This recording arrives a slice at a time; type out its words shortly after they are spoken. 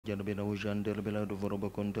Janabina Ujan Delbela de Vorobo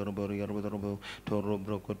Contorbo Yarbotorbo, Toro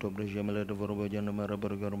Broco Tobre Jamela de Vorobo Janamara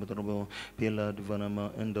Bergarbotorbo, Pila de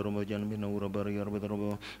Vanama and Dorobo Janabina Urabar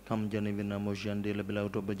Yarbotorbo, Kam Janivina Mojan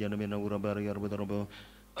Delbela to Janabina Urabar Yarbotorbo.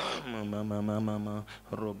 Mama,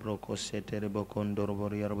 Robroco Seterebo Condorbo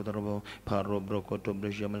Yarbotorbo, Paro Broco Tobre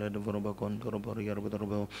Jamela de Vorobo Contorbo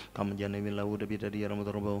Yarbotorbo, Kam Janivilla would be the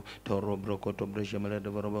Yarbotorbo, Toro Broco Tobre Jamela de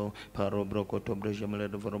Vorobo, Paro Broco Tobre Jamela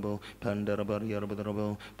de Vorobo, Pandarabar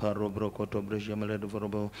Yarbotorbo. Paro broco to brejamele de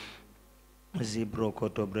vorobo,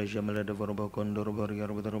 Zibroco to brejamele de vorobo, condorbo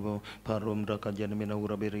yarbotorbo, Parum Raka Janamina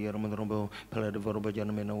Urabiri Yarmodrobo, Pala de Vorobo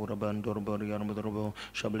Janamina Uraban Dorbo Yarmodrobo,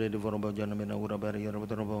 Shable de Vorobo Janamina Urabari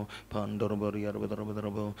Yarmodrobo, Pandorbo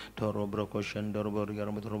Yarmodrobo, Toro Broco Shandorbo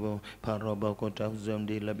Yarmodrobo, Paro Boco Tafzum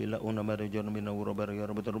de la Villa Unamari Janamina Urabari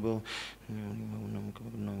Yarmodrobo,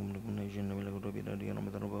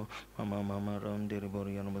 Mama round the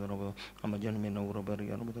Ribori Yarmodrobo, Amajanamina Urabari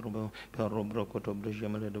Yarmodrobo, Paro Broco to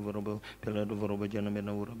brejamele de Vorobo, de Vorobo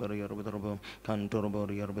Janamina Urabari Yarbotorbo, Cantorbo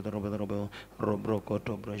Yarbotorbo, Robroco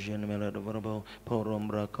to Brajanamela de Vorobo,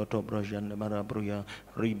 Porombra Coto Brajan Marabruya,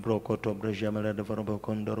 Ribroco to Brajamela de Vorobo,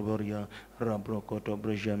 Condorboria, Rabroco to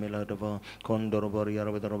Brajamela de Vo, Condorbo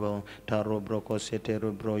Yarbotorbo, Taro Broco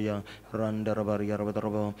Setero Broya, Randarabar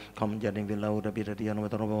Yarbotorbo, Comjani Villa Udabita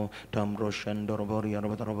Yarbotorbo, Tam Roshan Dorbo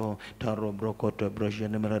Yarbotorbo, Taro Broco to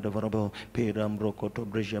Brajanamela de Vorobo, Piram Broco to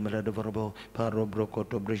Brajamela de Vorobo, Paro Broco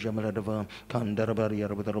to Brajamela de Vo, Kandarabar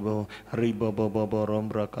Yarbotorbo, Ribo Bobo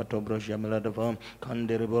Rombra Catobro Jameladava,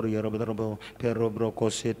 Kanderibor Yarbotorbo, Pero Broco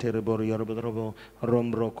Seteribor Yarbotorbo,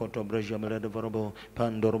 Rombro Cotobro Jameladavorobo,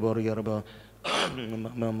 Pandorbor Yarba.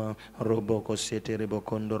 Mama Roboco Seteribo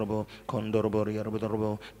Condorbo, Condorbor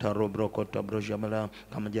Yarbotorbo, Taro Broco Tabro Jamela,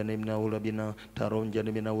 Kamajanimna Ulabina, Taron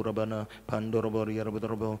Janimina Urabana, Pandorbor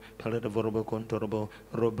Yarbotorbo, Paladavorobo Contorbo,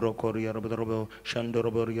 Robroco Yarbotorbo,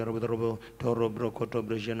 Shandorobor Yarbotorbo, Toro Broco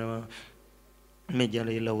Tobro Janama.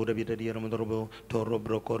 Mejale la urabita di Yarmodorbo, Toro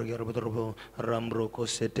Brocor Yarbotorbo, Rambroco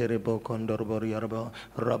Seterebo Condorbo Yarba,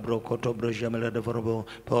 Rabroco Tobro Jamela de Vorbo,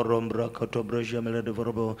 Porombra Cotobro Jamela de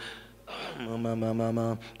Vorbo.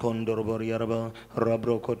 Mama Condorbor Yaraba,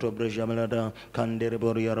 Rabroco to Brejamelada,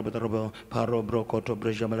 Canderbor Yarbotorbo, Paro Broco to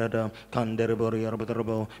Brejamelada, Canderbor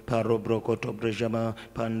Yarbotorbo, Paro Broco to Brejama,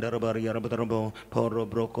 Pandarabar Yarbotorbo, Poro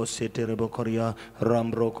Broco Seterebo Coria,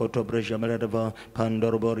 Rambroco to Brejameladava,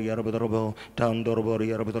 Pandorbor Yarbotorbo, Tandorbor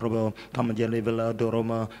Yarbotorbo, Camjalivilla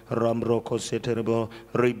Doroma, Rambroco Seterebo,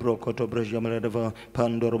 Ribroco to Brejameladava,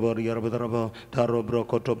 Pandorbor Yarbotorbo, Taro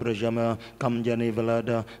Broco to Brejama,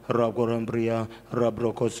 Camjanivilada, Ragoranbria,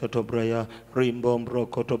 Rabroco Sotobraya, Rimbom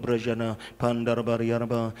Broco to Brejana, Pandarbar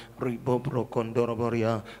Yarba, Ribobro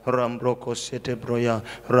Condorboria, Rambroco Setebroya,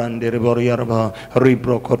 Randeribor Yarba,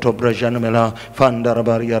 Ribroco to Brejanamela,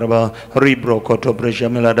 Fandarbar Yarba, Ribroco to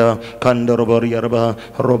Brejamelada, Candorbor Yarba,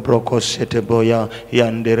 Robroco Seteboya,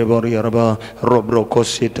 Yanderibor Yarba, Robroco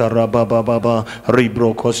Sita Rababa Baba,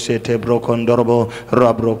 Ribroco Setebro Condorbo,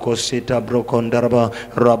 Rabroco Sita Brocondarba,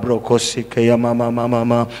 Rabroco Sikaya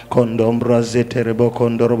Mama, Condombra Zeterebo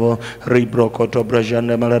Condorbo, Ribroco to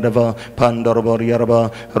Brajana Maladava, Pandorbor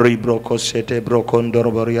Yarba, Ribroco Setebro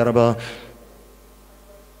Condorbor Yarba.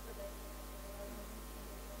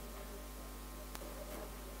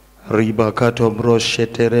 Ribacato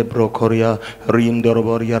broscetere brocoria,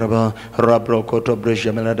 Rindorbor Yarba, Rabrocoto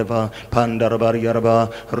Brejameladava, Pandarbar Yarba,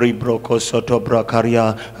 Ribroco Soto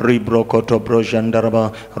Bracaria, Ribrocoto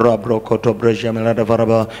Brojandaraba, Rabrocoto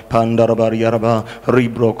Brejameladavaraba, Pandarbar Yarba,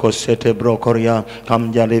 Ribroco Sete Brocoria,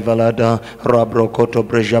 Amjalivalada, Rabrocoto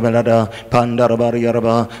Brejamelada, Pandarbar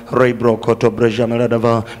Yarba, Ribrocoto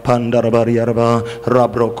Brejameladava, Pandarbar Yarba,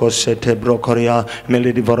 Rabroco Sete Brocoria,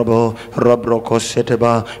 Melidivarabo, Rabroco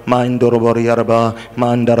Seteba, Mandorobor Yarba,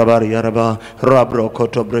 Mandarabar Yarba,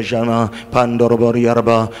 Rabroco to Brejana, Pandorobor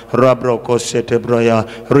Yarba, Rabroco Setebroya,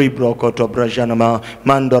 Ribroco to Brejanama,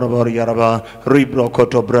 Mandorobor Yarba, Ribroco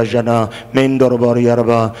to Brejana, Mendorobor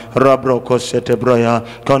Yarba, Rabroco Setebroya,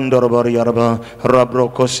 Condorobor Yarba,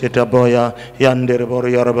 Rabroco Seteboya, Yanderbor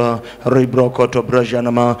Yarba, Ribroco to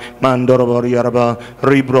Brejanama, Mandorobor Yarba,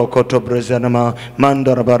 Ribroco to Brejanama,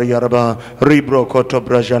 Mandarabar Yarba, Ribroco to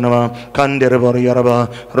Brejanama, Canderbor Yarba,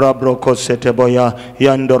 Rabroco Seteboya,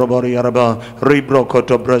 Yandorobor Yarba, Ribroco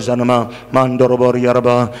to Brazanama, Mandorobor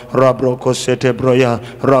Yarba, Rabroco Setebroya,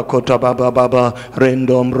 Rakota Baba,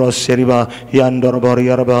 Rendombro Seriba, Yandorobor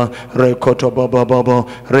Yarba, Recoto Bobo,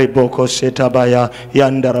 Reboco Setabaya,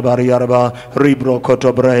 Yandarabar Yarba, Ribroco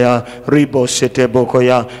to Breya, Ribo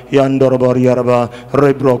Setebokoya, Yandorobor Yarba,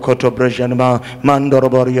 Rebroco to Brazanama,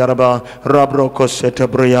 Mandorobor Yarba, Rabroco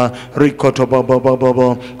Setebroya, Ricoto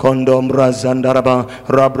Bobo, Condom Razandaraba,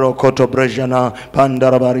 rabro koto brejana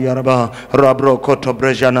pandarabari yaraba rabro koto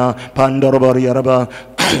brejana pandarabari yaraba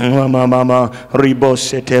mama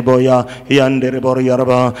ribosete boya yandere bori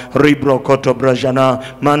yaraba ribro koto brajana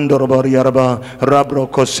mandoro bori yaraba rabro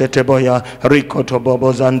kosete boya rikoto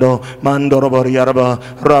bobozando mandoro bori yaraba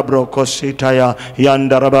rabro kositaya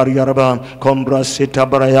yandara bari yaraba kombra sita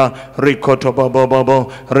baraya rikoto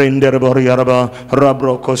bobo rindere bori yaraba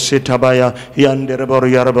rabro kosita baya yandere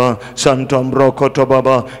bori yaraba santom bro koto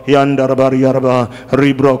baba yandara bari yaraba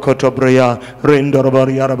ribro koto breya rindoro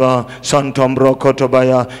bori yaraba santom bro koto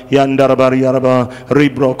baya yandara bar yaraba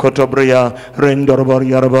ribro kotobria rendor bar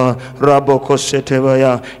yaraba rabo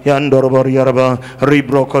kosetevaya yandor bar yaraba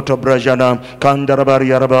ribro kotobrajana kandara bar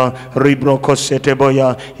yaraba ribro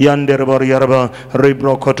koseteboya yander bar yaraba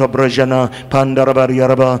ribro kotobrajana pandara bar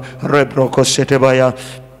yaraba ribro kosetebaya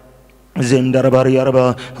Zindarabar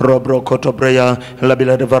yaraba robro kotobreya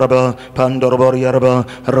labila de varaba pandorobor yaraba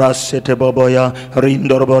rasete boboya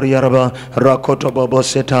rindorobor yaraba rakoto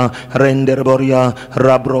boboseta renderboria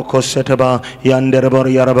rabro koseteba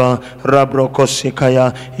yanderbor yaraba rabro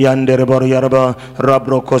kosikaya yanderbor yaraba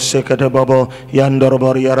rabro kosekete bobo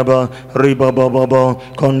yandorobor yaraba ribobo bobo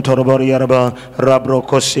kontorbor yaraba rabro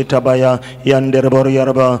kositabaya yanderbor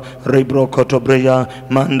yaraba ribro kotobreya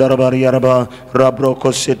mandarabar yaraba rabro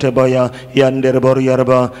kositebaya yander bor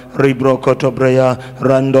yarba ribro kotobreya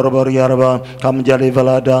randor bor yarba kamjali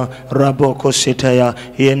valada rabo kositaya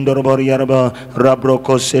yendor bor yarba rabro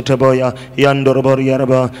kositeboya yandor bor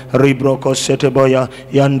yarba ribro kositeboya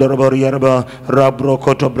yandor bor yarba rabro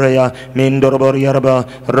kotobreya mindor bor yarba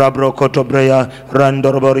rabro kotobreya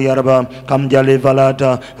randor bor yarba kamjali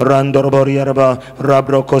valada randor bor yarba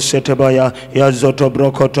rabro kositeboya yazoto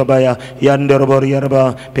bro kotobaya yandor bor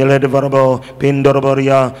yarba peled varbo pindor bor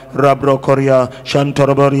ya rabro koria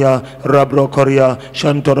shantorboria rabro koria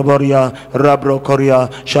shantorboria rabro koria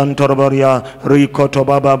shantorboria rikoto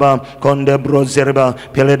baba konde brozerba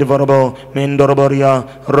peled varbo mindorboria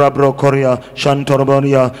rabro koria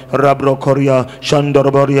shantorboria rabro koria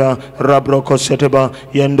shandorboria rabro koseteba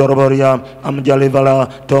yendorboria amjalivala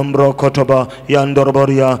tombro kotoba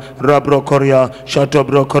yandorboria rabro koria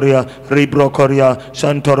shatobro koria ribro koria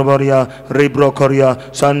shantorboria ribro koria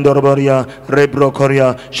sandorboria rebro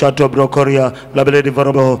koria Shatobrokoria, Labele de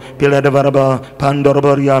Varabo, Pila de Varaba,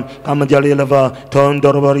 Pandorboria, Amajalilava,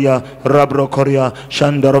 Tondorboria, Rabrokoria,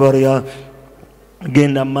 Shandorboria.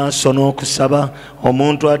 Genda maaso n'okusaba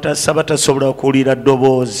omuntu atasaba tasobola okuwulira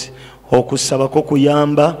ddoboozi okusaba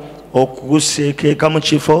kukuyamba okukuseekeeka mu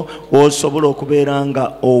kifo osobola okubeera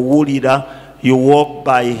nga owulira. You walk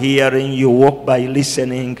by hearing, you walk by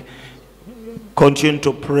listening. Continue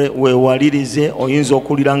to pray. Weewalirize oyinza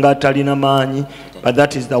okuwulira nga atalina maanyi, but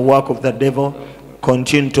that is the work of the devil.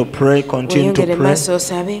 Continue to pray, continue to pray.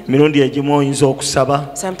 Mirundi egimu oyinza okusaba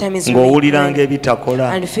ng'owuliranga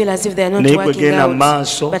ebitakola naye bwe genda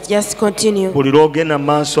maaso buli lw'ogenda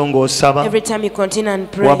maaso ng'osaba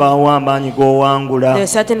wabaawo amaanyi g'owangula.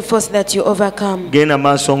 Genda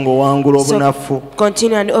maaso ng'owangula obunafu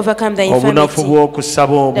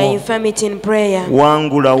bw'okusaba obwo.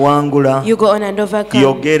 Wangula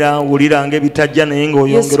yogera, wuliranga ebitajja naye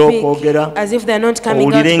ng'oyongera okwogera,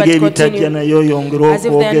 owulire ng'ebitajja naye oyongera as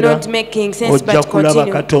if they are not making sense, but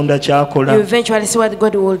continue. You eventually see what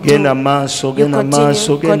God will do. Genda maaso,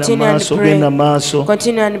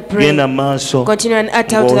 Continue and pray. Continue and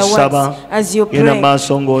utter out the words as you pray.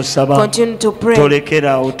 Continue to pray. Do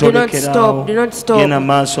not stop. Do not stop.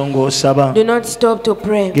 Do not stop to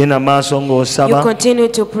pray. You continue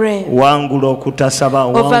to pray. Overcome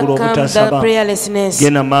the prayerlessness.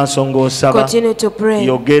 Continue to pray.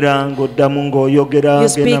 You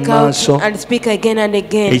speak out and speak again and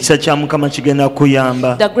again. The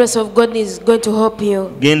grace of God is going to help you.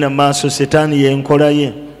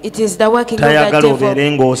 It is the working of the devil.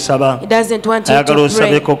 He doesn't want you to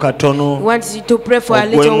pray. He wants you to pray for a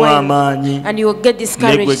little while and you will get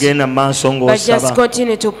discouraged. But just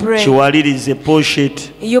continue to pray.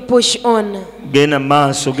 You push on.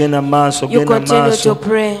 You continue to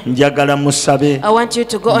pray. I want you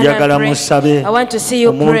to go on and pray. I want to see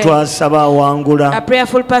you pray. A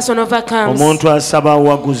prayerful person overcomes. A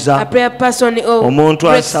prayer person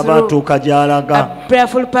breaks through. A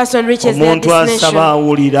prayerful person reaches their destination.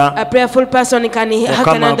 A prayerful person can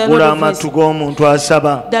hearken the Lord's voice.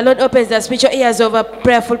 The Lord opens the spiritual ears of a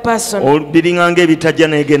prayerful person. As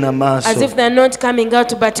if they are not coming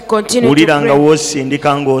out but continue to pray.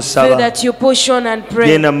 Feel that you push push on and pray.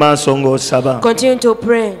 Genda maaso ng'osaba. Continue to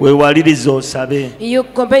pray. Weewalirize osabe. You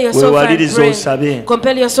compare yourself and pray.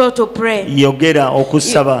 Compel yourself to pray. Yogera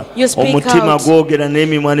okusaba. Omutima gwogera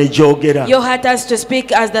n'emimwa ne gyogera. Your heart has to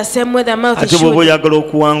speak as the same way the mouth should. Ate bw'oba oyagala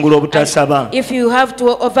okuwangula obutasaba. If you have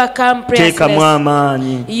to overcome prayerlessness, teekamu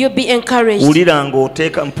amaanyi. You be encouraged. Wulira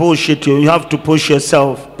ng'oteeka push it. You have to push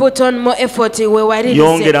yourself. Put on more effort.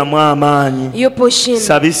 Yongeramu amaanyi. You push in.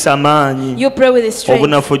 Sabisa amaanyi. You pray with strength.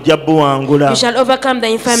 Obunafu ojja buwangula. You shall overcome the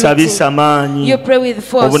infirmity. Sabisa amaanyi. You pray with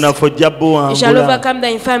force. Obunafu ojja buwangula. You shall overcome the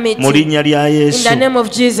infirmity. Mu linnya lya Yesu. In the name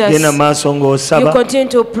of Jesus. Genda maaso ng'osaba. You continue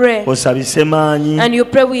to pray. Osabise maanyi. And you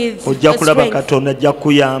pray with ojja kulaba Katonda ajja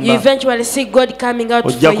kuyamba. You eventually see God coming out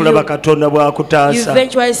for you. Ojja kulaba Katonda bw'akutaasa. You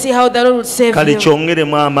eventually see how the Lord will save you. Kale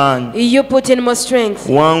kyongeremu amaanyi. You put in more strength.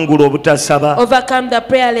 Wangula obutasaba. Overcome the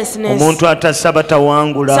prayerlessness. Omuntu atasaba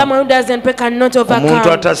tawangula. Someone who doesn't pray cannot overcome.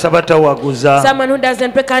 Omuntu atasaba tawaguza. Someone who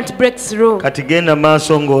doesn't pray can't break through. Kati genda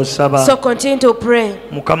maaso ng'osaba. So continue to pray.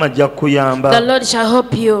 Mukama ajja kuyamba. The Lord shall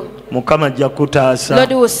help you. Mukama ajja kutaasa.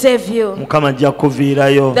 Lord will save you. Mukama ajja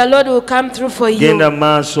kuviirayo. The Lord will come through for you. Genda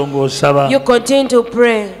maaso ng'osaba. You continue to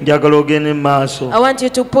pray. Njagala ogende maaso. I want you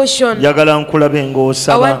to push on. Njagala nkulabe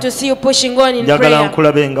ng'osaba. I want to see you pushing on in Njagala prayer.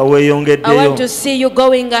 nkulabe nga weeyongeddeyo. I want to see you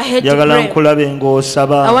going ahead to Njagala pray. nkulabe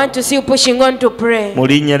ng'osaba. I want to see you pushing on to pray. Mu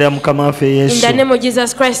linnya lya Mukama waffe Yesu. In the name of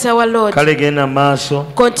Jesus Christ our Lord. Kale genda maaso.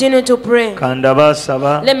 Continue to pray. Kandaba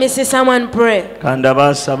asaba. Let me see someone pray. Kandaba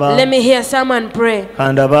asaba. Let me hear someone pray.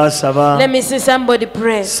 Kandaba asaba. Let me see somebody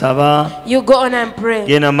pray. Saba. You go on and pray.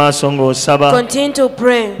 Genda maaso ng'osaba. Continue to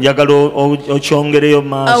pray. Njagala okyongereyo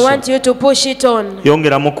maaso. I want you to push it on.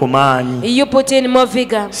 Yongeramu ku maanyi. You put in more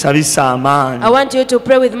vigor. Sabisa amaanyi. I want you to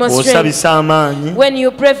pray with more strength. Osabisa amaanyi. When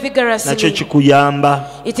you pray vigorously, nakyo kikuyamba.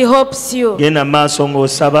 It helps you. Genda maaso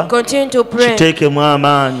ng'osaba. Continue to pray. Kiteekemu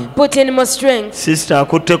amaanyi. Put in more strength. Sister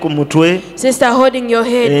akutte ku mutwe. Sister holding your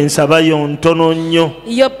head. Ensaba yo ntono nnyo.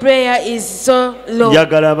 Your prayer is so low.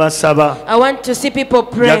 Njagala basaba. I want to see people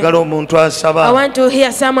pray. Njagala omuntu asaba. I want to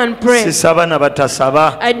hear someone pray. Sisaba na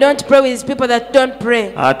batasaba. I don't pray with people that don't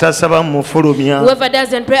pray. Atasaba mufulumya. Whoever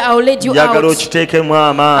doesn't pray, I will lead you njagala out. okiteekemu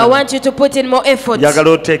amaanyi. I want you to put in more effort. Njagala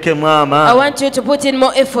oteekemu amaanyi. I want you to put in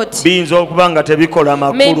more effort. Biyinza okuba nga tebikola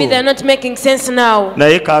makulu. Maybe they're not making sense now.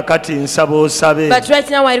 Naye kaakati nsaba osabe. But right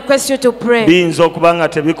now I request you to pray. Biyinza okuba nga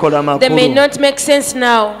tebikola makulu. They may not make sense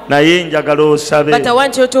now. Naye njagala osabe. But I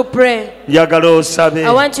want you to pray. Njagala osabe.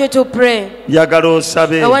 I want you to pray. Njagala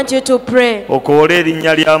osabe. I want you to pray. Okowole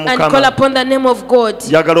erinnya lya Mukama. And call upon the name of God.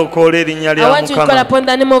 Njagala okowole erinnya lya Mukama. I want you to call upon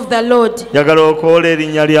the name of the Lord. Njagala okowole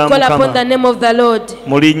erinnya lya Mukama. Call upon the name of the Lord.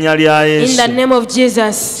 Mu linnya lya Yesu. In the name of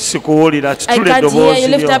Jesus. Sikuwulira. I can't hear you.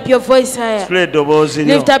 Lift up your voice higher.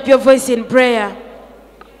 Lift up your voice in prayer.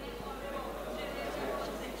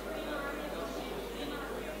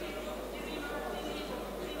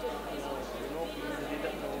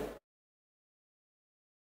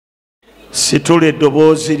 Situle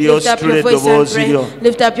eddoboozi lyo, situle eddoboozi lyo.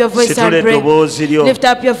 Lift up your voice and pray. Lift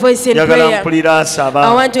up your voice in prayer.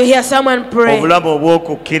 I want to hear someone pray. Obulamu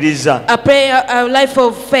obw'okukkiriza. A prayer, a life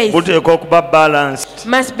of faith buteekwa okuba balanced.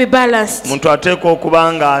 must be balanced. Omuntu ateekwa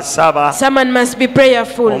okuba ng'asaba. Someone must be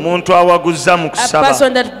prayerful. Omuntu awaguzza mu A kusaba.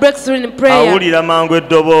 person that breaks through in prayer. Awulira mangu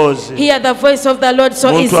eddoboozi. Hear the voice of the Lord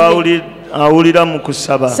so easily. Awulira mu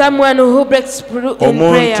kusaba. Someone who breaks through in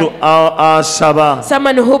prayer. Omuntu asaba.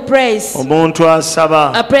 Someone who prays. Omuntu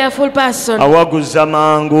asaba. A prayerful person. Awaguza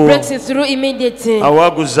mangu. Breaks it through immediately.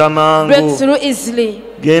 Awaguza mangu. Breaks through easily.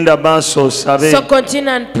 Genda maaso osabe. So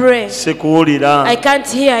continue and pray. Sikuwulira. I can't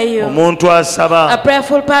hear you. Omuntu asaba. A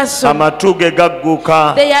prayerful person. Amatu ge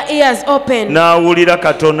gagguka. Their ears open. N'awulira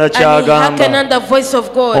Katonda ky'agamba. And he hearken on the voice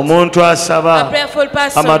of God. Omuntu asaba. A prayerful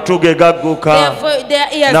person. Amatu ge gagguka. Their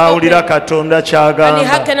ears n'awulira open. Katonda ky'agamba. And he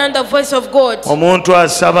hearken on the voice of God. Omuntu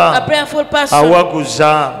asaba. A prayerful person.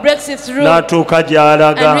 Awaguza. Breaks it through. N'atuuka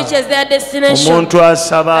gy'alaga. And reaches their destination. Omuntu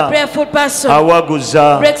asaba. A prayerful person.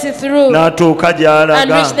 Awaguza. Breaks it through. N'atuuka gy'alaga.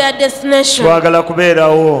 And reach their destination. Twagala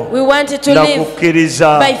kubeerawo. We want it to live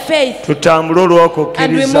by faith. Tutambule olw'okukkiriza.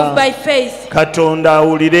 And we move by faith. Katonda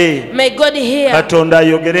awulire. May God hear. Katonda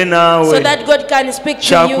ayogere naawe. So that God can speak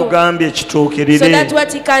to you. Kyakugambye kituukirire. So that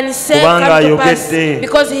what he can say kubanga come to pass. ayogedde.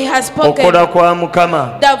 Because he has spoken. Okola kwa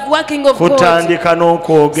Mukama. The working of God kutandika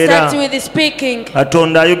n'okwogera. starts with speaking.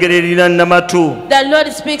 Katonda ayogererera n'amatu. The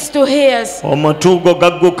Lord speaks to ears. Omatu go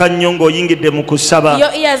gagguka nnyo ng'oyingidde mu kusaba.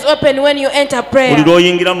 Your ears open when you enter prayer. Buli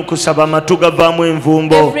lw'oyingira mu kusaba amatu gavaamu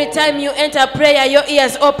envumbo. Every time you enter prayer, your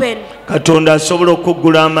ears open. Katonda asobola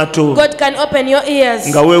okuggula amatu God can open your ears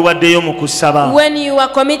nga weewaddeyo mu kusaba. when you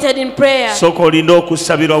are committed in prayer. Sooka olinde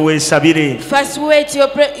okusabirwa weesabire. First wait your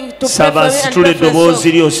to pray for Saba me and situla pray for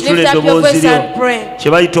eddoboozi lyo, yourself. situla Lift up your eddoboozi voice lyo. and pray.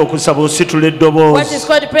 Kye bayita okusaba ositula What is eddoboozi.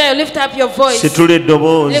 called prayer? Lift up your voice. Situla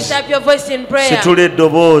eddoboozi. Lift up your voice in prayer. Situla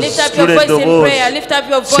eddoboozi. Lift up your Situla voice in eddoboozi. prayer. Lift up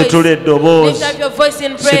your voice. Situla eddoboozi. Lift up your voice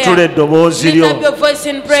in prayer. Situla eddoboozi lyo. Lift up your voice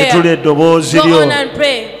in prayer. Situla eddoboozi Go lyo. on and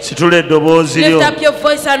pray. Situla eddoboozi lyo. Lift up your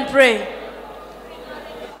voice and pray.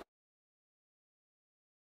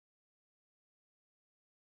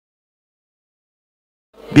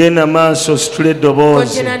 Genda maaso situla eddoboozi.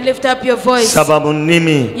 Continue and lift up your voice. Saba mu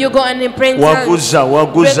nnimi. You go and pray in tongues. Waguza,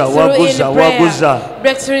 waguza, waguza, waguza.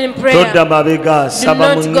 Breakthrough in prayer. Todda mabega.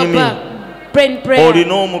 Saba mu Do not go nnimi. back. Pray in prayer.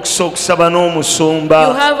 Olina omukisa okusaba You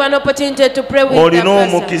n'omusumba. have an opportunity to pray with Olina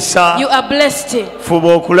that person. omukisa. You are blessed.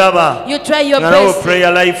 Fuba okulaba You try your nga nawe best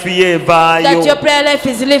prayer life ye that your evaayo. prayer life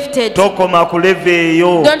is lifted. Tokoma ku leve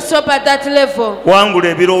eyo. Don't stop at that level. Wangula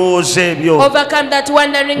ebirowoozo ebyo. Overcome that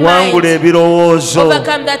wandering Wangula mind. ebirowoozo.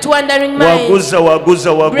 Overcome that wandering mind. Waguza,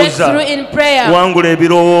 waguza, waguza. Breakthrough in prayer. Wangula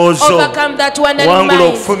ebirowoozo. Overcome that wandering Wangula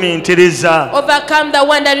mind. okufumiitiriza. Overcome the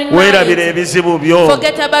wandering Weerabira mind. ebizibu byo.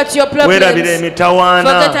 Forget about your Weerabira problems. emitawaana.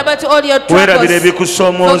 Forget about all your Weerabira troubles. Forget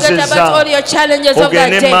ebikusomoozezza. about all your challenges of that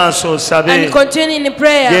Ogende day. maaso osabe. And continue in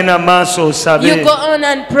prayer. Genda maaso osabe. You go on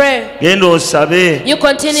and pray. Genda osabe. You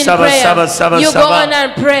continue in Saba, prayer. saba, saba, You go saba. on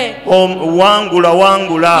and pray. Wangula, You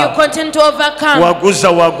wangula. continue to overcome. Waguza,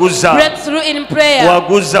 waguza. Breakthrough in prayer.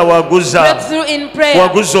 Waguza, waguza. Breakthrough in prayer.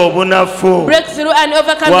 Waguza obunafu. Breakthrough and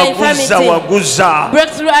overcome the Waguza, infirmity. waguza.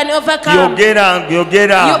 Breakthrough and overcome. Yogera, You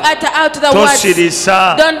yogera. utter out the words.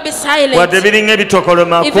 Tosirisa. Don't be silent. Wadde biringa ebitokolo Even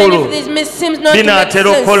makulu. if this seems not to make Binaatera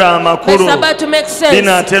sense, okukola but amakulu. it's about to make sense.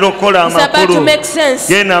 Binaatera okukola It's about to amakulu. make sense.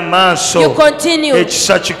 Genda maaso. You continue.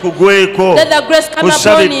 Ekisa kikugweko. Let the grace come upon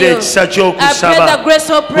Kusabidde you. ekisa I pray ky'okusaba. the grace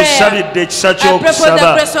of prayer. Kusabidde ekisa I pray for the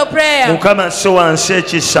ky'okusaba. grace of prayer. Mukama so wansi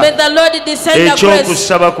ekisa May the Lord descend the grace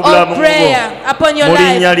ekyokusaba ku bulamu of bwo. prayer upon your Mu life.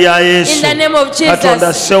 linnya lya In Yesu. the name of Katonda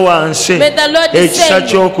Jesus. se wansi May the Lord ekisa descend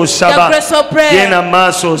the ky'okusaba. grace of prayer. Genda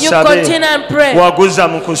maaso You osabe. continue and pray. Waguza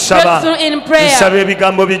mu kusaba. Breakthrough in prayer. Nsaba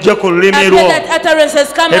ebigambo bijje ku lulimi I lwo. pray that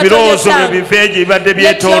utterances come out of your Ebirowoozo bye tongue. bive gye bibadde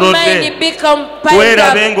Let your byetoolodde. mind be compiled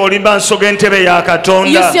Weerabe up. ng'oli maaso g'entebe ya You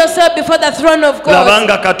Katonda. see yourself before the throne of Laba God.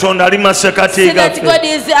 nga Katonda ali masekati See that gaffe. God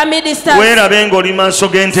is amidst us. Weerabe ng'oli maaso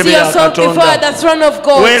See g'entebe ya yourself before Katonda. the throne of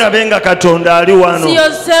God. Weerabe nga Katonda ali wano. See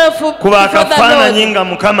yourself Kuba before the akafaananyi Lord. nga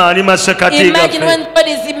Mukama ali masekati Imagine gaffe. when God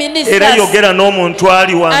is amidst Era us. yogera n'omuntu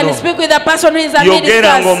ali And wano. speak with the person who is amidst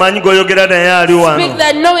Yogera us. ng'omanyi gw'oyogera naye ali Speak wano.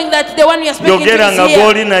 that knowing that the one you are speaking to Yogera is nga here.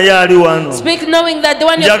 gw'oli naye ali wano. Speak knowing that the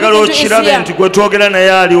one you are Njagala speaking to is okirabe here. nti gwe twogera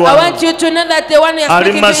naye ali I wano. want you to know that the one you are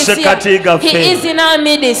Ali speaking to is masekati here. gaffe. He is in our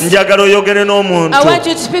midst. Njagala oyogere I n'omuntu want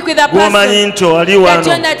you to speak with a gw'omanyi person nti oli that you wano.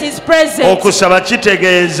 know that is present. Okusaba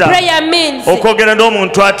kitegeeza Prayer means okwogera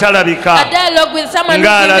n'omuntu atalabika a dialogue with someone who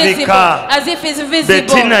is invisible, ng'alabika. as if he's visible.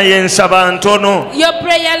 Bettina yensaba ntono. Your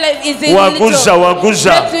prayer life is in Waguza, little.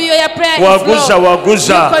 waguza. Breakthrough, your prayer Waguza, is low.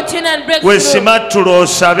 waguza. You continue and break through. Weesimattula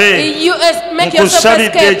osabe. You make yourself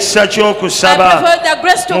Nkusabidde escape. ekisa I ky'okusaba. prefer the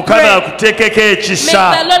grace to Mukama pray. akuteekeko May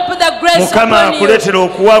ekisa. the Lord put the grace Mukama upon you. akuleetera May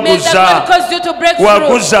the okuwaguza. Lord cause you to break through.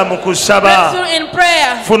 Waguza mu kusaba. Breakthrough in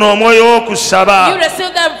prayer. Funa omwoyo You w'okusaba.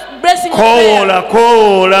 receive the blessing of prayer. Koola,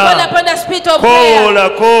 Call koola. upon the spirit of prayer. Koola,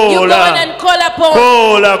 You go on koola. and call upon.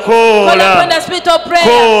 Koola, Call upon koola. the spirit of prayer.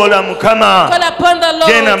 Koola Mukama. Call upon the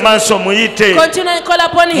Genda Lord. maaso muyite. Continue and call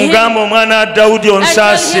upon Him. Mugamba omwana wa Dawudi And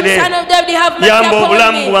tell Him, onsaasire. Son of David, have mercy Yamba upon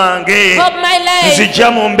obulamu me. bwange. Help my life.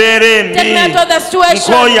 Nzijja mu mbeera embi. Take me out of the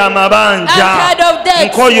situation. Nkooye amabanja. I'm tired of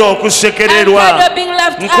debt. Nkooye I'm okusekererwa. tired of being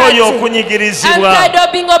left Nkooye out. I'm okunyigirizibwa. tired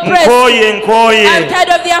of being oppressed. Nkooye. I'm tired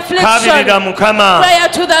of the affliction. Kabirira Mukama. Prayer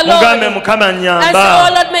to the Mugambe Lord. Mukama And say, nnyamba.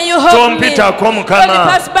 oh Lord, may you help me. Tompitako Only Mukama.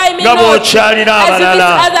 pass by me Nga not. bw'okyalira As if abalala.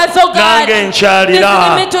 it's others, oh God. Nange nkyalira.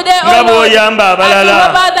 Visit me today, oh Nga Lord. bw'oyamba As you abalala.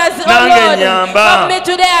 help others, oh Nange Lord. nnyamba. Help me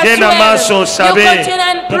today as Genda well. maaso You osabe. continue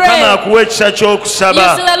and pray. Mukama akuwa ekisa You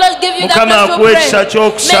ky'okusaba. see the Lord give you the Mukama grace to akuwa pray. ekisa May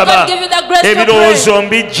ky'okusaba. God give you the grace to pray. Ebirowoozo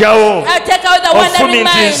mbijjawo. I take out the wandering mind.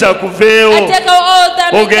 Ofumiitiriza I kuveewo. take out all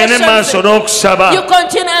the Ogende maaso meditations. n'okusaba. You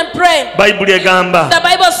continue and pray. Bayibuli egamba The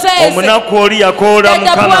Bible says omunaku oli yakoola that the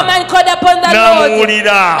poor Mukama man called upon the Lord,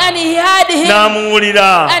 n'amuwulira. and he heard him,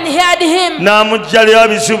 N'amuwulira. and he heard him, N'amuggyalira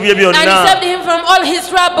ebizibu bye and he byonna. saved him from all his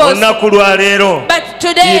troubles. Olunaku lwa leero. But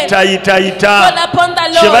today, Yita. call upon the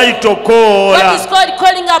Kye Lord. bayita What okoola. is called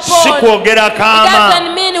calling Si upon? kwogera It kaama.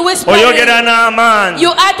 doesn't mean whispering. Oyogera n'amaanyi. You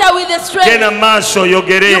utter with the strength. genda maaso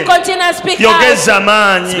oyogere You continue to speak yogeza out.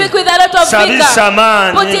 amaanyi Speak with a lot of sabisa vigor. Put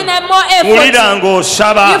amaanyi in a more wulira effort.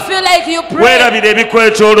 ng'osaba You feel like you pray. weerabira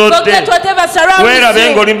ebikwetoolodde Forget whatever surrounds weerabe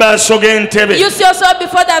you. ng'oli maaso g'entebe You see yourself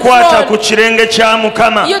before the kwata ku throne. kirenge kya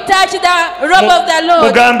mukama You touch the robe of the Lord.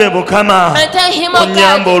 mugambe mukama And tell him, oh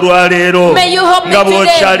onyamba God, olwaleero may you help me nga today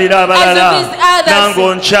bw'okyalira abalala as you visit others. nange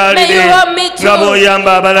onkyalire May you help me too nga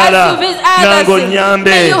bw'oyamba abalala as you visit others. nange onyambe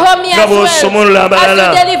May you help me nga as well bw'osumulula abalala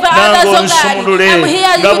as you deliver nange others, oh God. onsumulule I'm here,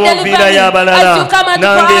 nga you deliver bw'onviirayo me. abalala As you come out for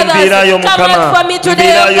nange others, nviirayo come mukama out for me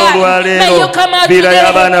today, nviirayo oh God. May olwaleero you come out nviirayo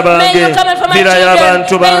today. abaana May bange you come out for my nviirayo children.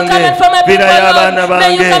 abantu May you bange come out for my people, nviirayo Lord. abaana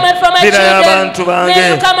May you bange come out for my nviirayo children. abantu bange May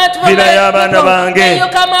you come out for my nviirayo abaana people. bange May you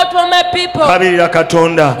come out for my people. kabirira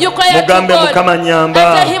katonda You cry out to mugambe God. mukama And nyamba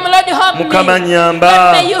tell him, Lord, help me. mukama Lord, nyamba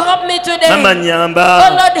may you help me today. mama nyamba Oh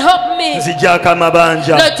Lord, help me. nzijjaako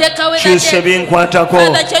amabanja Lord, take away the kyusa debt. ebinkwatako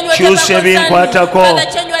Father, change whatever kyusa concerns me. ebinkwatako Father,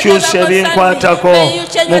 change whatever kyusa concerns me. ebinkwatako May you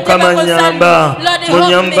change whatever mukama concerns me. nyamba Lord, help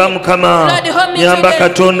munyamba me. mukama Lord, help me nyamba today.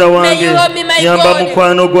 katonda May wange you help me, my nyamba God.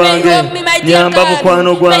 mukwano May gwange you help me, my dear nyamba God. mukwano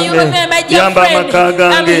May you gwange help me, my dear yamba friend. amaka I'm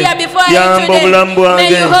gange here before you yamba today. obulamu May bwange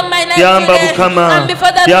you help my life yamba today. mukama I'm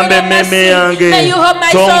before the yamba throne of emmeme mercy. yange May you help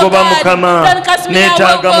my soul, tongoba God. mukama Don't cast me away,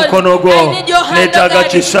 neetaaga God. mukono gwo I need your hand, oh neetaaga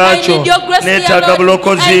God. kisa I kyo need your grace, dear neetaaga Lord.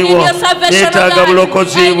 bulokozi I need bwo your salvation, oh neetaaga God.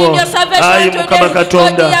 bulokozi I bwo need your salvation ayi today. mukama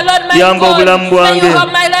katonda Oh, dear Lord, my yamba God. obulamu May you bwange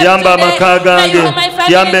help my life yamba today. amaka May you gange help my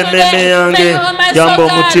family yamba emmeme today. yange May you help my yamba soul,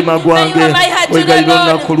 God. omutima May you gwange help my heart wegalira today,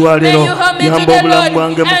 olunaku Lord. lwaleero May you help me yamba today, obulamu Lord.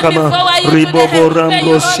 bwange And mukama before you ribobo today, may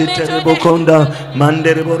you help me rambrositebokonda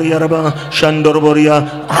mandereboriaraba shandoroboria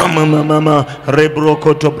amamamama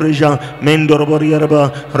rebrokotobrija mendoroboriaraba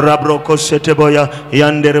rabrokoseteboya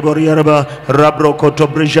yandereboriaraba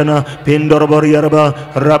rabrokotobrijana pindoroboriaraba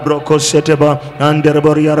rabrokoseteba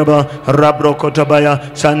andereboriaraba rabrokotabaya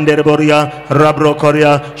sandereboria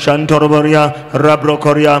rabrokoria shantoroboria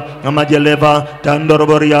rabrokoria amajeleva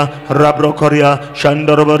tandoroboria rabrokoria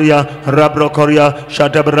shandoroboria rabrokoria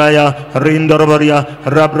shatabraya rindoroboria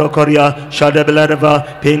rabrokoria shadablareva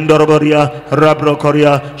pindoroboria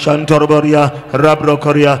rabrokoria shantoroboria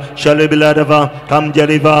rabrokoria shaliblareva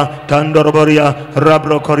kamjaliva tandoroboria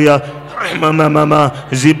rabrokoria mama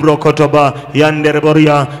zibrokotoba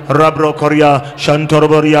yandereboria rabrokoria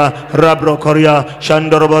shantoroboria rabrokoria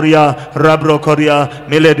shandoroboria rabrokoria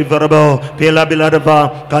milediverbo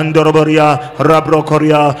pelabiladeva kandoroboria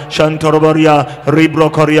rabrokoria shantoroboria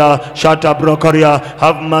ribrokoria shatabrokoria.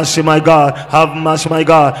 Have mercy, my God, have mercy, my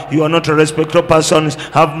God. You are not a respecter of persons.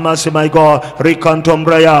 Have mercy, my God.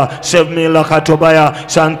 Rikantombraya save me lakatobaya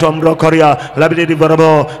santombrokoria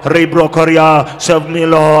labidediverbo ribrokoria save me,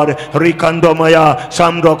 Lord. Kandomaya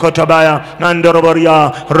Samrokotabaya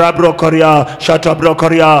Nandoroboria Rabrokoria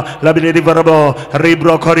Shatabrokoria Labidivarabo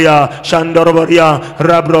Ribrokoria Shandoroboria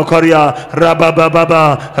Rabrokoria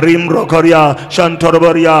Rabababa Rimrokoria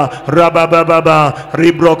Shantoroboria Rabababa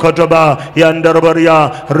Ribrokotoba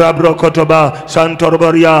Yandoroboria Rabrokotoba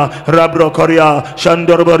Santoroboria Rabrokoria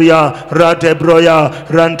Shandoroboria Ratebroya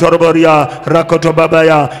Rantoroboria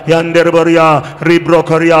Rakotobabaya Yanderboria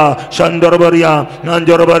Ribrokoria Shandoroboria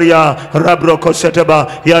Nandoroboria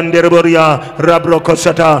Rabrokosetaba Yanderboria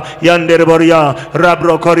Rabrokoseta Yanderboria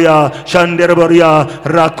Rabrokoria Shanderboria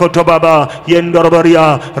Rakotobaba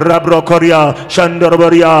Yendorboria Rabrokoria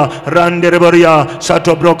Shanderboria Randerboria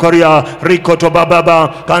Satobrokoria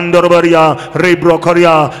Rikotobaba Kandorboria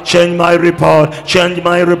Ribrokoria. Change my report, change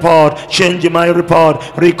my report, change my report.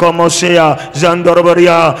 Rikomosea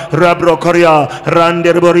Zandorboria Rabrokoria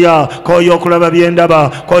Randerboria Koyokulaba Biendaba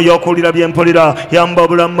Koyokulira Bienpolira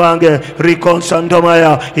Yambobulambang Rikon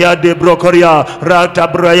Santomaya Yade Brokoria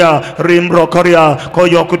Ratabraya Rimbrokoria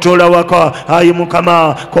Koyokutula waka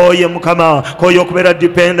Ayimukama Koyemukama Koyokubera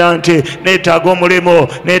dependent netago mulimo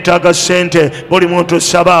netaga sente buli muntu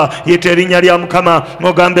saba yiterinnya lya mukama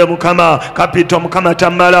mugambe mukama kapito mukama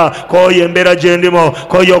tamala koyembera gyendimo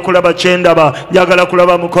koyokulaba kyendaba njagala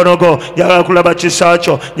kulaba mukonogo njagala kulaba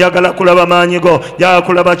kisaacho njagala kulaba maanyigo njagala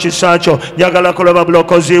kulaba kisaacho njagala kulaba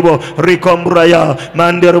bulokozibo rikombraya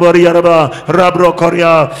manderboria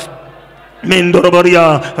Rabrokoria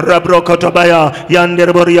Mindoroboria Rabrokotobaya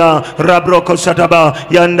Yanderboria Rabrokosataba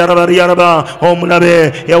Yandarabariaraba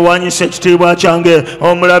omulabe yawanyisa ekitiibwa kyange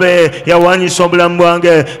omulabe yawanyisa obulamu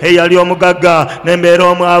bwange eyali omugagga nembeera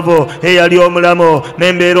omwavu eyali omulamu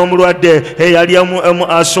nembeera omulwadde eyali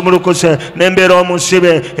asumulukuse nembeera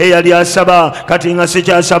omusibe eyali asaba kati nga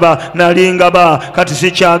sikyasaba nali ngaba kati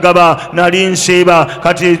sikyagaba nali nsiiba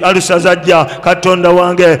kati alusazajja katonda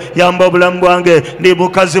wange yamba obulamu bwange ndi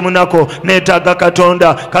mukazi munako neetaaga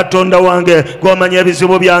katonda, katonda wange gw'omanyi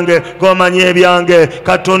ebizibu byange, gw'omanyi ebyange,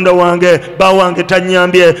 katonda wange bawange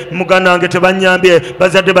tanyambye, muganda wange tebanyambye,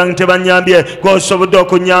 bazadde bange tebanyambye, gw'osobodde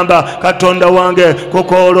okunyamba katonda wange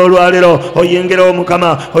kukoola olwaliro oyingirewo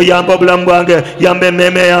mukama oyamba obulamu bwange, yamba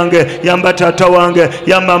emmeeme yange, yamba taata wange,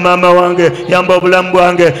 yamba maama wange, yamba obulamu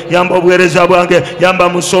bwange, yamba obuweereza bwange, yamba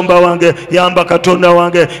musumba wange, yamba katonda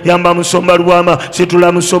wange, yamba musumba Lubwama,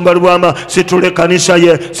 situla musumba Lubwama, situla ekkanisa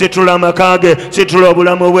ye, situla amaka ge, situla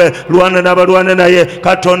obulamu bwe, lwana n'abalwana naye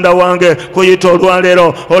katonda wange kuyita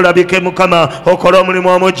olwaleero olabike mukama, okole omulimu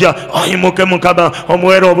omujja, oyimuke mukama,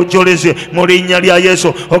 omuweera obujulizi mu linnya lya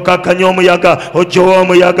Yesu, okakkanya omuyaga, ojjowa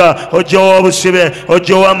omuyaga, ojjowa obusibe,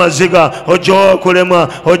 ojjowa amaziga, ojjowa okulemwa,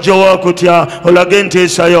 ojjowa okutya, olage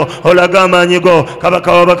entiisayo, olage amaanyi go,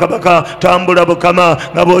 kabaka wabakabaka tambula bukama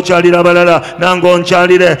nga bw'okyalira abalala nange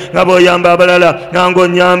onkyalire, nga bw'oyamba abalala nange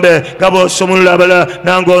onyambe, nga bw'osumulula abalala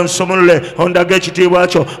nange onsumulule, ondage ekitiibwa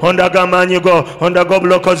kyo, ondage amaanyi go, ondage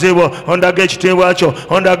obulokozi bwo, ondage ekitiibwa kyo,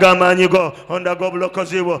 ondage amaanyi go, ondage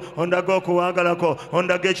obulokozi bwo, ondage okuwaagalako,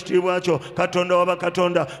 ondage ekitiibwa kyo, katonda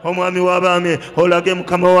wabakatonda, omwami w'abaami, olage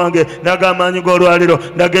mukama wange, ndaga amaanyi go olwaliro,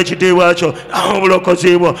 ndaga ekitiibwa kyo,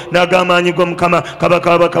 obulokozi bwo, ndaga amaanyi go mukama,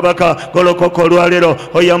 kabaka wabakabaka, golokoka olwaliro,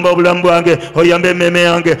 oyamba obulamu bwange, oyamba emmeeme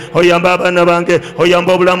yange, oyamba abaana bange,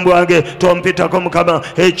 oyamba obulamu bwange, tompitako mukama,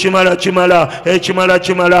 ekimala kimala, ekimala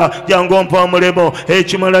kimala, jangu ompa omulemo,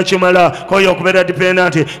 ekimala kimala, koyo okubeera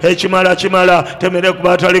dipendant, ekimala kimala, temere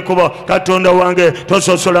kuba atali kubo, katonda wange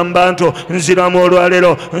tososola mu bantu, nziramu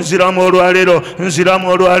olwaliro, nziramu olwaliro, nziramu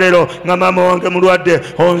olwaliro, nga maama wange mulwadde,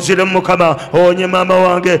 onzire mukama, onye maama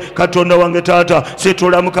wange, katonda wange taata,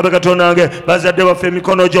 situla mukama katonda wange, bazadde baffe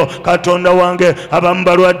emikono gyo, katonda wange, abamu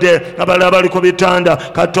balwadde, abalala bali ku bitanda,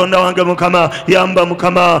 katonda wange mukama, yamba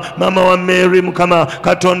mukama, maama wa Mary mukama,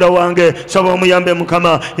 katonda wange, saba omuyambe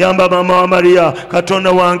mukama, yamba maama wa Maria,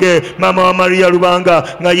 katonda wange, maama wa Maria Lubanga,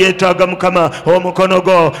 nga yeetaaga mukama, omukono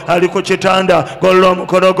go ali ku kitanda, golola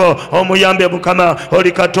omukono go, omuyambe mukama,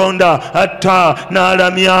 oli katonda atta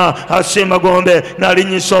n'alamya, asimba gombe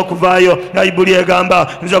n'alinyisa okuvaayo, Bayibuli egamba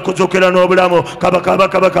nze kuzuukira n'obulamu,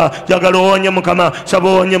 kabaka jagala owonye mukama, saba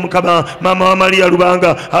owonye mukama, maama wa Maria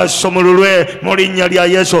Lubanga asomululwe mu linnya lya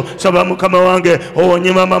Yesu, saba mukama wange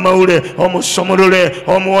owonye maama Mawule, omusomulule,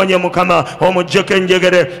 omuwonye mukama, omuggyeko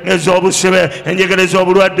enjegere ez'obusibe, enjegere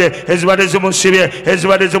ez'obulwadde ezibadde zimusibye,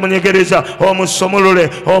 ezibadde zimunyigiriza, omusomulule,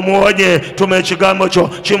 omuwonye, tuma ekigambo kyo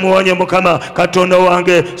kimuwonye mukama, katonda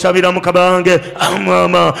wange, sabira mukama wange,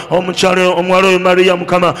 mama omukyalo omwalo oyo Maria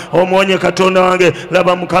mukama, omuwonye katonda wange,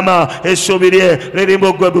 laba mukama, essuubi lye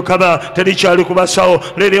lirimu gwe mukama, terikyali ku basawo,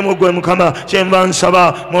 lirimu gwe mukama, kyenva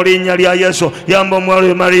nsaba mu linnya lya Yesu, yamba omwalo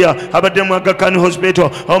oyo Maria abadde mu Aga Khan Hospital,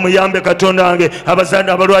 omuyambe katonda wange,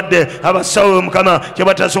 abazadde abalwadde, abasawo mukama, kye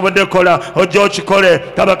batasobodde kukola ojja okikole,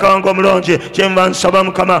 kabaka wange omulungi, kyenva nsaba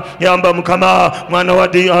mukama, yamba mukama, mwana wa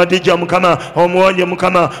Adija mukama, omuwonye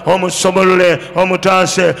mukama, omusomolule,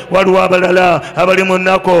 omutaase, waliwo abalala abali mu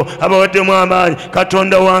nnaku, abawaddemu amaanyi,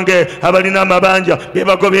 katonda wange, abalina amabanja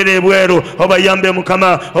bebagobera ebweru, obayambe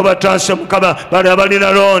mukama, obataase mukama, bali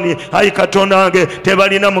abalina looni, ayi katonda wange,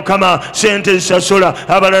 tebalina mukama sente zisasula,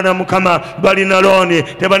 abalala mukama balina looni,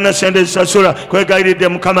 tebalina sente zisasula, kwegayiridde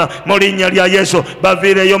mukama, mu linnya lya Yesu,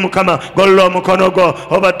 baviireyo mukama, golola omukono go,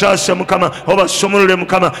 obataase mukama, obasumulule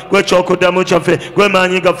mukama, gw'ekyokuddamu kyaffe,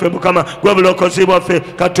 gw'emaanyi gaffe mukama, gw'obulokozi bwaffe,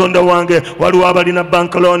 katonda wange, waliwo abalina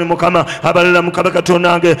bank loan mukama, abalala mukama katonda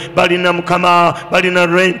wange balina mukama, balina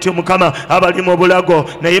rent mukama, abali mu bulago,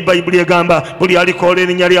 naye Bayibuli egamba buli alikoola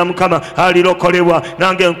erinnya lya mukama alirokolebwa,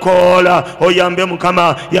 nange nkoola oyambe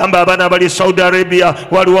mukama, yamba abaana abali Saudi Arabia,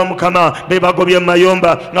 waliwo mukama bebagobye mu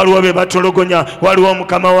mayumba, waliwo bebatulugunya, waliwo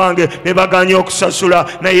mukama wange bebaganye okusasula,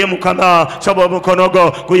 naye mukama saba omukono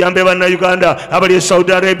go guyambe bannayuganda abali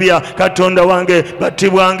Saudi Arabia, katonda wange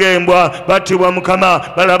battibwa ng'embwa, battibwa mukama,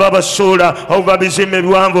 balaba basuula okuva bizimbe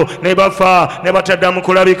ebiwanvu ne bafa ne bataddamu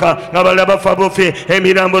kulabika, abalala bafa bufi,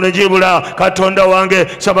 emirambo ne gibula, katonda wange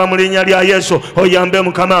saba mu linnya lya Yesu oyambe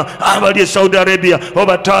mukama, abali Saudi Arabia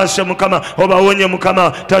obataase mukama, obawonye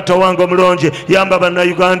mukama, taata wange omulungi, yamba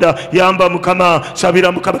bannayuganda, yamba mukama,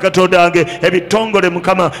 sabira mukama katonda wange, ebitongole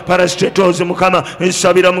mukama, parastatos mukama,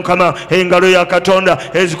 nsabira mukama, engalo ya katonda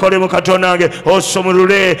ezikole mu katonda wange,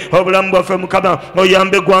 osomulule obulamu bwaffe mukama,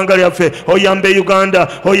 oyambe eggwanga lyaffe, oyambe Uganda,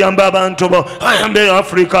 oyambe abantu bo, oyambe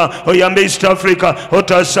Africa, oyambe East Africa,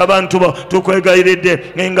 otaase abantu bo, tukwegayiridde,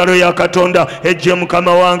 engalo ya katonda ejje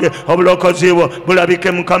mukama wange, obulokozi bwo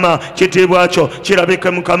bulabike mukama, kitiibwa kyo kirabike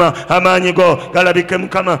mukama, amaanyi go galabike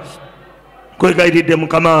mukama, kwegayiride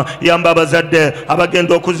mukama yamba abazadde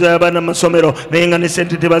abagenda okuza abaana masomero naye nga ne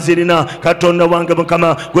sente tebazirina katonda wange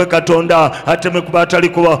mukama gwe katonda ateme kuba atali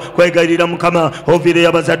kuba kwegayirira mukama ovire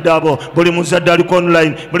abazadde abo buli muzadde ali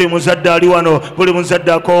online buli muzadde ali wano buli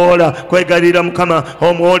muzadde akoola kwegayirira mukama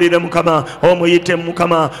omuwulire mukama omuyite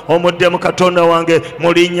mukama omudde mu katonda wange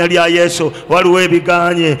mu linnya lya Yesu waliwo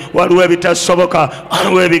ebiganye waliwo ebitasoboka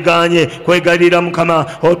waliwo ebiganye kwegayirira mukama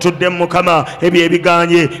otudde mukama ebyo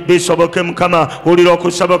ebiganye bisoboke mukama wulira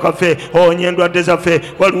okusaba kwaffe onye endwadde zaffe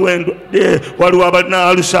waliwo endwadde waliwo abalina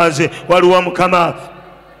alusaze waliwo mukama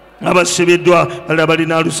abasibiddwa balala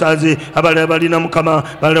balina alusaze abalala balina mukama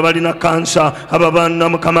balala balina kansa ababana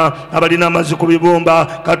mukama abalina amazzi ku bibumba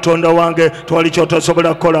katonda wange twali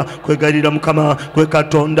kyotosobola kukola kwegayirira mukama kwe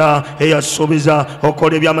katonda eyasuubiza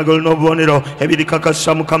okola ebyamagero n'obubonero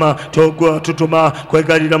ebirikakasa mukama togwa tutuma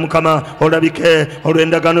kwegayirira mukama olabike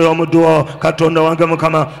olw'endagaano y'omudduwo katonda wange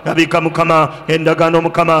mukama abika mukama endagaano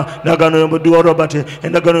mukama endagaano y'omudduwo Robert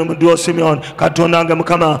endagaano y'omudduwo Simeon katonda wange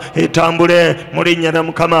mukama etambule mu linnya lya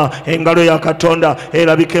mukama engalo ya katonda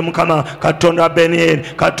erabike mukama katonda Benin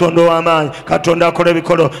katonda w'amaanyi katonda akola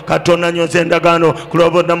ebikolo katonda nyoza endagaano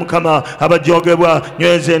kulobodda mukama abajogebwa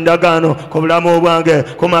nyweza endagaano ku bulamu bwange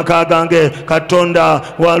ku maka gange katonda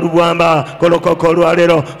wa Lubwama golokoka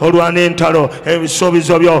olwaleero olwana entalo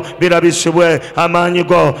ebisuubizo byo birabisibwe amaanyi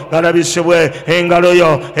go galabisibwe engalo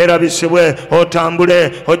yo erabisibwe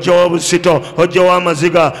otambule ojjowo obusito ojjowo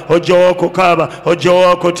amaziga ojjowo okukaaba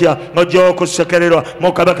ojjowo okutya ojjowo okusekererwa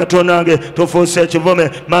mukaba katonda wange tufuuse ekivume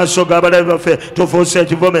maaso g'abalabe baffe tufuuse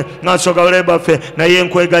ekivume maaso g'abalabe baffe naye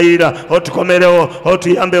nkwegayirira otukomerewo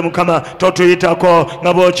otuyambe mukama totuyitako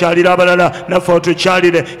nga bw'okyalira abalala naffe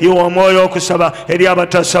otukyalire iwe omwoyo okusaba eri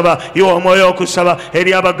abatasaba iwe omwoyo okusaba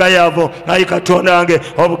eri abagayaavu ayi katonda wange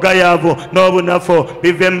obugayaavu n'obunafu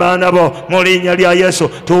bive mu baana bo mu linnya lya Yesu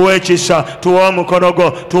tuwe ekisa tuwe omukono gwo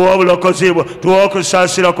tuwe obulokozi bwo tuwe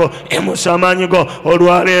okusaasirako emusa amaanyi go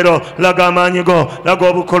olwaleero laga amaanyi go laga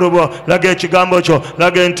obukulu bwo laga ekigambo kyo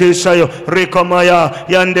laga entiisa yo rikomaya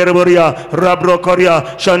yandereboria rabrokoria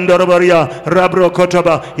shandoroboria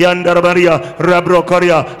rabrokotoba yandereboria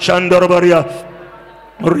rabrokoria shandoroboria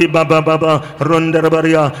riba baba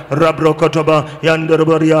ronderbaria rabrokotoba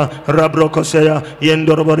yanderbaria rabrokoseya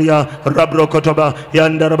yenderbaria rabrokotoba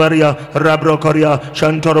yanderbaria rabrokoria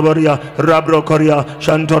shantorbaria rabrokoria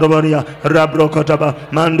shantorbaria rabrokotoba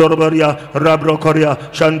mandorbaria rabrokoria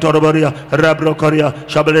shantorbaria rabrokoria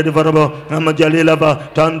shabeledvarbo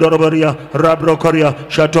amajalilava tandorbaria rabrokoria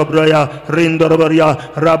shatobraya rindorbaria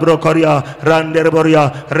rabrokoria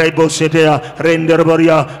randerbaria rebosetea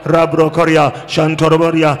renderbaria rabrokoria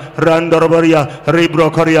Shantorbaria, Randorbaria,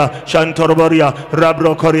 Ribrocoria, Shantorbaria,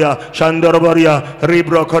 Rabrocoria, Shandorbaria,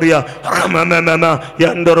 Ribrocoria, Ramamama,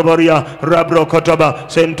 Yandorbaria, Rabrocotoba,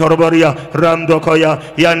 Sentorbaria,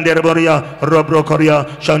 Ramdokoya, Yanderbaria, Robrocoria,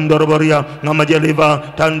 Shandorbaria,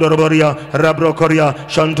 Namajeliva, Tandorbaria, Rabrocoria,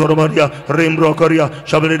 Shantorbaria, Rimbrocoria,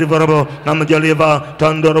 Shabelivarabo, Namajeliva,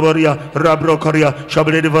 Tandorbaria, Rabrocoria,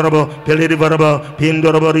 Shabelivarabo, Pelirivarabo,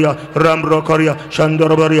 Pindorbaria, Rambrocoria,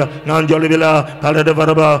 Shandorbaria, Nanjolivilla,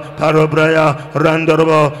 Paladevaraba, Parobraya,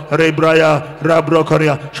 Randorabo, Rebraya,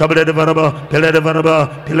 Rabrocoria, Shabedevaraba,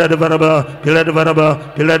 Piladevaraba, Piladevaraba, Piladevaraba,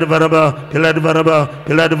 Piladevaraba, Piladevaraba,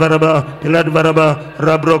 Piladevaraba, Piladevaraba,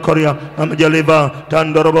 Rabrocoria, Amjaliva,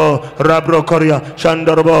 Tandorabo, Rabrocoria,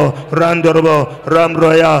 Shandorabo, Randorabo,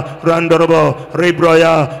 Rambroya, Randorabo,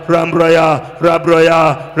 Rebroya, Rambroya,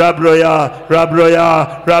 Rabroya, Rabroya,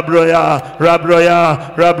 Rabroya, Rabroya, Rabroya,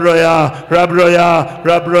 Rabroya, Rabroya,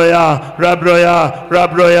 Rabroya, Rabroya,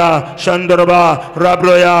 Rabroya, Shandoraba,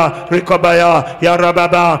 Rabroya, Rikobaya,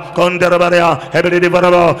 Yarababa, Konderabaya,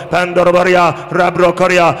 Hebedivarabo, Pandorbaria,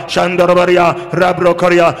 Rabrocoria, Shandorbaria,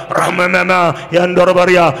 Rabrocoria, Ramamama,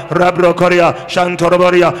 Yandorbaria, Rabrocoria,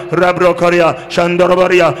 Shantorbaria, Rabrocoria,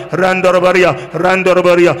 Shandorbaria, Randorbaria,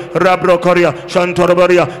 Randorbaria, Rabrocoria,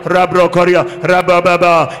 Shantorbaria, Rabrocoria,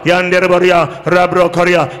 Rabababa, Yanderbaria,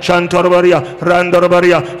 Rabrocoria, Shantorbaria,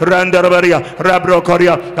 Randorbaria, Randorbaria,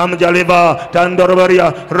 Rabrocoria, Amjaliva,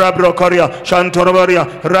 Tandorbaria, Rabrocoria,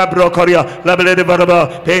 Shantorbaria, Rabrocoria,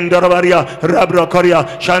 Labelevaraba, Pendorbaria,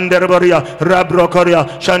 Rabrocoria, Shanderbaria, Rabrocoria,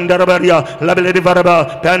 Shanderbaria,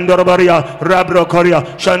 Labelevaraba, Pandorbaria,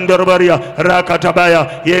 Rabrocoria, Shanderbaria,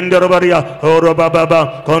 Rakatabaya, Yenderbaria,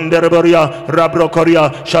 Orobababa, Konderbaria,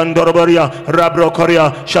 Rabrocoria, Shandorbaria,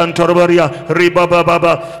 Rabrocoria, Shantorbaria,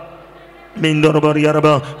 Ribababa,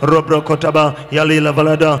 Mindoroboriaraba, Robrokotaba, Yalila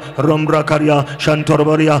Valada, Rombrakaria,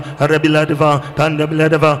 Shantorboria, Rebiladeva,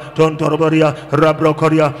 Pandabledeva, Tontorboria,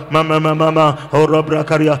 Rabrokoria, Mama, O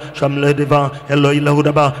Robrakaria, Shamledeva, Eloila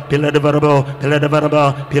Hudaba, Piladevarabo,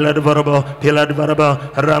 Piladevaraba,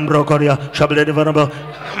 Rambrokoria, Shabledevarabo,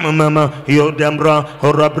 Mama, Yodambra,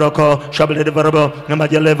 O Rabroko, Shabledevarabo,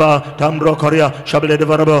 Namajaleva, Tambrokoria,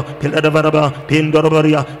 Shabledevarabo, Piladevaraba,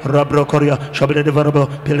 Pindorboria, Rabrokoria, Shabledevarabo,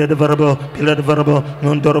 Piladevarabo,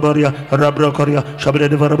 Nondorboria, Rabrokoria,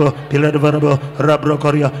 Shabledevarabo, Piladevarabo,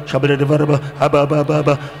 Rabrokoria, Shabledevarabo,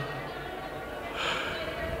 Ababa,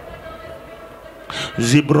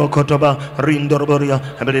 Zibrokotoba, Rindorboria,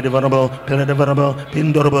 Abeledevarabo, Piladevarabo,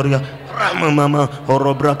 Pindorboria, Ramama,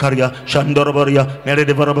 Orobrakaria, Shandorboria,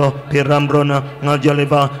 Meledevarabo, Pirambrona,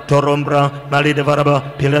 Najaleva, Torombra,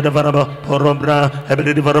 Malidevarabo, Piladevarabo, Porombra,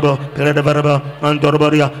 Abeledevarabo, Piladevarabo,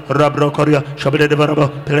 Andorboria, Rabrokoria,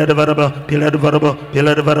 Shabledevarabo, Piladevarabo,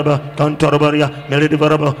 Contorboria,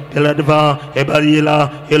 Meledevarabo, Piladeva, Ebalila,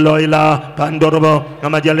 Eloila, Pandorbo,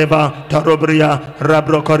 Namajaleva, Tarobria,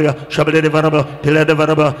 Rabrokoria, Shabledevarabo,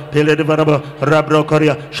 Piladevarabo,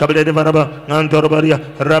 Rabrokoria, Shabledevarabo, Andorboria,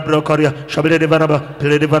 Rabrokoria, Shabledevarabo,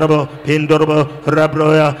 Piladevarabo, Pindorbo,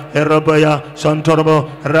 Rabroya, Eroboya, Santorbo,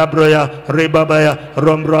 Rabroya, Ribabaya,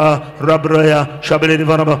 Rombra, Rabroya,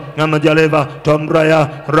 Shabledevarabo, Namajaleva,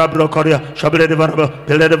 Tombraya, Rabrokoria, Shabledevarabo,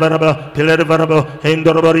 Piladevarabo,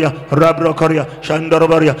 Indorboria, Rabrokoria,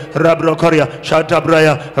 Shandorboria, Rabrokoria,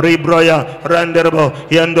 Shatabraya, Ribroya, Randerbo,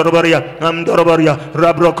 Yandorboria, Amdorboria,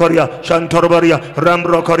 Rabrokoria, Shantorboria,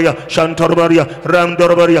 Rambrokoria, Shantorboria,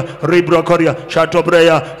 Ramdorboria, Ribrokoria,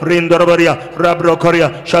 Shatobreya, Rindorboria,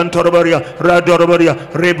 Rabrokoria, Shantorboria, Radorboria,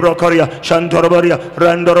 Ribrokoria, Shantorboria,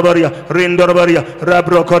 Randorboria, Rindorboria,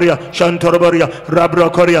 Rabrokoria, Shantorboria,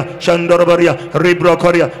 Rabrokoria, Shandorboria,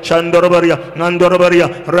 Ribrokoria, Shandorboria, Nandorboria,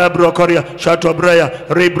 Rabrokoria, Shatobreya,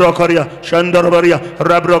 Ribrokoria, Shandorboria,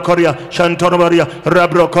 Rabrokoria, Shantorboria,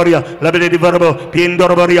 Rabrokoria, Labedivarabo,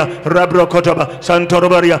 Pindorboria, Rabrokotoba,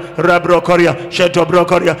 Santorboria, Rabrokoria,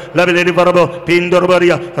 Shatobrokoria, Labedivarabo,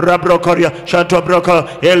 Pindorboria, Rabrokoria, Shatobroka,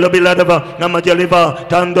 Elobiladava, Namajaliva,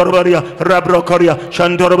 Tandorboria, Rabrokoria,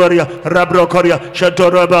 Shantorboria, Rabrokoria,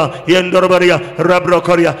 Shatoraba, Yendorboria,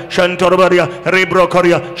 Rabrokoria, Shantorboria,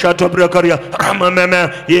 Ribrokoria, Shatobrokoria,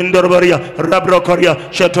 Ramameme, Yendorboria, Rabrokoria,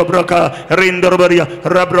 Shatobroka, Rindorboria,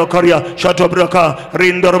 Rabrokoria, Shatobroka,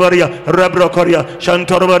 Rindorboria, Rabrokoria,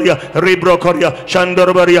 Shantorboria, Ribrokoria,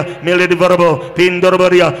 Shandorboria, Meledivarabo,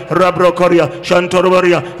 Pindorboria, Rabrokoria,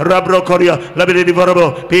 Shantorboria, Rabrokoria,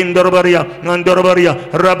 Labedivarabo, Pindorboria, Nandorboria,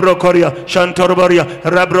 Rabrokoria, Shantorboria,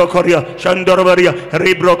 Rabrokoria, Shandorboria,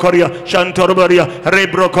 Ribrokoria, Shantorboria,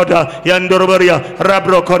 Ribrokoda, Yandorboria,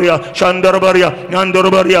 Rabrokoria, Shandorboria,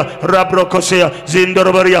 Nandorboria, Rabrokosea,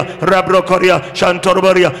 Zindorboria, Rabrokoria,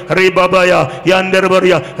 Shantorboria, Ribabaya,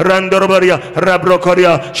 Yanderboria, Randorboria,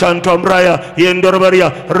 Rabrokoria, Shantombraya, Yendorboria,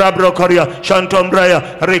 Rabrokoria,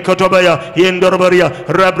 Shantombraya, Rikotobaya, Yendorboria,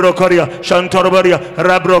 Rabrokoria, Shantorboria,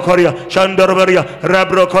 Rabrokoria, Shandorboria,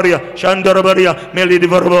 Rabrokoria, Shandorboria,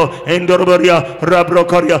 Melidivarbo, Endorboria,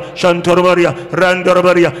 Rabrokoria, Shantorboria,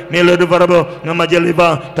 Randorboria, Melidivarbo,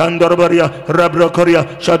 Namajeliva, Tandorboria,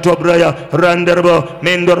 Rabrokoria, Shatobraya, Randerbo,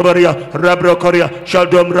 Mendorboria, Rabrokoria,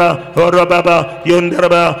 Shadombra, Orobaba,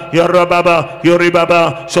 Yunderba, Yorobaba,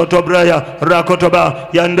 Yoribaba, Sotobraya, Rakotoba,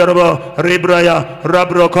 Yanderbo, Ribraya,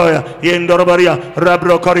 Rabrokoya, Yendorboria,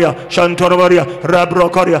 Rabrokoria, Shantorboria,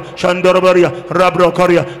 Rabrokoria, Shandorboria,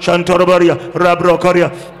 Rabrokoria, Shantorboria,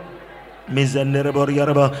 Rabrokoria, Mizandereboria,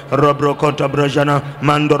 Robrokota Brajana,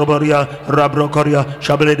 Mandorboria, Rabrokoria,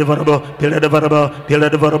 Shabledevarabo, Piladevarabo,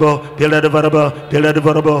 Piladevarabo, Piladevarabo,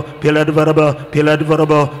 Piladevarabo, Piladevarabo,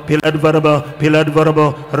 Piladevarabo, Piladevarabo,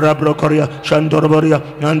 Piladevarabo, Rabrokoria, Shandorboria,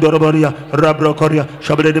 Nandorboria, Rabrokoria,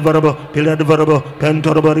 Shabledevarabo, Piladevarabo,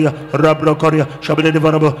 Pentorboria, Rabrokoria,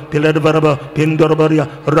 Shabledevarabo, Piladevarabo, Pindorboria,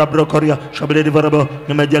 Rabrokoria, Shabledevarabo,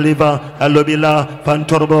 Majaliva, Alobila,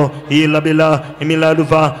 Pantorbo, Ilabila,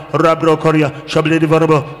 Emiladuva, Rabrokoria,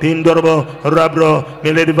 Shabledevarabo, Pindorbo, Rabro,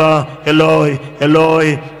 Melediva, Eloi,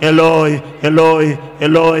 Eloi, Eloi, Eloi,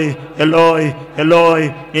 Eloi, Eloi,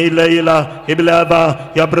 Eloi, Ilaila,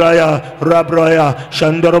 Iblava, Yabraya, Rabroya,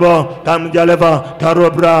 Shandorbo, Tamjaleva,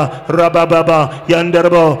 Tarobra, Rabababa,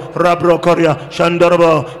 Yanderbo, Rabrokoria,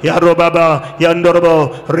 Shandorbo, Yarobaba,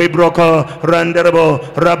 Yandorbo, Ribroko, Randerbo,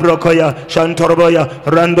 Rabrokoya, Shantorboya,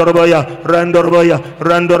 Randorboya, Randorboya,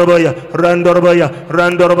 Randorboya, Randorboya,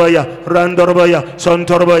 Randorboya, Randorboya,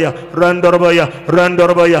 Sontorboya, Randorboya,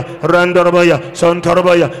 Randorboya, Randorboya,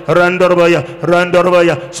 Sontorboya, Randorboya, Randorboya,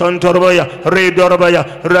 Santorbaya, Santorbaya,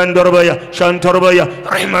 Redorbaya, Randorbaya, Shantorbaya,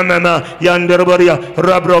 Rimamama, Yanderbaria,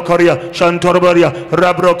 Rabrocoria, Shantorbaria,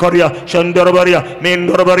 Rabrocoria, Shandorbaria,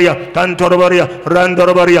 Mindorbaria, Cantorbaria,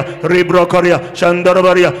 Randorbaria, Ribrocoria,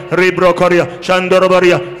 Shandorbaria, Ribrocoria,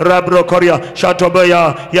 Shandorbaria, Rabrocoria,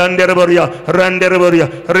 Shatobaya, Yanderbaria, Randerbaria,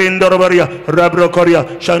 Rindorbaria, Rabrocoria,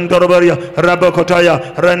 Shandorbaria,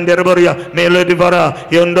 Rabocotaya, Randerbaria, Melodivara,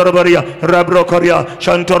 Yondorbaria, Rabrocoria,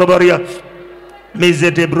 Shantorbaria,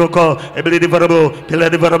 Mizete broco, ability varable, pillar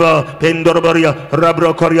varable, pendorbaria,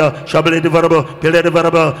 Rabrocoria, Shablet varable, pillar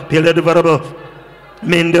varable,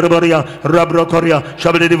 Minderbaria, Rabrocoria,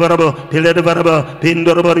 Shablet Varabo, Pillar Varaba,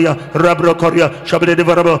 Pindorbaria, Rabrocoria, Shablet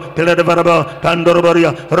Varabo, Pillar Varaba,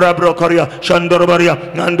 Pandorbaria, Rabrocoria,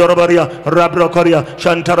 Shandorbaria, Nandorbaria, Rabrocoria,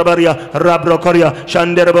 Shantarbaria, Rabrocoria,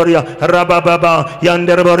 Shanderbaria, Rabababa,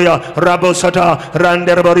 Yanderbaria, Rabosata,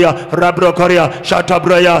 Randerbaria, Rabrocoria,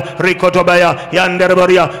 Shatabraya, Ricotobaya,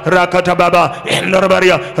 Yanderbaria, Rakatababa,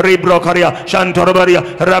 Endorbaria, Ribrocoria, Shantorbaria,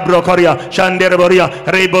 Rabrocoria, Shanderbaria,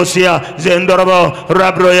 Ribosia, Zendorbo,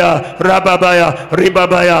 Rabroya, Rababaya,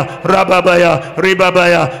 Ribabaya, Rababaya,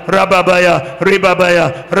 Ribabaya, Rababaya, Ribabaya,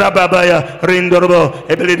 Rababaya, Rindorbo,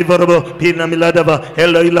 Ebelidivorbo, Pina Miladava,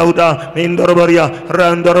 Eloilauda, Mindorbaria,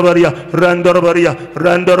 Randorbaria, Randorbaria,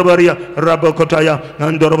 Randorbaria, Rabokotaya,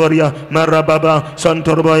 Andorbaria, Marababa,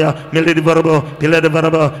 Santorbaya, Milidivorbo,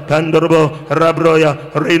 Piledivarbo, Pandorbo, Rabroya,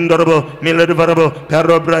 Rindorbo, Milidivorbo,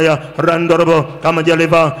 Parobraya, Randorbo,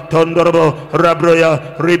 Kamajaliva, Tondorbo,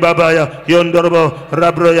 Rabroya, Ribabaya, Yondorbo,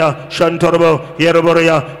 Rabroya, Shantorbo,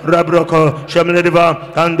 Yeroboria, Rabroko,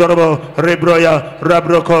 Shamlediva, Andorbo, Ribroya,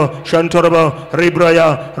 Rabroko, Shantorbo,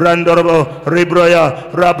 Ribroya, Randorbo,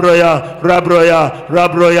 Ribroya, Rabroya, Rabroya,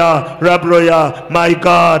 Rabroya, Rabroya, my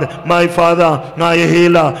God, my Father, my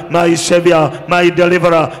healer, my Savior, my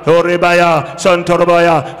deliverer, Oribaya,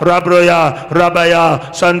 Santorbaya, Rabroya, Rabaya,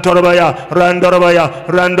 Santorbaya, Randorabaya,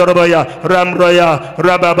 Randorabaya, Ramroya,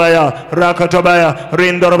 Rababaya, Rakatobaya,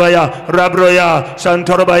 Rindorbaya, Rabroya,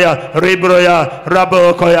 Santorbaya, Ribroya,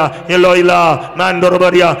 Rabokoya, Eloila,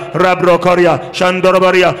 Mandorbaria, Rabrocoria,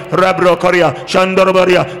 Shandorbaria, Rabrocoria,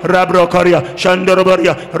 Shandorbaria, Rabrocoria,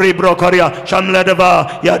 Shandorbaria, Ribrocoria,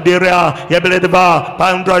 Shamledeva, Yadiria, Yabledeva,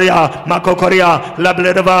 Pandoria, Makokoria,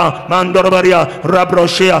 Labledeva, Mandorbaria,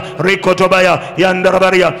 Rabroshia, Ricotobaya,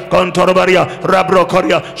 Yandarbaria, Contorbaria,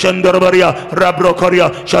 Rabrocoria, Shandorbaria,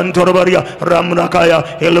 Rabrocoria, Shantorbaria,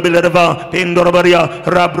 Ramnakaya, Elubledeva, Pindorbaria,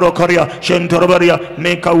 Rabrocoria, Shantorbaria,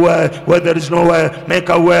 make a way where there is no way, make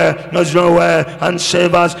a way, there's no way, and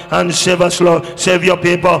save us, Lord. Save your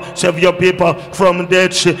people from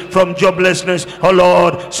death, from joblessness, oh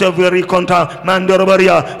Lord. Save your reconta,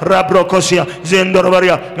 Mandorbaria, Rabrocosia,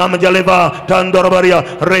 Zendorbaria, Amajaleva, Tandorbaria,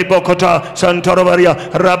 Rebokota, Santorbaria,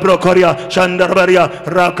 Rabrocoria, Shandarbaria,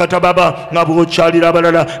 Rakatababa, Nabu Chalida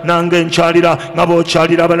Balada, Nangen Chalida, Nabu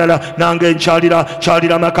Chalida Balada, Nangen Chalida,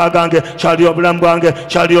 Chalida Makagange, Chalio Blambange,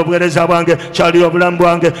 Chalio Berezabange, Chalio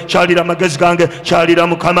Blambange, Chalida Magazgange, Chalida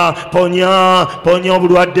Mukama, Ponya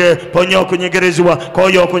Bulwade, Ponyo Kunyegerezwa,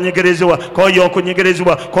 Koyo Kunyegerezwa,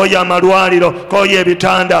 Koya Malwariro, Koye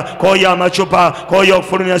Bitanda, Koya Machupa, Koyo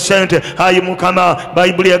Fulmia Sente, Ayi Mukama,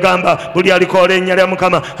 Bible Gamba, Buliali Kore Nyara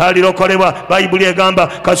Mukama, Haliro Korewa, Bible Gamba,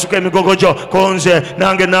 Kasuke Migogojo, Konze,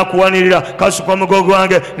 Nange Nakuanira, Kasuko Mugogo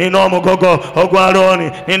Ange, Nino Mugogo,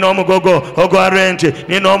 Ogwaroni, Nino Mugogo, Ogwarenti,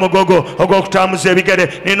 Nino Mugogo, Ogoktamuze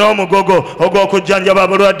Bigere, Nino Mugogo, Ogokujanja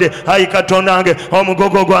Baburade, Ayi Katonange,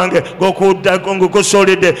 Omugogo Gwange, Gokuda Gongo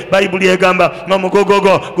Kusolide, Bible Gamba,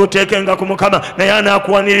 Nomugogo, Gutekenga Kumukama, Nayana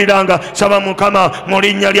Kuaniriranga, Saba Mukama,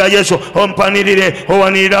 Morinya Yesu, Ompanirire,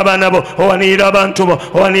 Owanira Banabo, Owanira Bantubo,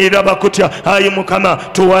 Owanira Bakutia, Ayi Mukama,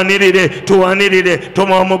 Tuanirire,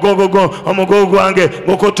 Tumogogo, Omugogo Ange,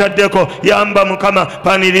 Gokutadeko, Yamba Mukama,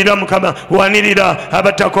 Panirira Mukama, Wanirira,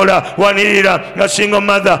 Abatakola, Wanirira, a single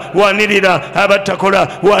mother, Wanirira,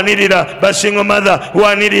 Abatakola, Wanirira, a single mother,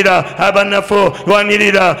 Wanirira, Abanafo,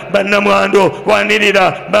 Wanirira, Banamwando,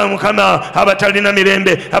 Wanirira, Bamukama, Abatalina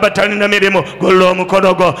Mirembe, Abatalina Miremo, Golo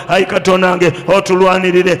Mukodogo, Aikatonange,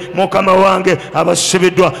 Otulwanirire, Mokama Wange,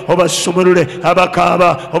 Abasibidwa, Obasumurule,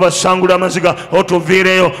 Abakaba, Obasangula Maziga,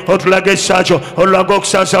 Otuvireo, Otulage Sacho, Olagok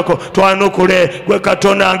Sasako, Tuanukule,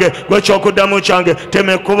 Gwekatonange, Gwechokudamu Change,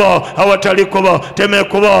 Temekubo, Awatalikubo,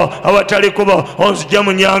 Ons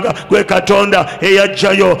Jamunyanga, Gwekatonda,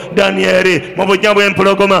 Eyajayo, Danieri, Mobujabu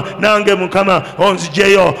Empologoma, Nange Mukama, Ons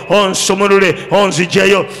Jeyo, Ons Sumurule, Ons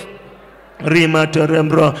Jeyo. Rima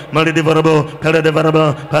terembro, male de varabo, pele de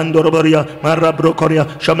varaba, pandorobaria, marabro coria,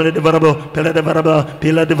 shamele de varabo, pele de varaba,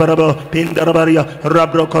 pila de varabo, pindarabaria,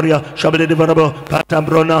 rabro coria, shamele de varabo,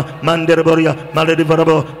 patambrona, manderboria, male de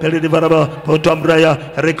varabo, pele de varaba, potambraya,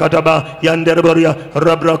 ricataba, yanderboria,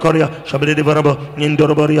 rabro coria, shamele de varabo,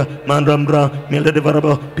 indorobaria, mandambra, mele de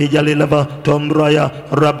varabo, pijali lava, tombraya,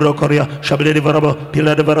 rabro coria, shamele de varabo,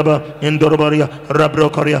 pila de varaba, indorobaria, rabro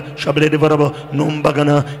coria, shamele de varabo,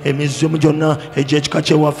 numbagana, emizum ejechika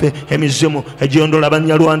chewafe emizimu ejiondola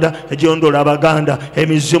abanyarwanda ejiondola abaganda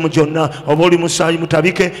emizimu gyonna oba oli musayi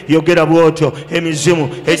mutabike yogera bwotyo emizimu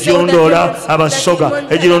ejiondola abasoga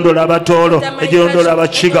ejiondola abatoolo ejiondola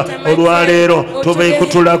abakiga olwaleero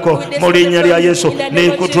tubeekutulako mu linnya lya Yesu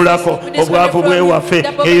neekutulako obwavu bwewaffe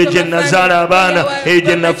eyo gye nazaala abaana eyo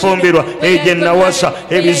gye nafumbirwa eyo gye nawasa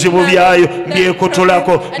ebizibu byayo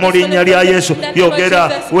byekutulako mu linnya lya Yesu yogera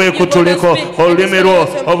weekutuleko olulimi lwo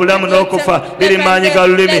obulamu n'okufa birimanyi ga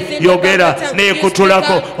lulimi yogera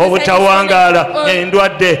neekutulako obutawangaala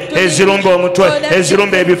endwadde ezirumba omutwe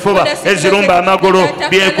ezirumba ebifuba ezirumba amagulu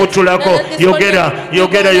byekutulako yogera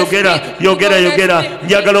yogera yogera yogera yogera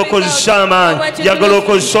njagala okozesa amaanyi njagala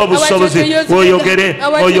okozesa obusobozi oyogere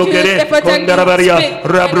oyogere kondarabaria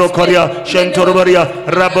rabrokoria shentorobaria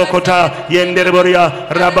rabokota yendereboria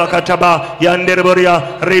rabakataba yandereboria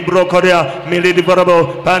ribrokoria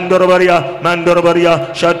milidiborabo pandorobaria mandorobaria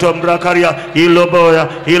shatombrakaria iloboya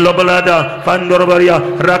ilobolada pandorobaria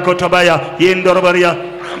rakotobaya yendorobaria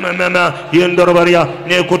mama yendorobaria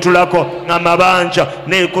nekutulako amabanja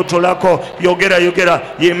nekutulako yogera yogera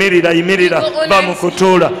yimirira yimirira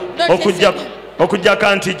bamukutula okujja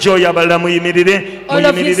kanti joy abalala muyimirire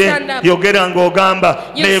muyimirire yogera ng'ogamba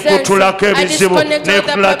nekutulako ebizibu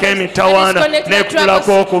nekutulako emitawaana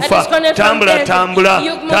nekutulako okufa tambula tambula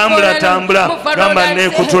tambula tambula gamba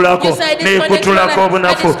nekutulako nekutulako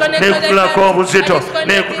obunafu nekutulako obuzito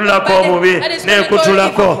nekutulako obubi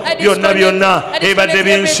nekutulako byonna byonna ebadde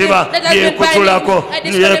binsiba byekutulako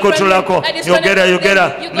nekutulako yogera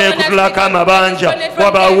yogera nekutulako amabanja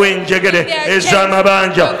wabaawo enjegere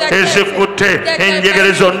ez'amabanja ezikutte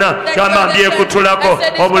enjegere zonna gamba byekutulako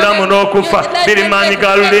obulamu n'okufa birimanyi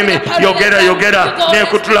ga lulimi yogera yogera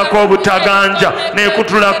nekutulako obutaganja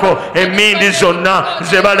nekutulako emindi zonna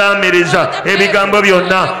zebalamiriza ebigambo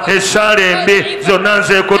byonna esaala embi zonna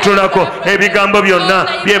nzekutulako ebigambo byonna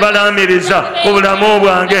byebalamiriza obulamu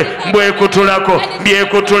bwange mbwekutulako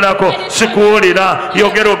byekutulako sikuwulira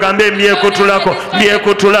yogera ogambe byekutulako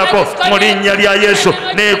byekutulako mu linnya lya Yesu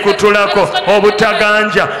nekutulako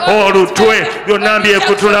obutaganja olutwe byonna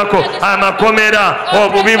byekutulako amakomera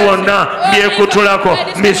obubi bwonna byekutulako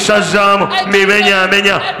mbisazaamu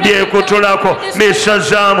mbimenyamenya byekutulako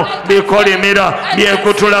mbisazaamu bikolimira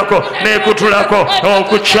byekutulako nekutulako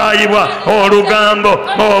okukyayibwa olugambo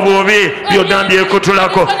obubi byonna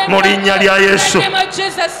byekutulako mu linnya lya Yesu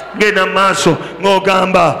genda maaso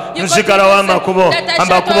ng'ogamba nzigalawo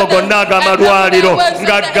amakubo gonna ag'amalwaliro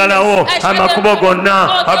ngaggalawo amakubo gonna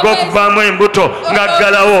ag'okuvaamu embuto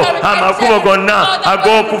ngaggalawo amakubo gonna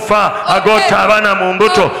ag'okufa ag'otaabana mu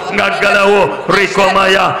mbuto ngaggalawo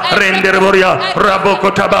rikomaya rendereboria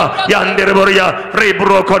rabokotaba yandereboria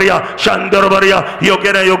ribrokoria shandoroboria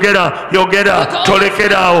yogera yogera yogera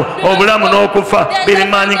tolekeraawo obulamu n'okufa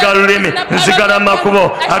birimanyi ga lulimi nzigala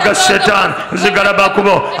makubo aga setaani nzigala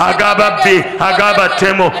makubo ag'ababbi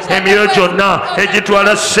ag'abattemu emyoyo gyonna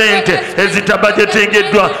egitwala ssente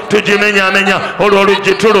ezitabajetingiddwa tugimenyamenya olwo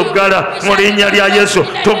olugituluggala mu linnya lya Yesu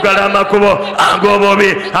tuggala amakubo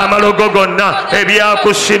ag'obubi amalogo gonna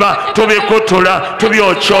ebyakusiba tubikutula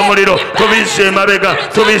tubyokya omuliro tubizza emabega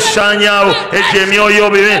tubisaanyaawo egyo emyoyo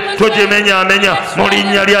bibi tugimenyamenya mu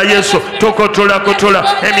linnya lya Yesu tukutulakutula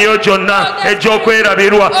emyoyo gyonna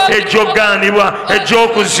egy'okwerabirwa egy'ogaanibwa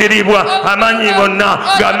egy'okuziribwa amanyi gonna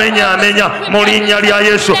gamenyamenya mu linnya lya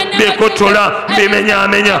Yesu bikutula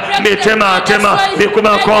bimenyamenya bitematema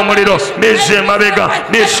bikumako omuliro bizza emabega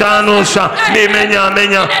bisaanuusa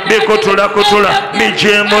bimenyamenya bikutulakutula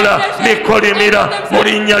bijemula bikolimira mu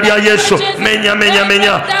linnya lya Yesu menya menya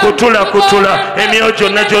menya kutula kutula emyoyo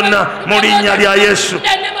gyonna gyonna mu linnya lya Yesu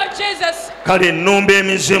kale nnumba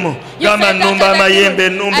emizimu gamba nnumba amayembe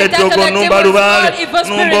nnumba eddogo nnumba lubaale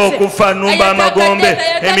nnumba okufa nnumba amagombe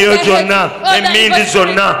emyoyo gyonna emmindi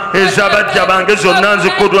zonna ez'abajja bange zonna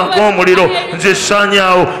nzikutulako omuliro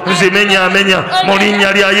nzisaanyaawo nzimenyamenya mu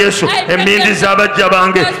linnya lya Yesu emmindi z'abajja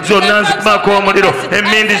bange zonna nzikubako omuliro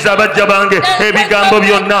emmindi z'abajja bange ebigambo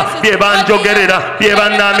byonna bye banjogerera bye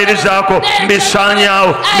bannaamirizaako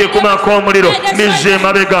mbisaanyaawo mbikubako omuliro mbizza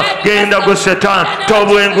emabega genda gwe Setaani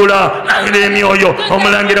tobwengula ab'emyoyo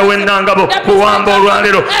omulangira w'ennangabo kuwamba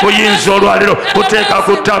olwalero kuyinza olwalero kuteeka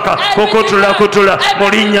ku ttaka kukutula mu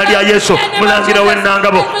linnya lya Yesu mulangira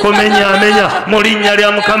w'ennangabo kumenyaamenya mu linnya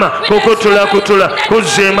lya Mukama kukutula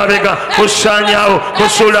kuzza emabega kusaanyaawo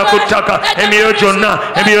kusuula ku ttaka emyoyo gyonna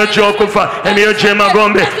emyoyo gy'okufa emyoyo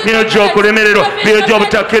gy'emagombe emyoyo gy'okulemererwa emyoyo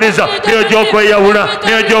gy'obutakkiriza emyoyo gy'okweyawula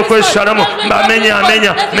emyoyo gy'okwesalamu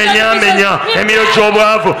mbamenyaamenya emyoyo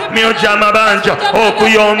gy'obwavu emyoyo gy'amabanja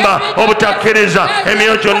okuyomba obutakkiriza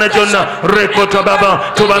emyoyo gyonna rekota baba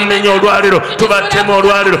tubamenya olwaliro tubattema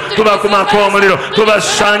olwaliro tubakumako omuliro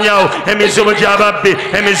tubasaanyaawo emizimu gy'ababbi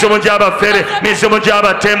emizimu gy'abafere emizimu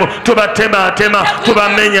gy'abatemu tubatematema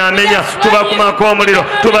tubamenyaamenya tubakumako omuliro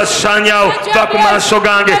tubasaanyaawo va ku maaso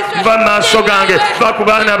gange va mu maaso gange va ku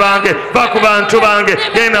baana bange va ku bantu bange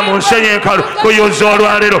genda mu nsenyi enkalu kuyuza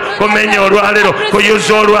olwaliro kumenya olwaliro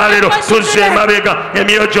kuyuza olwaliro tuzza emabega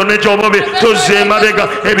emyoyo gyonna egy'obubi tuzza emabega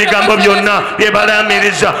ebigambo byonna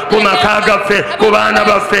byebalamiriza ku maka gaffe ku baana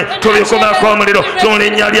baffe tubikumako omuliro mu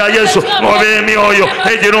linnya lya Yesu oba emyoyo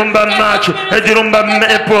egirumba Maaki egirumba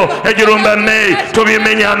April egirumba May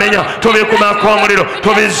tubimenyaamenya tubikumako omuliro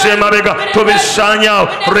tubizza emabega tubisaanyaawo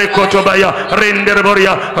rekotobaya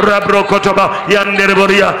renderboria rabrokotoba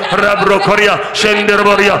yanderboria rabrokoria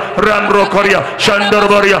shenderboria rambrokoria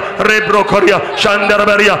shandorboria rebrokoria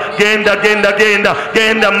shandarbaria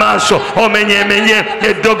genda maaso omenyemenye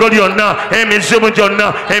eddogo lyonna emizimu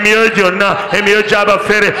gyonna emyoyo gyonna emyoyo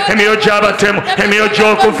gy'abafere emyoyo gy'abatemu emyoyo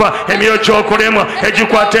gy'okufa emyoyo gy'okulemwa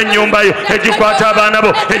egikwata ennyumba yo egikwata abaana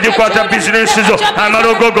bo egikwata bizinesi zo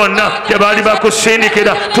amalogo gonna tebaali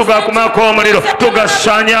bakusindikira tugakumako omuliro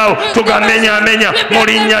tugasaanyaawo tugamenyaamenya mu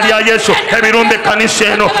linnya lya Yesu ebirumbe ekkanisa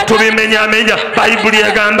eno tubimenyaamenya bayibuli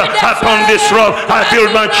egamba upon this rock I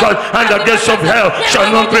build my church and the gates of hell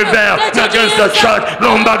shall not prevail against the church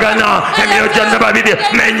lombagana emyoyo gyonna babiri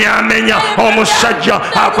menyaamenya omusajja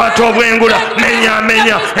akwata obwengula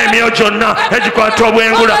menyaamenya emyoyo gyonna egikwata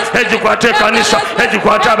obwengula egikwata ekkanisa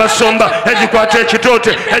egikwata abasumba egikwata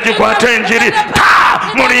ekitoote egikwata enjiri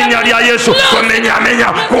mu linnya lya Yesu kumenyaamenya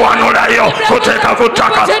kuwanulayo kuteeka ku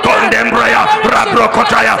ttaka kondembraya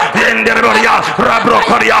rabrokotaya yenderboria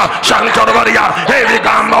rabrokoria shantorboria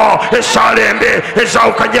ebigambo esalembe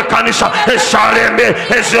ezawukanye ekkanisa esalembe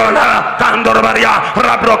ezona kandorbaria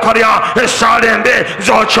rabrokoria esalembe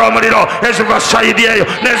zokya omuliro eziva sayidi eyo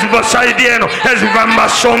neziva sayidi eno eziva mu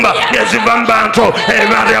basumba eziva mu bantu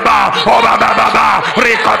ebareba obabababa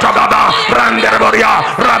rikotababa randerboria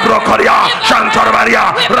rabrokoria shantorbaria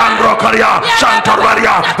rambrokoria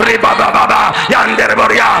shantorbaria ribabababa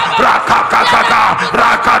yanderboria rakakakaka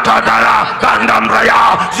rakatadala bandambraya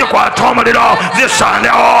zikwata omuliro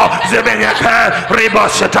zisanewo zibenyeke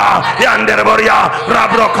riboseta yanderboria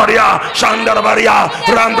rabrokoria shandarbaria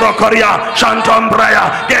rambrokoria shantombraya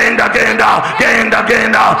genda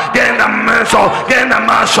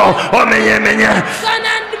maaso omenyemenye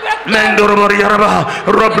mendorboria raba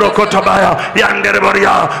robrokotabaya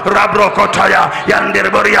yanderboria rabrokotaya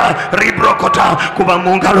yanderboria ribrokota kuba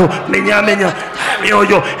mu ngalo menyamenya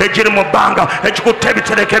emyoyo egiri mu bbanga ekikutte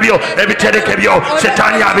ebitereke byo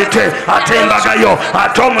setaani abite ate embagayo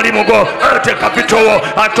ate omulimu gwo ate kapitowo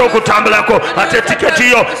ate okutambulako ate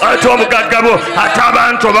tiketi yo ate omugagga ate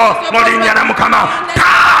abantu bo mu linnya lya Mukama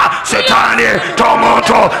setaani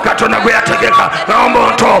tomuntu Katonda gwe yategeka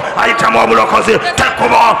omuntu ayitamu obulokozi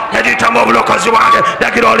tekubo eriyitamu obulokozi wange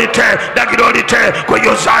dagira olite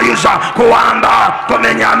kuyuzayuza kuwamba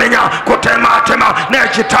kumenyaamenya kutematema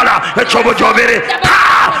n'ekitala ekyobujobere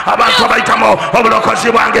abantu abayitamu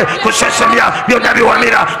obulokozi bwange kusesemya byonna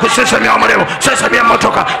biwamira kusesemya omulimu kusesemya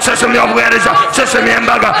emotoka kusesemya obuweereza kusesemya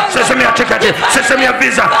embaga kusesemya tiketi kusesemya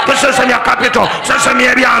visa kusesemya kapito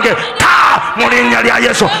kusesemya ebyange mu linnya lya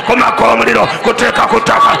Yesu kumako omuliro kuteeka ku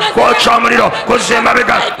ttaka kwokya omuliro kuzza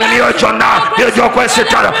emabega emyoyo gyonna myoyo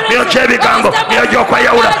gy'okwesitala myoyo gy'ebigambo myoyo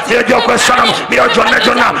gy'okweyawula myoyo gy'okwesalamu myoyo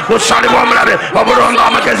gyonna busalibwa omulabe obulumba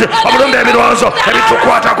amagezi obulumba ebirowoozo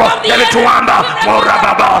ebitukwatako ebituwamba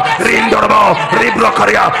morababa rindorobo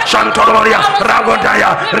ribrokoria shantoroboria ragodaya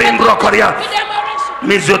rimbrokoria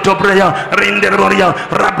Mizotobreya, Rinderboria,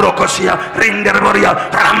 Rabrocosia, Rinderboria,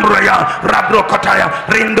 Rambroya, Rabrocotaya,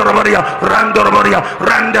 Rindorboria,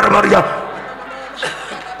 Randerboria.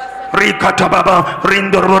 Rikatababa,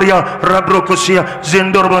 Rindorboria, Rabrocosia,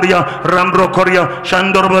 Zindorboria, Rambrocoria,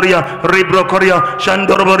 Shandorboria, Ribrocoria,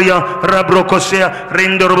 Shandorboria, Rabrocosia,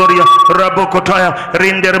 Rindorboria, Rabocotaya,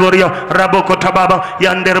 Rinderboria, Rabocotababa,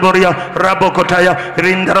 Yanderboria, Rabocotaya,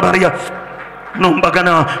 Rinderboria.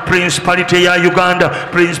 Nombagana, Principality ya Uganda,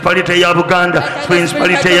 Principality ya Buganda,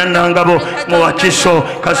 Principality ya Nangabo, Moachiso,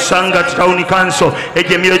 Kasanga Town Council,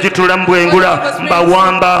 Ejemio Tulambwengula,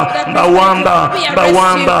 Mbawamba,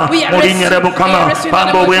 Murinya Rabukama,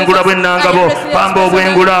 Pambo Wengula Nangabo, Pambo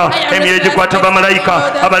Wengula, Emieji Kwataba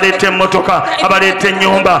Malaika, Abalete Motoka, Abalete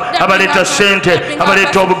Nyumba, Abalete Sente,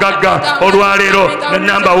 Abalete Obugaga, Olwalero,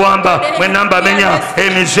 Namba Wamba, Namba Menya,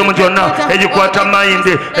 Emizumu Jonna, Ejikwata Mind,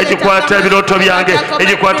 Ejikwata Viroto byange,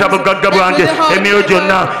 Ejikwata Bugaga bwange, Emio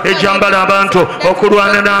Jonna, Ejambala abantu,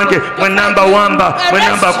 Okulwana nange, Namba Wamba,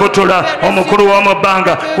 Namba Kotola, Omukuru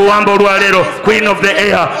Wamobanga, Kuwamba Olwalero, Queen of the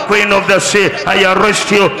air, Queen of the sea, I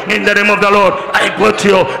arrest you in the name of the Lord. I put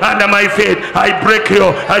you under my feet. I break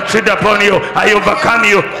you. I tread upon you. I overcome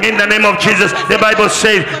you in the name of Jesus. The Bible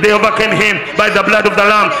says they overcame him by the blood of the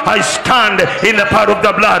Lamb. I stand in the power of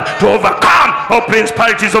the blood to overcome all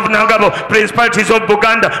principalities of Nangabo, principalities of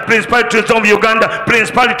Buganda, principalities of Uganda,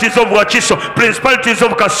 principalities of Wachiso, principalities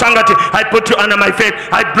of Kasangati. I put you under my feet.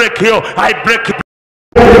 I break you. I break you.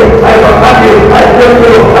 I overcome you. I break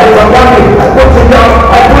you. I overcome you. I put you down.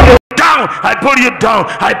 I put you down. I pull you down.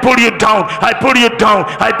 I pull you down. I pull you down.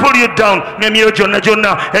 I pull you down. Emio Jonna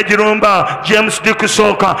Jonna, Ejirumba, James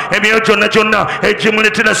Dikusoka, Emio Jonna Jonna,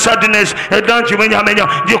 Ejimulitina sadness, Edanji Menya,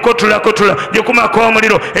 Yokotula Kotula, Yokuma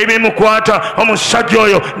Komino, Emi Mukwata,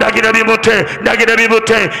 Omusajoyo, Nagira Bibote,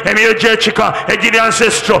 Emio Jechika, Ejiri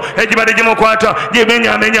Ancestro, Ejibadi Mukwata,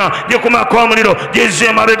 Yemenya, Yokuma Komino,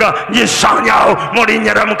 Yezemarega, Yesanyao,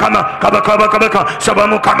 Morinya Ramukama, Kabaka,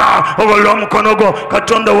 Sabamukama, Ogolom Konogo,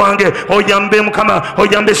 Katondo Wange, Oyambe Mukama,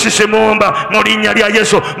 Oyambe Sisemomba, Morinya ya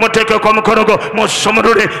Yesu, Moteke kwa Mukorogo,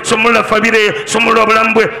 Mosomurure, Somula Fabire, Somula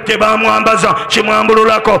Blambwe, Kebamu Ambaza,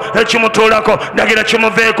 Chimambulako, Chimotolako, Nagira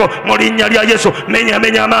Chimoveko, Morinya ya Yesu,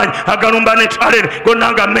 Menya Man, Agarumbane Tare,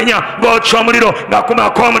 Gonanga Menya, Go Chomuriro,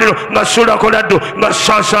 Nakuma Komuriro, Nasura Koladu,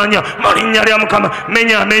 Nasasanya, Morinya ya Mukama,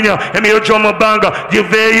 Menya, Emio Jomo Banga,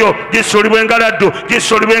 Jiveyo, Jisuriwengaradu,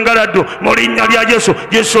 Morinya ya Yesu,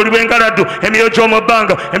 Jisuriwengaradu, Emio Jomo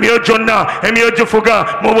Banga, Emio Jonna, Emio Jufuga,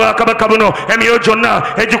 Mubakabuno, Emio Jonna,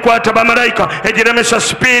 Ejukwata Bamaraika, Ejiremesa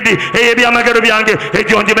Speedy, Ebiamagaro Biange,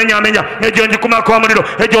 Ejonji Menya, Ejonji Kumakomino,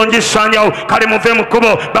 Ejonji Sanyao, Karimuvemu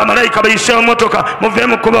Kubo, Bamaraika Baiseo Motoka,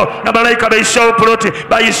 Movemu Kubo, Nabalaika Baiseo Proti,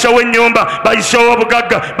 Baiseo Nyumba, Baiseo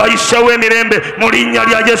Bugaga, Baiseo Mirembe, Morinya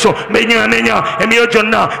ya Yesu, Menya, Emio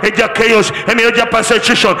Jonna, Eja Chaos, Emio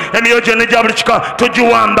Persecution, Emio Jonna Jabrichka,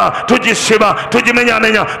 Tujuamba, Tujisiba, Tujimenya,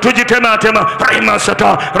 Tujitema,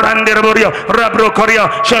 Rimasata, Randerboria, Rabrocoria,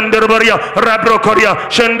 Shanderboria,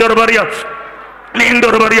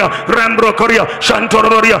 Lindorboria, Rambrocoria,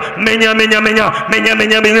 Shantorboria,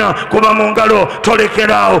 Menya, Kuba Mungalo,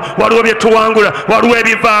 Tolekerao, Warubi Tuangula,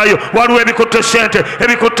 Warubi Vayo, Warubi Kutosente,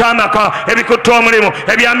 Ebikutamaka, Ebikutomrimo,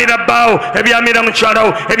 Ebiamira Bao, Ebiamira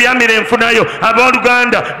Mucharo, Ebiamira Funayo,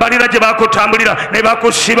 Aboluganda, Badira Jabako Tamurida,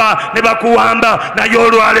 Nebaku Shiba, Nebakuamba,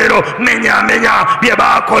 Nayoro Alero, Menya,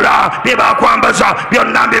 Biebacola, Biebaquambaza,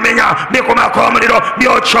 Bionambi Menya, Bicoma Comrido,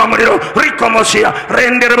 Biochomrido, Ricomosia,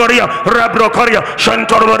 Renderboria, Rabrocoria,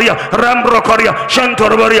 Shantorboria, Rambrocoria,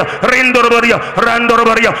 Shantorboria, Rendorboria,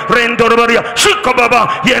 Shikobaba,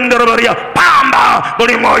 Yendorboria, Pamba,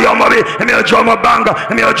 Bonimo Yomobi, Emio Jomo Banga,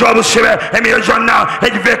 Emio Jobu Sive, Emio Jonna,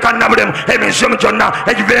 Ejveka Nabrim, Emio Jonna,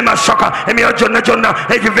 Ejvema Saka, Emio Jonna,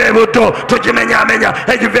 Ejve Buto, Tujimenya,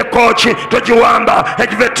 Ejve Kochi, Tujuamba,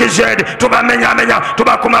 Ejve Tized, Tuba Menya,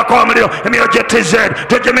 Tuba Kuma Comrio, Emio Jetized,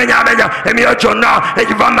 Tujimenya, Emio Jonna,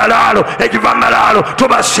 Ejvamalalo,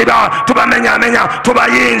 Tuba Siba, Tuba Menya, Tuba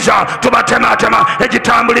Yinza, Tuba Tema,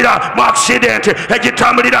 Ejitambulira, Mo accident,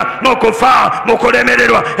 Ejitambulira, Mokofa,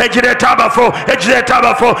 Mokolemerwa, Ejiretabafo,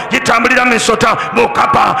 Jitambulira Misota,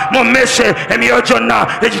 Mokapa, Momese, Emio Jonna,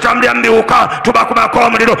 Ejitambulira Miuka, Tuba Kuma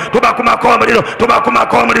Comrido,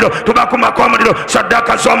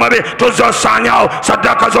 Sadaka Zomabe, Tozo Sanyao,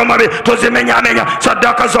 Sadaka Zomabe, Tozimenya,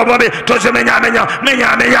 Sadaka Zomabe, Tozimenya,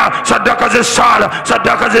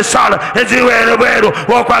 Sadaka Zesala, Eziwero,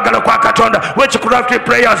 Wakagala Kwakatonda, witchcraft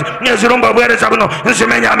prayers, Nezirumba, where is Abuno,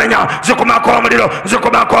 Zimenya,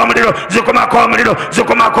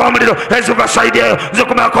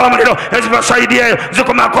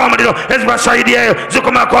 Zukuma Comrido, Ezvasaidia,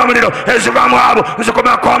 Zukuma Comrido, Ezvamabo,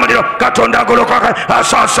 Zukuma Comrido, Katonda Goloka,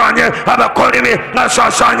 Asasanye, Abakorimi,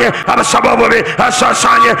 Asasanye, Abasabobe,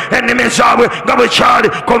 Asasanye, Enemizabu, Gabuchari,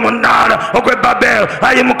 Comunara, Babel,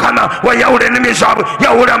 Ayamukama, where your enemies are,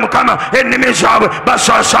 Yaura Mukama, Enemizabu,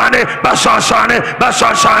 Basasane,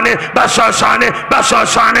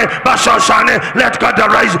 Let God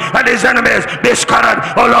arise and his enemies be scattered.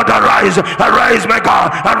 Oh Lord, arise, arise my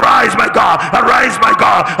God, arise my God, arise my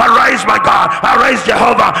God, arise my God, arise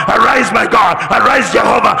Jehovah, arise my God, arise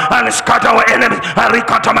Jehovah, and scatter our enemies.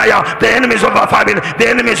 The enemies of our family, the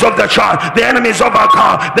enemies of the church, the enemies of our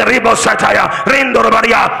car, the Ribo Sataya,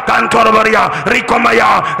 Rindorbaria, Cantorobaria,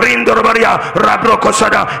 Rikomaya, Rindorbaria,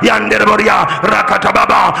 Rabrokosada, Yanderboria,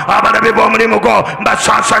 Rakatababa, Abadabibomrimugo,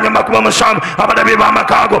 Basasanya Makumasam, Abadabiba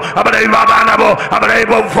Makago, Abadabiba Banabo,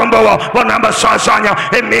 Abadabo Fumbo, Bonamba Sasanya,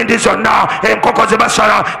 and Mindizona, and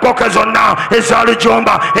Kokozabasara, Kokazona, Ezali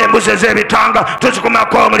Jumba, and Musezevitanga, Tuzukuma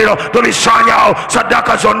Komrio, Tulisanya,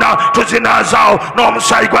 Sadaka Zona, Tuzinazao, Nom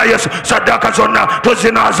Saiguayas, Sadaka Zona,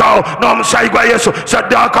 Tuzinazao, Nom Saiguayas,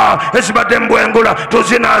 Sadaka, Esbadembuengula,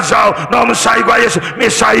 Tuzinazao, Nom Saiguayas,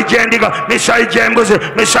 Misai Jendiga, Misai Jembus,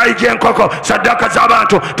 Misai Jenkoko, Sadaka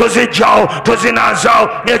Zabanto, Tuzijao,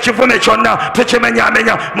 Tuzinazao, Yechifumechona, Tuchimenya,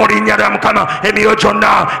 Morinya Ramkama, Emio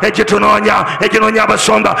Jona, Ejitunonya, Ejinonya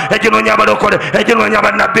Basomba, Ejinonya Badokore, Ejinonya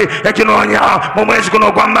Banabi, Ejinonya,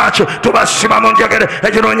 Momesguno Guamacho, Tubasima Monjagere,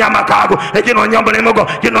 Ejinonya Makago, Ejinonya Bonemogo,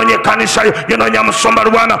 Jinonya Kanisai, Jinonya Musomba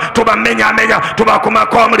Ruana, Tuba Menya, Tuba Kuma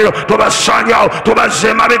Comrio, Tuba Sanyao, Tuba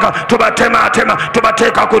Zemabiga, Tuba Tema, Tuba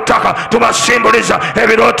Teka Kutaka, Tuba Symboliza,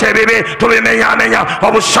 Evirote Bibi, Tuba Menya,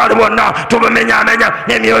 Obusarwana, Tuba Menya,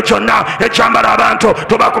 Emio Jona, Ejambarabanto,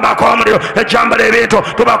 Tuba Kuma Comrio, Ejambarevito,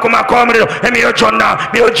 Tuba Kuma Comrio, Emio Jona,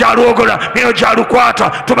 Mio Jarugula, Mio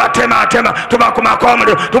Jaruquata, Tuba Tema, Tuba Kuma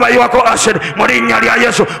Comrio, Tuba Yoko Acid, Morinya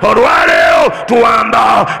Yesu, Oruareo,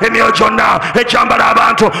 Tuamba, Emio Jona,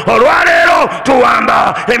 Ejambarabanto, Oruareo,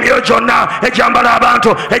 Tuamba, Emio Jona,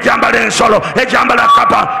 Ejambarabanto, Ejambaren Solo, Ejambara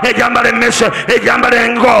Kapa, Ejambaren Mese,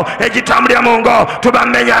 Ejambaren Go, Ejitamria Mongo, Tuba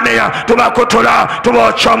Menya, Tuba Kotola,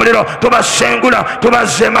 Tuba Chomrilo, Tuba Sengula, Tuba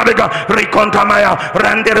Zemabega, Ricontamaya,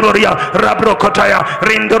 Randerboria, Rabrokotaya,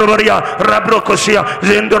 Rindorboria, Rabrokosia,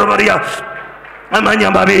 Zendorboria.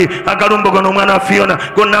 Amanyambabi agalumbogo n'omwana Fiona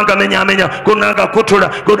gonanga menya gonanga kutula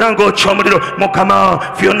gonanga ochomuliro mukama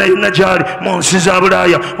Fiona yonna gyali mu nsi za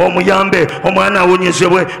Bulaaya omuyambe omwana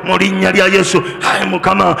awonyezebwe mu linnya lya Yesu. Ayi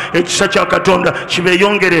mukama ekisa kya Katonda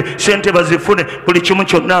kibeyongere sente bazifune buli kimu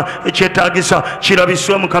kyonna ekyetaagisa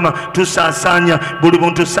kirabiswe mukama tusaasanya buli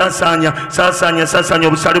muntu saasanya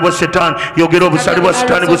obusale bwa Setaani yogera obusale bwa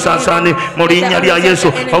Setaani busaasane mu linnya lya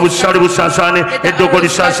Yesu obusale busaasane eddogo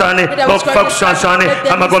lisaasane okufa kusaasane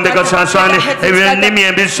amagombe gasaasane ebyenimi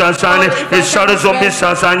embi zisaasane essalo zombi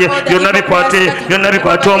zisaasanye byonna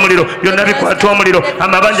bikwate omuliro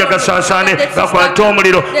amabanja gasaasane gakwate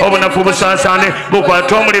omuliro obunafu busaasane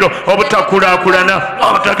bukwate omuliro obutakulaakulana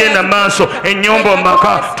obutagenda maaso ennyumba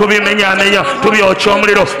omumaka tubimenyamenya tubyokya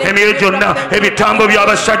omuliro emyoyo gyonna ebitambo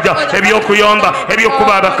by'abasajja ebyokuyomba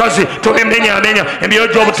ebyokuba abakazi tubimenyamenya emyoyo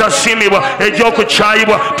gy'obutasiimibwa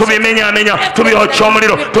egy'okukyayibwa tubimenyamenya tubyokya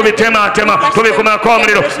omuliro tubitematema tubikumako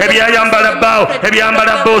omuliro ebyayambala bbaawo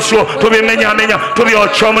ebyambala booswo tubimenyamenya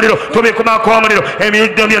tubyokya omuliro tubikumako omuliro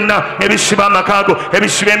ebintu byonna ebisiba amakaago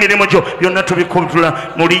ebisiba emirimu gyo byonna tubikutula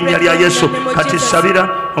mu linnya lya Yesu. Kati sabira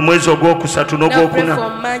omwezi ogwokusatu n'ogwokuna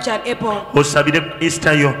osabire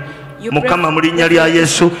Easter yo mukama mu linnya lya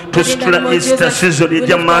Yesu tusitula Easter season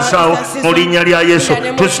ejja mu maaso awo mu linnya lya Yesu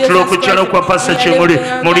tusitula okukyala kwa Pastor Kimuli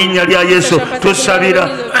mu linnya lya Yesu tusabira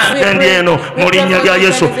endi eno mu linnya lya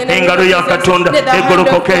Yesu engalo ya Katonda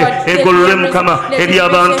egolokoke egolole mukama eri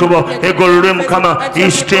abantu bo egolole mukama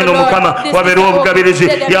Easter eno mukama wabeerewo obugabirizi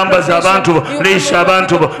yambaza abantu bo leesa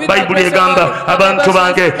abantu bo Bayibuli egamba abantu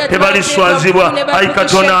bange tebaliswazibwa ayi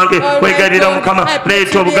Katonda wange kwegalira mukama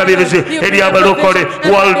leeta obugabirizi eri abalokole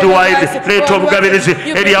worldwide leeta obugabirizi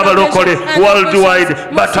eri abalokole worldwide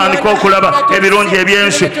batandika okulaba ebirungi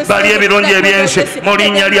ebyensi bali ebirungi ebyensi mu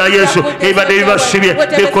linnya lya Yesu ebibadde bibasibye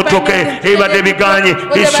bikotoke ebibadde biganye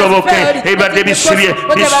bisoboke ebibadde bisibye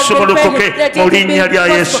bisobolokoke mu linnya lya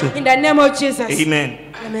Yesu. Amen.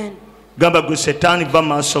 Gamba gwe Setaani va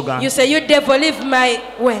maaso gange. You say, you devil, leave my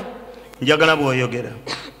way. Njagala bw'oyogera.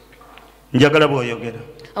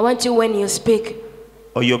 I want you when you speak.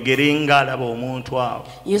 Oyogere alaba omuntu awo.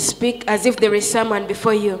 You speak as if there is someone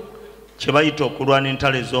before you. Kyebayita okulwana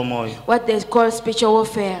entalo ez'omwoyo. What they call spiritual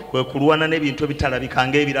warfare. Kwe kulwana n'ebintu ebitalabika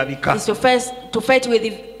ng'ebirabika. Is to fight with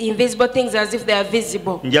invisible things as if they are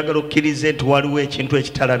visible. Njagala okkirize nti waliwo ekintu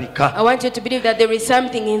ekitalabika. I want you to believe that there is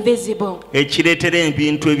something invisible. Ekireetera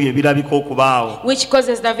ebintu ebyo ebirabika okubaawo. Which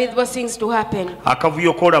causes the visible things to happen.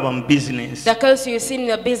 Akavuyo k'olaba mu business. The chaos you see in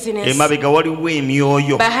your business. Emabega waliwo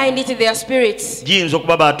emyoyo. Behind it there are spirits. Giyinza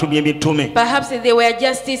okuba baatumye emitume. Perhaps they were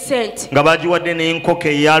just sent. Nga bagiwadde n'enkoko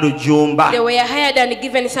eya lujuuma. kuyomba. They were hired and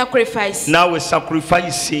given sacrifice. Naawe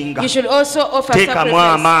sacrificing. You should also offer Teekamu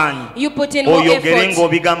amaanyi. sacrifice. You put in more Oyogere effort.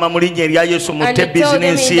 ng'obigamba mu linnya erya Yesu And mutte tell them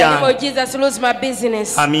in bizinensi the name yange. of Jesus, lose my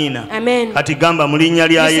business. Amiina. Amen. Kati gamba mu linnya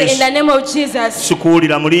lya You say in Yesu. the name of Jesus.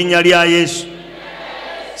 Sikuwulira mu linnya lya Yesu.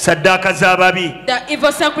 Saddaaka z'ababi. The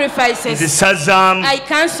evil sacrifices. Nzisazaamu. I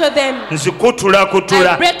cancel them.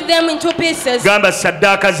 Nzikutulakutula. I break them into pieces. Gamba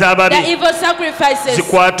saddaaka z'ababi. The evil sacrifices.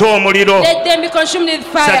 Zikwate omuliro. Let them be consumed with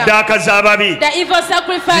fire. Saddaaka z'ababi. The evil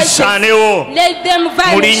sacrifices. Zisaanewo. Let them Mu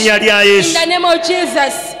vanish. linnya lya Yesu. In the name of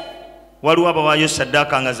Jesus. Waliwo abawaayo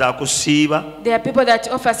saddaaka nga za kusiiba. There are people that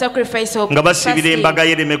offer sacrifice of Nga basibira fasting. embaga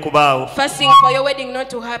yereme kubaawo. Fasting for your wedding not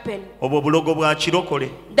to happen. Obwo bulogo bwa kirokole.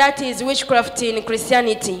 That is witchcraft in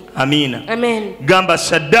Christianity. Amiina. Amen. Gamba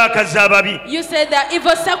saddaaka z'ababi. You say the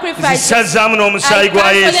evil sacrifices. Zisazaamu n'omusaayi I gwa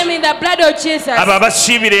cancel them Yesu. in the blood of Jesus. Abo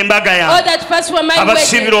abasiibira embaga All yange. that fast for my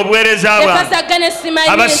Abasiibira wedding. obuweereza They bwange. fast against my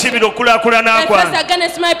ministry. Abasiibira okulaakulana They fast kwange.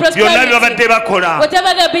 against my Byonna bye babadde prosperity. bakola.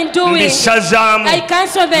 Whatever they've been doing, Mbisazaamu. I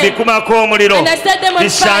cancel them. Bikumako omuliro. And I set them on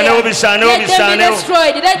Bisaanewo, fire. bisaanewo, Let them be bisaanewo.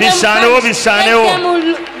 destroyed. Let them Bisaanewo, vanish. bisaanewo. Let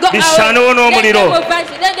them go Bisaanewo away. n'omuliro. Let them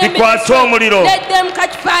vanish. Let them be Bikwate destroyed. omuliro. Let them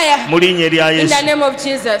catch fire. Mu linnya erya In the Yesu. name of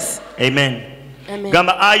Jesus. Amen. Amen.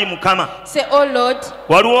 Gamba ayi Mukama. Say, oh Lord,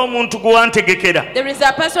 Waliwo omuntu gwe wantegekera. there is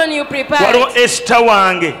a person you prepared Waliwo Esther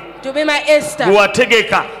wange to be my Esther, gwe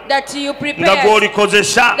wategeka that you nga prepared,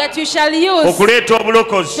 gw'olikozesa that you shall use okuleeta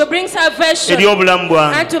obulokozi to bring salvation eri obulamu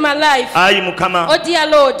bwange. unto my life. Ayi Mukama. Oh dear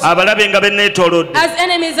Lord, Abalabe nga benneetoolodde. as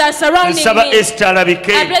enemies are surrounding Nsaba me, Esther I alabike.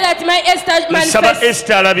 pray that my Esther Nsaba manifest.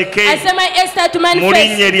 Esther I alabike. say my Esther to Mu linnya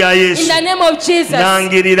manifest erya in Yesu. the name of Jesus.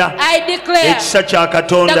 Nangirira I declare ekisa kya the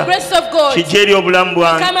Katonda grace of God to kijje eri obulamu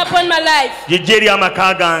bwange. come upon my life, Kijje eri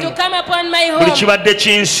amaka to gange. come upon my Buli home. kibadde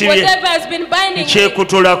kinsibye Whatever has been binding me,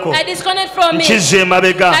 nkyekutulako. I disconnect from me. Nkizza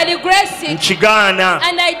emabega. I regress it Nkigaana.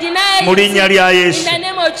 and I deny Mu linnya it lya in Yesu. the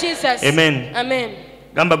name of Jesus. Amen. Amen.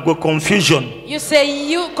 Gamba gwe confusion. You say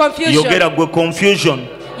you confusion. Yogera gwe confusion.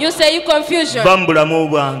 You say you confusion. Va mu bulamu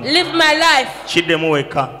bwange. Live my life. Kiddemu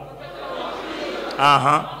weka.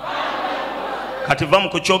 Aha. Kati va mu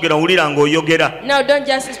kukyogera wulira ng'oyogera. Now don't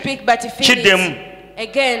just speak but feel Kiddemu. it.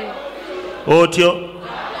 Again. Otyo.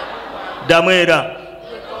 Ddamu era.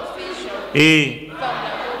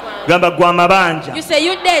 Gamba gwa mabanja. You say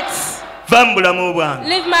you debts. Va mu bulamu bwange.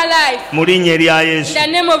 Live my life. Mu linnya erya In Yesu. the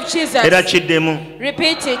name of Jesus. Era kiddemu.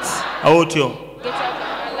 Repeat it. Otyo. Get out of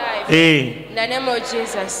my life. In the name of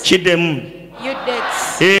Jesus. Kiddemu. You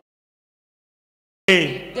debts.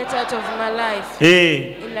 Get out of my life.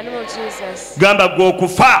 In the name of Jesus. Gamba gwe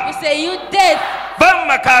okufa. You say you death. Va mu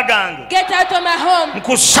maka gange. Get out of my home.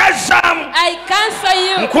 Nkusazaamu. I cancel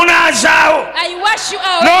you. Nkunaazaawo. I wash you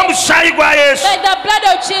out. N'omusaayi gwa Yesu. By the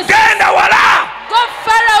blood of Jesus. Genda wala. Go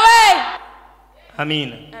far away.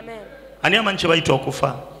 Amiina. Amen. Ani amanyi kye bayita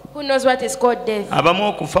okufa? Who knows what is called death? Abamu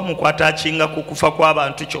okufa mukwatakinga ku kufa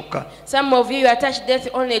kw'abantu kyokka. Some of you attach death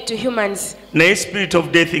only to humans. Naye spirit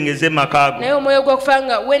of death ngeze makaago. Naye omwoyo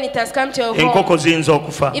gw'okufanga when it has come to your home, Enkoko ziyinza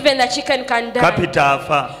okufa. even the chicken can die. Kapita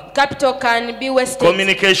afa. Capital can be wasted.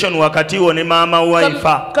 Communication wakati wo ne maama wo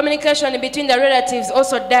efa. Communication between the relatives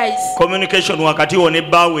also dies. Communication wakati wo ne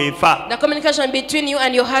bbaawo efa. The communication between you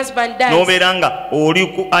and your husband dies. N'obeera nga oli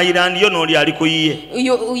ku island yo n'oli ali ku yiye.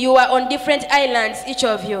 You are on different islands, each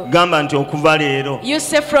of you. Gamba nti okuva leero. You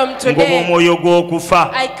say from Ngoba today, omwoyo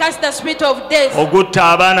gw'okufa. I cast the spirit of death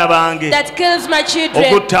Ogutta abaana bange. that kills my children,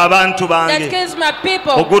 Ogutta abantu that bange. kills my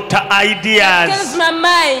people, Ogutta that kills ideas. my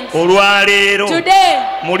mind. Olwaleero Today,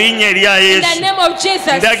 mu linnya erya in the Yesu name of Jesus,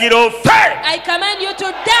 ndagira ofe. I command you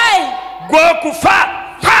to die.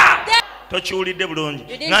 Gw'okufa fa. Tokiwulidde bulungi.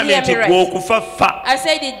 You didn't Ngambye hear nti me right. gw'okufa fa. I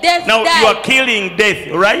said the death Now you are die. killing death,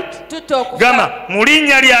 right? Tutokufa. Gamba mu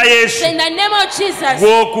linnya lya So Yesu in the name of Jesus,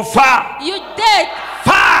 gw'okufa you dead,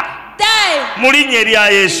 fa. die. Mu linnya erya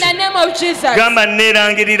In Yesu the name of Jesus. gamba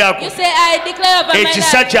neerangirirako You say, I declare over my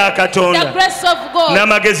ekisa life kya the Katonda grace of God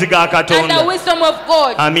n'amagezi ga and the Katonda. wisdom of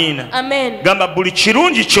God. Amiina. Amen. Gamba buli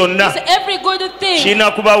kirungi You kyonna say, every good thing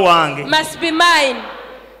kirina kuba wange. must be mine.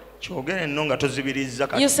 Kyogere nno nga tozibirizza You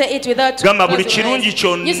kati. say it without Gamba buli closing kirungi eyes.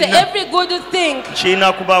 You say, kyonna every good thing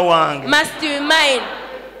kirina kuba wange. must be mine.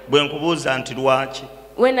 Bwe nkubuuza nti lwaki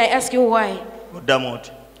When I ask you why, oddamu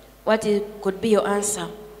oti? what could be your answer?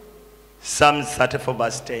 Psalm 34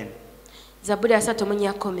 verse 10. Zaburi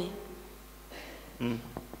 3:10.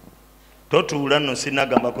 Totuula nno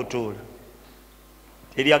sinagamba kutuula.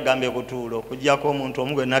 Teri agambye kutuula okuggyako omuntu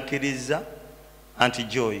omu gwe nakkiriza anti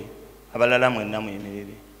joy abalala mwenna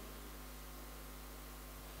muyimirire.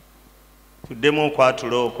 Tuddemu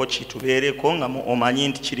okwatula okwo kitubeereko nga omanyi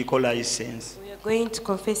nti kiriko license. We are going to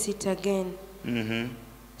confess it again.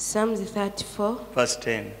 Psalms 34. Verse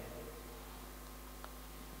 10.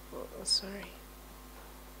 Oh, sorry.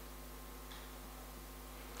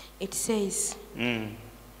 It says,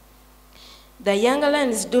 The younger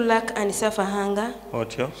lions do lack and suffer hunger,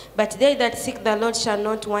 but they that seek the Lord shall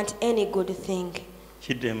not want any good thing.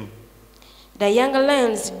 The younger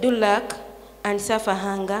lions do lack and suffer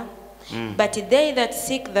hunger, but they that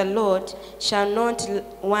seek the Lord shall not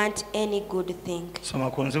want any good thing.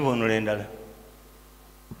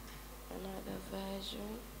 Another version.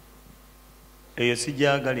 Eyo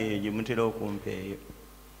sijagali eyo mutera okumpa eyo.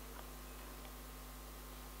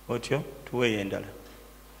 Otyo tuwe endala.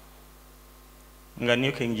 Nga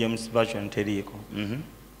New King James Version teriiko.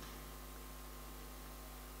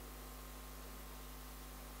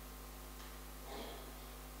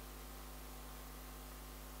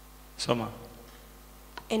 Soma.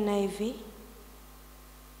 NIV.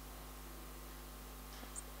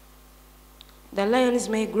 The lions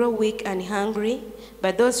may grow weak and hungry,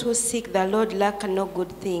 but those who seek the Lord lack no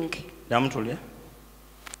good thing.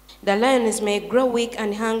 The lions may grow weak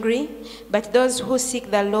and hungry, but those who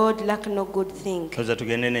seek the Lord lack no good thing.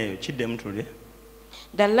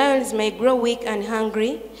 The lions may grow weak and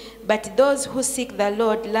hungry, but those who seek the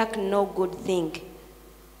Lord lack no good thing.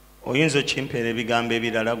 The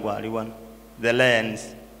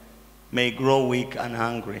lions may grow weak and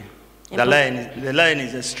hungry. The lion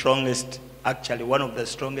is the strongest, actually one of the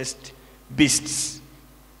strongest beasts.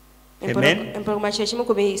 Amen? In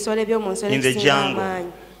the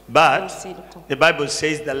jungle. But the Bible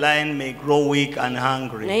says the lion may grow weak and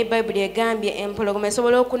hungry.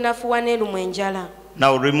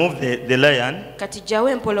 Now remove the lion.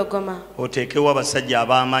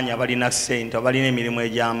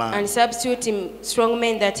 And substitute strong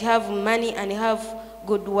men that have money and have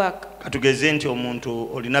good work.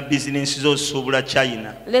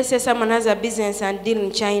 Let's say someone has a business and deal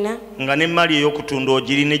in China. When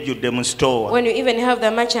you even have the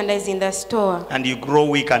merchandise in the store. And you grow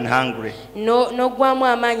weak and hungry.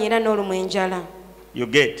 You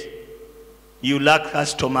get. You lack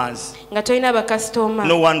customers.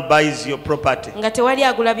 No one buys your property.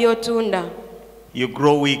 You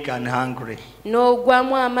grow weak and hungry.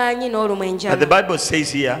 But the Bible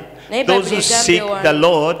says here, those who seek the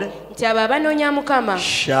Lord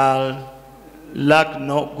shall lack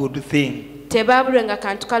no good thing.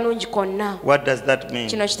 What does that mean?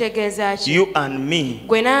 You and me,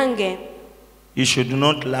 you should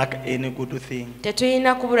not lack any good thing.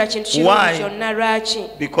 Why?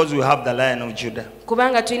 Because we have the Lion of Judah.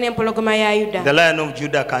 The Lion of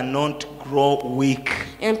Judah cannot grow weak.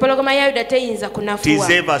 It is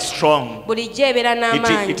ever strong.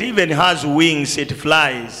 It even has wings, it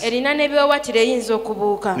flies. The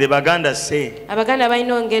Baganda say,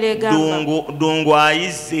 Dungu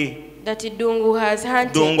aize. That Dungu has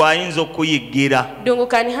hunted. Dungu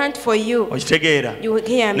can hunt for you. You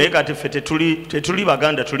hear me?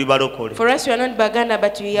 For us, we are not Baganda,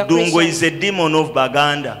 but we are Dungu Christians. Is a demon of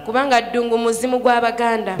Baganda.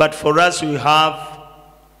 But for us, we have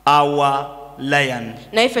our lion,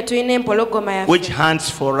 which hunts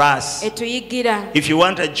for us. If you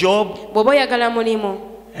want a job,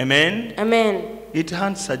 amen. Amen. It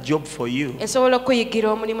hunts a job for you. You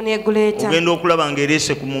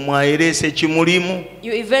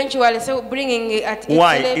eventually bringing it at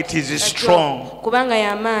why? It is strong.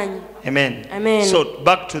 Amen. Amen. So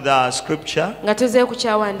back to the scripture.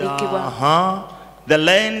 The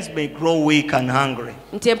lions may grow weak and hungry.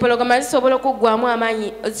 Can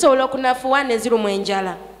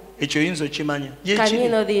you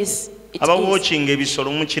know this?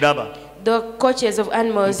 The coaches of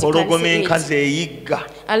animals can see it.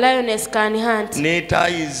 A lioness can hunt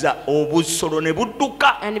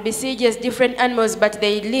and besieges different animals, but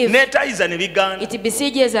they live. It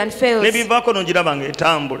besieges and fails.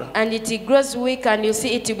 And it grows weak and you see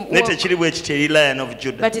it walk.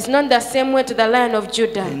 But it's not the same way to the Lion of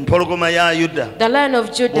Judah. The Lion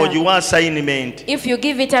of Judah, if you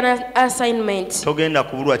give it an assignment, you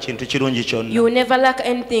will never lack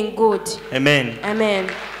anything good. Amen. Amen.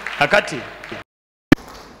 Akati.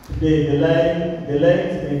 Today the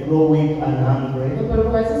lions may grow weak and hungry,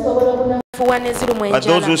 but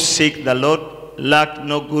those who seek the Lord lack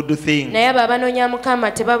no good thing. So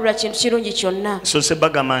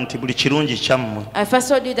I first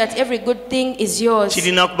told you that every good thing is yours.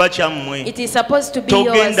 It is supposed to be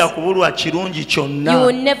yours. You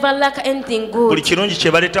will never lack anything good.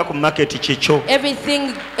 Every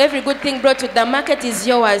good thing brought to the market is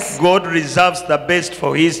yours. God reserves the best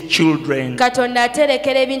for his children.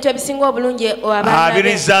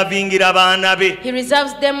 He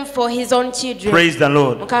reserves them for his own children. Praise the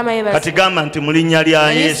Lord. mu linnya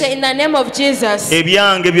lya Yesu. In the name of Jesus.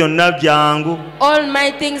 Ebyange byonna byangu. All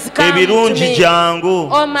my things come to Ebirungi me. jangu.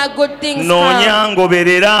 All my good things Noonya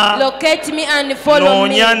ngoberera. Locate me and follow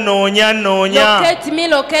me. Noonya.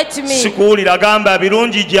 Locate me. Sikuwulira gamba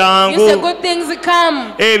ebirungi jangu. You say good things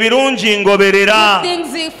come. Ebirungi ngoberera. Good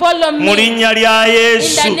things follow me. Mu linnya lya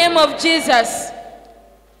Yesu. In the name of Jesus.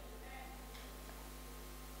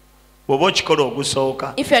 If you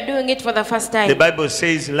are doing it for the first time, the Bible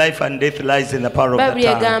says life and death lies in the power of the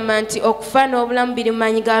tongue.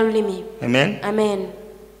 Amen. Amen.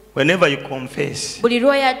 Whenever you confess,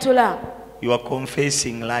 you are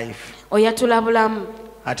confessing life.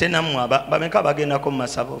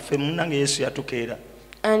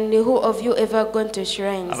 And who of you ever gone to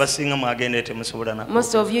shrines?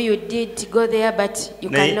 Most of you did go there, but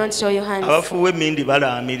you cannot show your hands.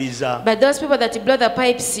 But those people that blow the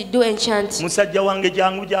pipes do enchant.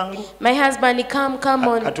 My husband, come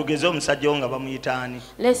on.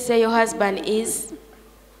 Let's say your husband is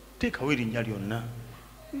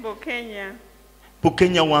Bukenya.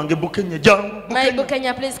 Bukenya wange, Bukenya jangu. My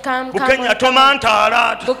Bukenya, please come. Bukenya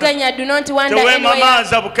tomantara. Bukenya, do not wander anywhere.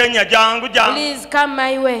 Bukenya jangu jangu. Please come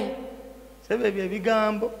my way. The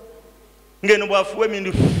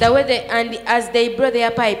way they, and as they blow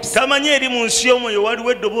their pipes, not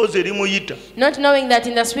knowing that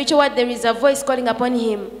in the spiritual world there is a voice calling upon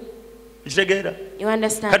him. You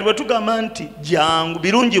understand?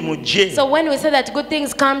 So when we say that good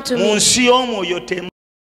things come to me,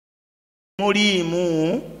 in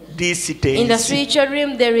the spiritual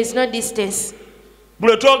realm there is no distance.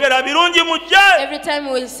 Every time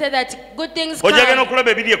we say that good things come,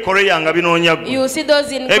 you see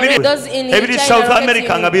those in Korea, those in China, South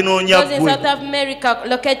America, those in South America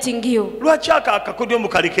locating you. Why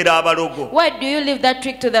do you leave that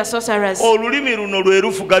trick to the sorcerers?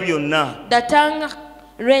 The tongue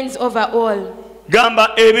reigns over all.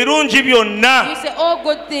 Gamba ebirungi byonna. You say all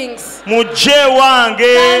good things. Mujje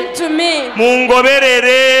wange. Come to me.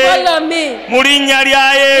 Mungoberere. Follow me. Mu linnya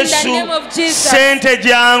lya Yesu. In the name of Jesus. Sente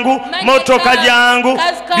jangu, motoka jangu,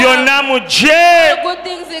 byonna mujje. All good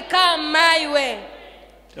things come my way.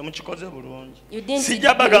 Temukikoze bulungi. You didn't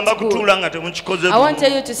Sijja bagamba kutuula nga temukikoze bulungi. I want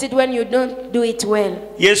you to sit when you don't do it well.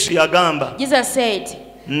 Yesu yagamba. Jesus said.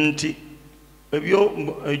 Nti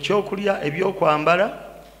ekyokulya ebyokwambala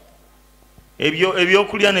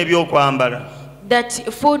ebyokulya n'ebyokwambala. That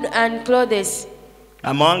food and clothes.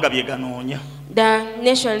 Amawanga bye ganoonya. The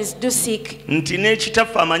nations do seek. Nti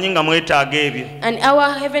n'ekitaffe amanyi nga mwetaaga ebyo. And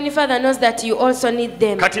our heavenly Father knows that you also need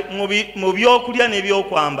them. Kati mu byokulya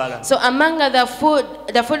n'ebyokwambala. So among the food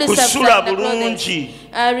is kusula bulungi.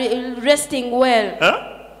 Resting well.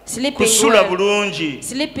 Sleeping well.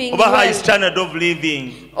 Sleeping well. High standard of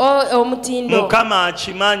living. Mukama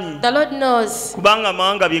akimanyi. The Lord knows. Kubanga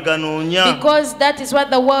amawanga bye ganoonya. Because that is what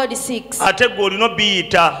the world seeks. Ate gwe olina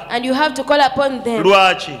obiyita. And you have to call upon them.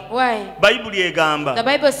 Lwaki? Why? Bayibuli egamba. The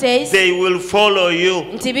Bible says. They will follow you.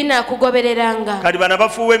 Nti binaakugobereranga. Kati bano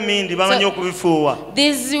bafuuwa emmindi bamanyi okubifuuwa.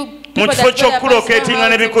 These mu kifo ky'okuloketinga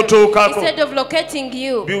ne bikutuukako. Instead of locating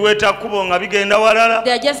you, biweta kubo nga bigenda walala.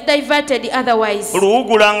 They are just diverted otherwise.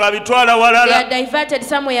 Oluwugula nga bitwala walala. They are diverted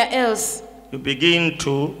somewhere else. You begin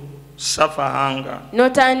to suffer hunger.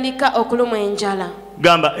 Notandika okulumwa enjala.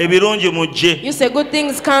 Gamba ebirungi mujje. You say good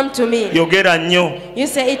things come to me. Yogera nnyo. You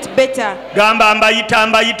say it better. Gamba mbayita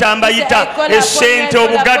esente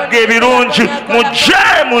obugagga ebirungi mujje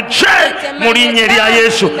mu linnya lya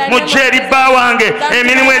Yesu. Mujje eri bba wange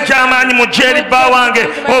emirimu egy'amaanyi mujje eri bba wange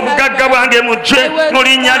obugagga bwange mujje mu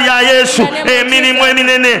linnya lya Yesu. Emirimu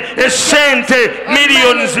eminene esente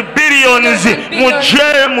millions billions mujje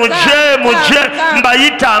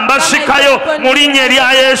mbayita mbasikayo mu linnya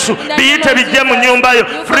lya Yesu. Biyite bijje mu nyumba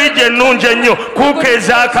fridge ennungi ennyo kuuka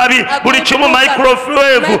ez'akabi buli kimu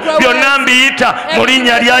microwave byonna mbiyita mu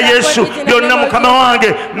linnya lya Yesu. Byonna mukama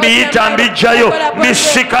wange mbiyita mbijjayo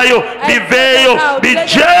mbisikayo biveeyo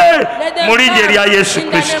bijje mu linnya lya Yesu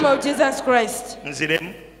Kristo.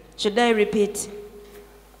 Nziremu. Should I repeat?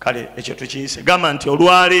 Kale ekyo tukiyise gamba nti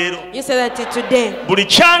olwaleero buli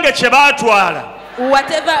kyange kye baatwala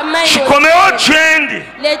kikomewo kyendi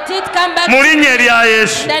mu linnya lya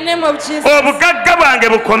Yesu. Obugagga bwange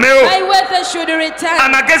bukomewo,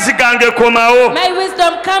 amagezi gange komawo,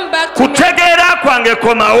 kutegeera kwange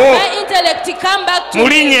komawo mu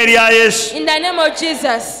linnya lya Yesu.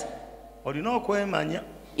 Olina okwemanya.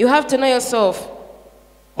 You have to know yourself.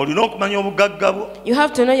 Olina okumanya obugagga bwo. You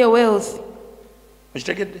have to know your wealth.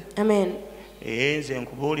 Okitegedde? Amen. Nze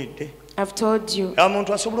nkubuulidde. I've told you.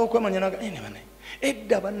 Omuntu asobola okwemanya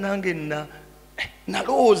edda bannange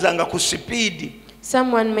nalowoozanga ku sipiidi.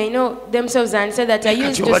 Someone may know themselves and say that I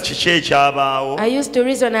used to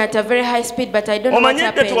reason at a very high speed, but I don't know what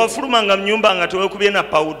happened.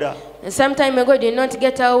 Some time ago, did not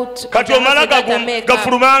get out. But these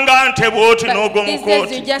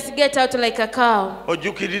days, you just get out like a cow. You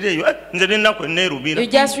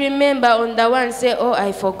just remember on the one, say, oh,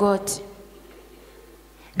 I forgot.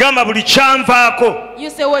 Gamba buli kyanvaako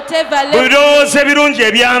birowoozo ebirungi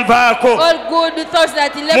ebyanvaako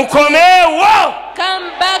mukomeewo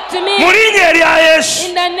mu linnya erya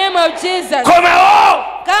Yesu komawo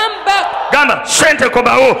gamba sente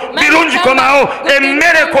komawo birungi komawo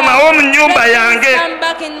emmere komawo mu nnyumba yange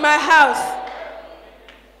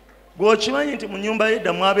gwokimanyi nti mu nnyumba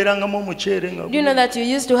yedda mwabeerangamu omuceere nga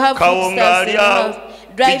kawunga ali awo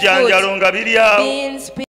bijanjalo nga biri awo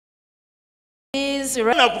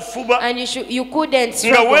and you couldn't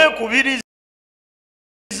struggle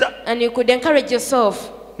and you could encourage yourself.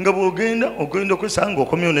 When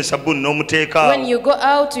you go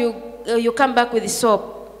out, you come back with the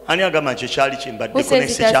soap. Who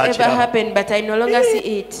says it has ever happened, but I no longer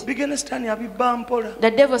see it?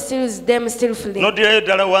 The devil steals them skillfully.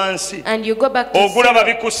 And you go back to and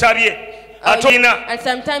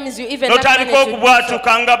sometimes you even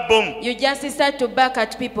you just start to back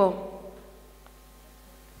at people.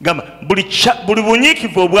 Buli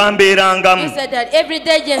bunyiikivu obwambeerangamu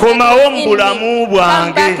komawo mu bulamu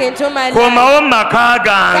bwange komawo mu maka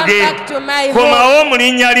gange komawo mu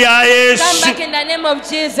linnya lya Yesu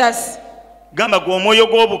gamba gwe omwoyo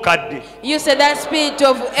gw'obukadde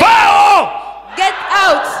vaawo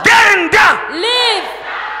genda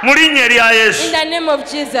mu linnya lya Yesu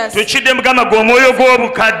tukidde mugamba gwe omwoyo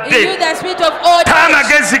gw'obukadde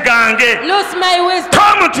t'amagezi gange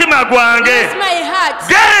t'omutima gwange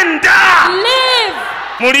genda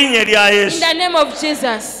mu linnya lya Yesu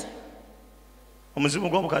omuzimu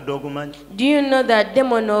gw'obukadde ogumanyi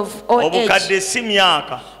obukadde si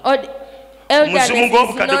myaka omuzimu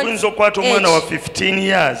gw'obukadde guyinza okukwata omwana wa 15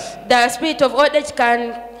 years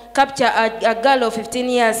capture a girl of 15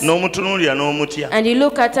 years and you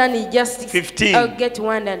look at her and you just 15 get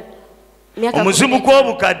wondered. Omuzimu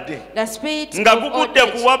gw'obukadde nga gugudde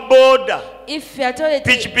kuwa boda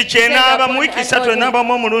pikipiki enaaba mu wiiki 3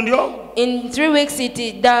 enaabamu omulundi ogwo in 3 weeks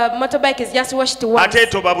the motorbike is just washed once ate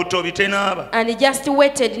etoba butobi tenaaba and it just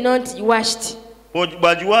wetted, not washed. When they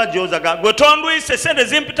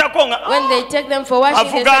take them for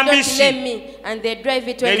washing, they say, don't blame me, and they drive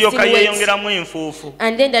it when it's still wet.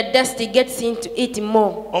 And then the dust gets into it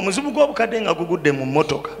more. The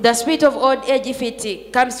spirit of old age, if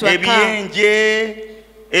it comes to a car,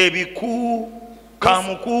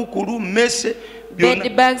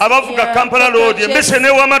 abavuga Kampala road embese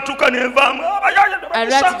newamatuka nevaamu a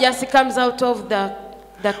rat just comes out of the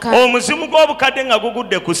car. Omuzimu gw'obukadde nga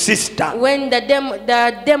gugudde ku sister. When the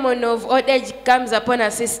demon of old age comes upon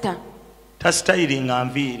a sister, tastylinga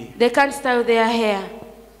nviiri, they can't style their hair,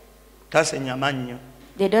 tasenya mannyo,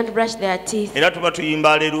 they don't brush their teeth, era tuba tuyimba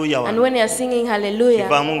haleluya, and when you are singing hallelujah,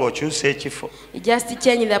 kivaamu ng'okyusa ekifo, you just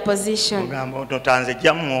change the position ogamba otanze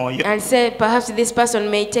jja mu mwoyo, and say perhaps this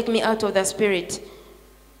person may take me out of the spirit.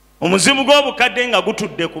 Omuzimu gw'obukadde nga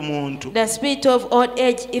gutudde ku muntu, the spirit of old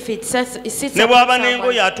age, if it sits ne bw'aba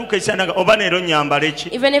n'engoye atuuka ekyanaga oba leero nyambala ki,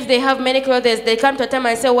 even if they have many clothes, they come to a time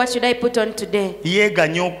and say, what should I put on today?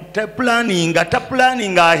 Yeeganya planning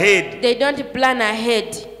ahead. They don't plan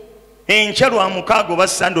ahead. Enkya lwa mukaaga oba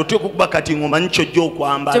Sunday oteeka okuba kati ng'omanyi ky'ojja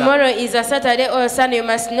okwambala. Tomorrow is a Saturday or a Sunday, you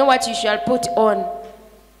must know what you shall put on.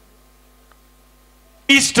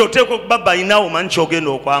 Easter oteeka okuba by now omanyi ky'ogenda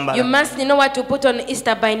okwambala. You must know what to put on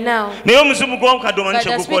Easter by now. Naye omuzimu gw'obukadde omanyi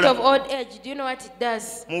kye gukola. But the spirit of old age, do you know what it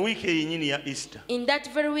does? Mu wiiki eyinyini ya Easter, in that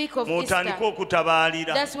very week of Easter, mwotandika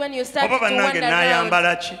okutabaalira. That's when you start oba to bannange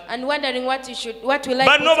naayambala ki, and wondering what will I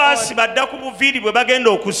banno put baasi on. badda ku buviiri bwe bagenda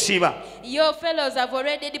okusiba. Your fellows have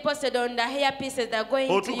already deposited on the hair pieces they're going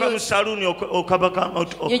to otuuka mu use. saluuni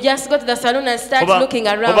okabaka. You just go to the salon and start looking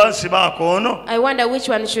around. Oba nsibaako ono. I wonder which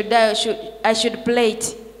one I should plate.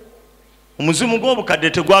 Omuzimu gw'obukadde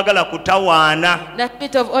tegwagala kutawaana. The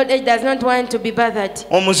spirit of old age does not want to be bothered.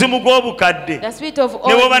 Omuzimu gw'obukadde the spirit of old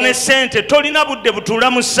ne bw'oba ne ssente tolina budde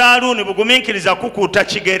butuula mu saaluuni bugumiikiriza kukuuta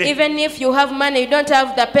kigere. Even if you have money, you don't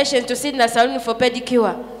have the patience to sit in the salon for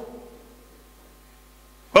pedicure.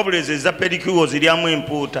 Wabula ezo eza pedicure ziryamu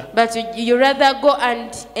empuuta. But you rather go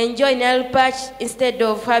and enjoy nail patch instead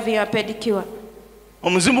of having a pedicure.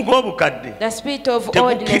 Omuzimu gw'obukadde the spirit of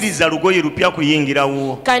oldness tegukkiriza lugoye lupya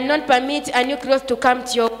kuyingirawo. Cannot permit a new cloth to come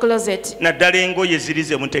to your closet. Naddala engoye ziri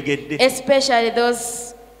ze mutegedde. Especially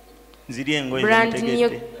those ziri engoye brand new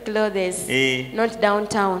clothes, not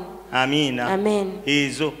downtown. Amiina. Amen.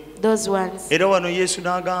 Ezo Those ones. Era wano Yesu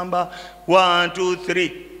n'agamba 1 2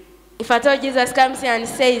 3. If at all Jesus comes here and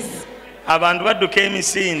says, abantu badduka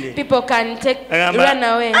emisinde, people can run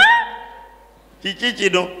away. Kiki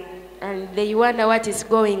kino? And they wonder what is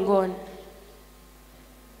going on.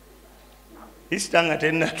 Easter nga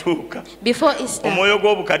tennatuuka. Before Easter, omwoyo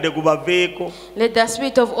gw'obukadde gubaveeko. Let the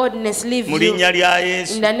spirit of oldness leave mu linnya lya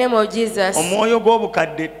Yesu. In the name of Jesus. Omwoyo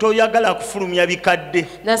gw'obukadde toyagala kufulumya bikadde.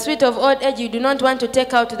 The spirit of old age, you do not want to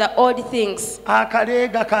take out the old things.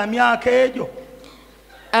 Akaleega ka myaka egyo.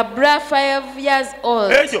 A bra 5 years old.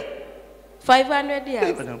 Egyo. 500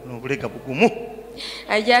 years. Obulega bugumu.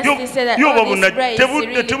 I just said that this bra is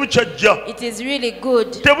it is really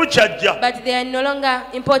good. But they are no longer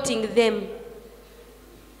importing them.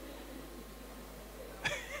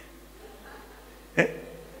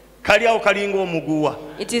 It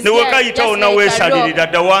is just like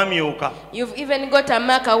you've even got a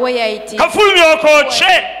marker where it is.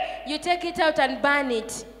 You take it out and burn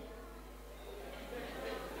it.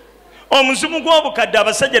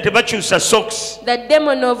 The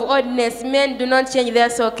demon of oldness, men do not change their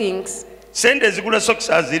stockings.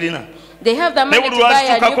 They have the money to buy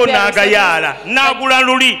a new pair of stockings.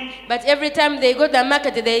 But every time they go to the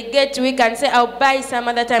market, they get weak and say, I'll buy some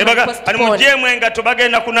other time. Postpone.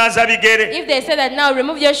 If they say that now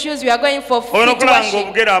remove your shoes, we are going for feet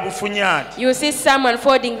washing, you see someone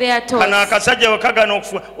folding their toes. The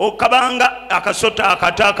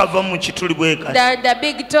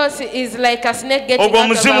big toes is like a snake getting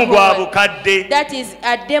out of a hole. That is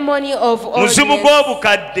a demon of oldness.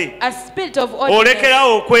 A spirit of oldness.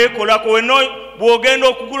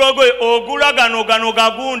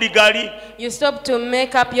 You stop to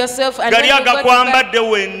make up yourself, and when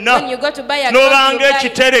you go to buy a clothes,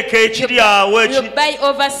 you buy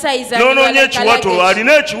oversized and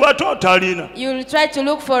you'll try to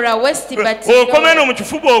look for a waist, but you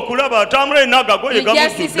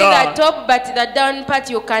just see the top, but the down part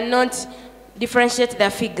you cannot differentiate the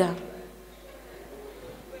figure.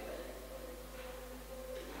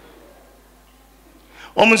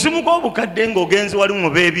 A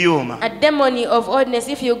demon of oldness,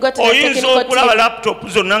 if you go to the technical team,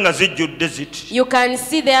 you can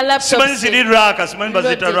see their laptops loaded.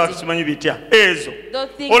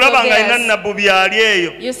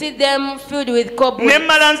 You see them filled with cobwebs. If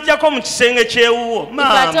at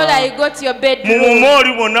all I go to your bedroom,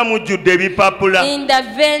 in the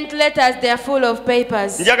ventilators they are full of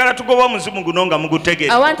papers.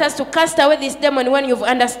 I want us to cast away this demon when you've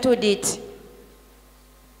understood it.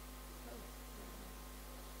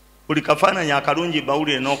 Every good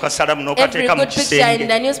picture in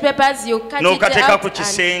the newspapers, you cut it out and put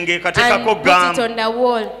it on the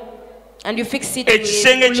wall, and you fix it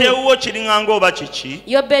with glue.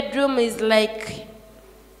 Your bedroom is like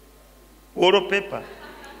wallpaper.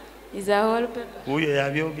 Is a wallpaper.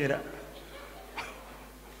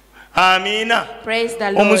 Amina. Praise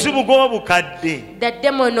the Lord. The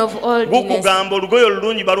demon of oldness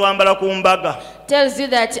tells you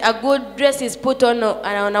that a good dress is put on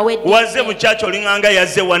a wedding day.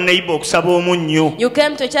 You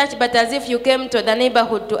came to church, but as if you came to the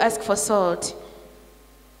neighborhood to ask for salt.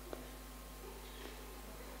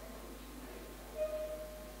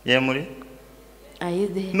 Are you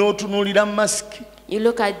there? You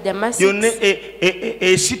look at the masks. It is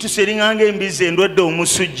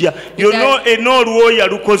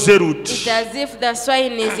as if the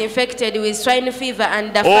swine is infected with swine fever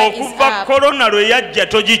and the fire is up. Ever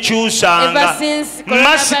since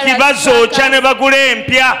coronavirus,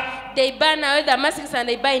 they burn away the masks and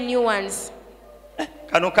they buy new ones.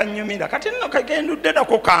 I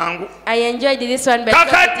enjoyed this one, but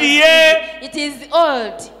it is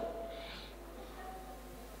old.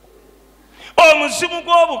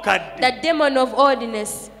 The demon of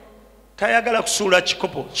oldness. They don't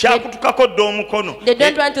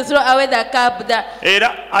want to throw away the cup. The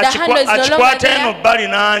handle is no longer there,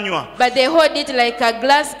 but they hold it like a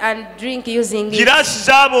glass and drink using it. The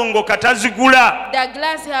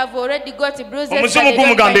glass have already got bruises.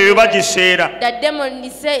 The demon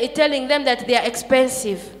is telling them that they are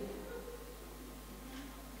expensive.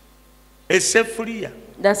 The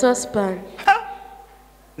saucepan.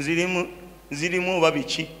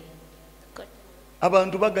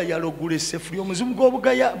 abantu bagayala ogula essefuli omuzimu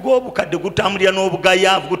gw'obukadde gutambulira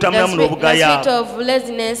n'obugayaavu gutambulamu n'obugayaavu. The spirit of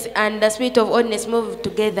laziness and the spirit of oldness move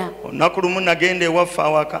together. Olunaku lumu nagenda ewaffe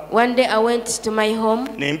awaka. One day I went to my home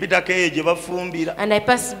ne mpitako eyo gye bafumbira. And I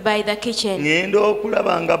passed by the kitchen. Ngenda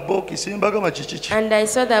okulaba nga bookisi ne mbagamba kiki. And I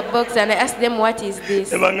saw the box and I asked them what is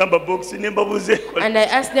this. Ne bangamba bookisi ne mbabuuza ekola. And I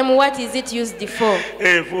asked them what is it used for.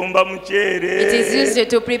 Efumba muceere. It is used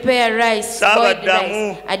to prepare rice, boiled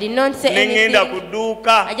rice. I did not say anything.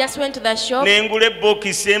 I just went to the shop and bought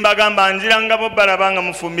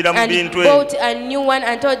a new one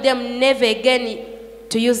and told them never again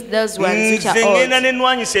to use those ones which are old.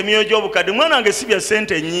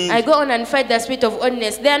 I go on and fight the spirit of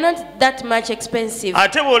oldness. They are not that much expensive.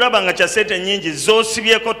 And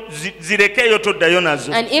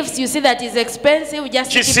if you see that it's expensive,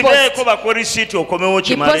 just deposit,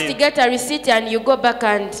 get a receipt and you go back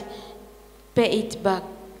and pay it back.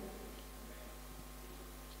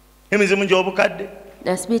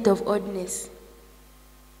 The spirit of oldness.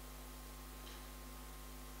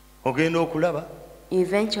 You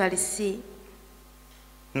eventually see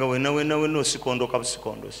you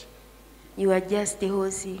are just a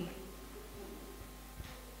horsey.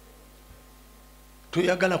 You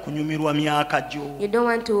don't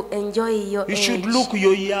want to enjoy your age. You should look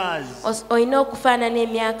your years.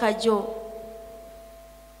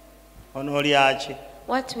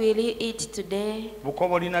 What will you eat today?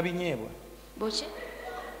 Boche?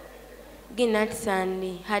 Nuts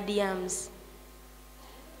and hard yams.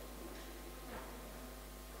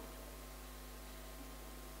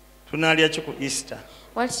 Easter.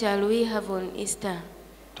 What shall we have on Easter?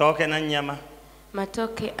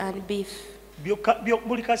 Matoke and beef. That's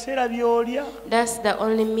the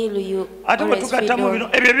only meal you always feed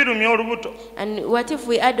on. And what if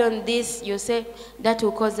we add on this, you say that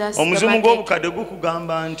will cause us stomachache.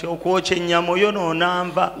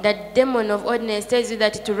 The demon of oldness tells you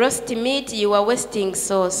that to roast meat, you are wasting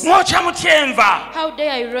sauce. How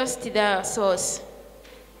dare I roast the sauce?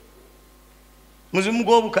 The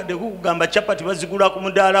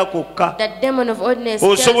demon of oldness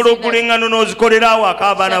tells you that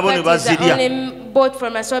chapatis are only bought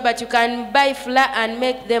from a store, but you can buy flour and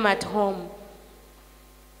make them at home.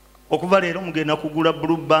 From today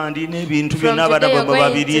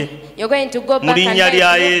you're going to go back and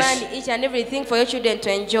buy blue band, each and everything for your children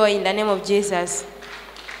to enjoy in the name of Jesus.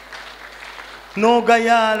 No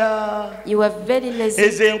gayala. You are very lazy.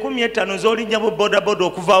 That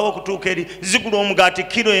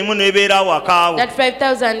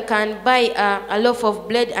 5,000 can buy a loaf of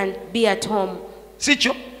bread and be at home.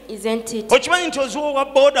 Isn't it? Do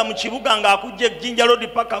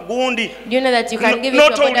you know that you can give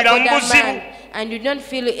it to a boda man and you don't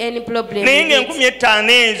feel any problem with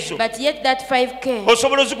it? But yet that 5K,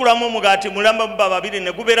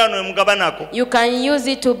 you can use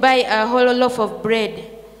it to buy a whole loaf of bread.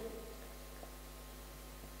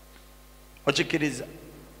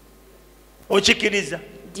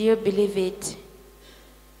 Do you believe it?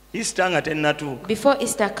 Before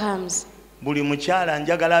Easter comes,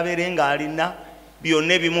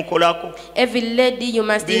 every lady, you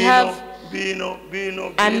must have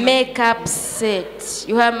a makeup set.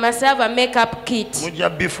 You must have a makeup kit. Each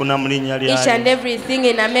and everything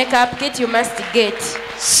in a makeup kit you must get.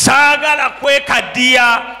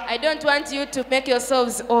 I don't want you to make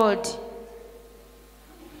yourselves old.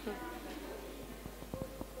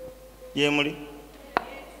 There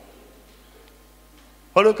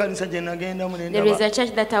is a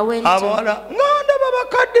church that I went to, and I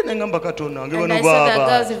saw the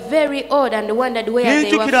girls very old and wondered where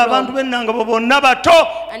they were from.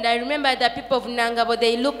 And I remember the people of Nangabo,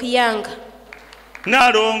 they look young.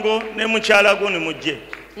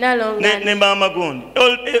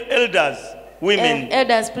 Elders, women.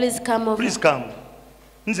 Elders, please come over. Please come.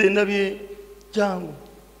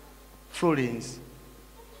 Florence.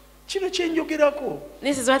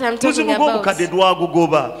 This is what I'm talking about.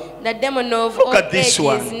 The demon of old age is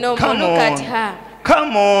no more. Look at her.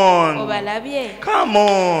 Come on. Come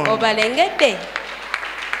on.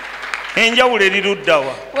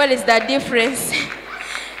 What is the difference?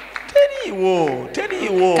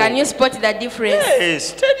 Can you spot the difference?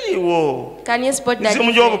 Yes, can you spot the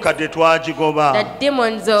difference? The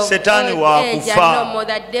demons of old age are no more.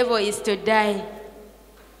 The devil is to die.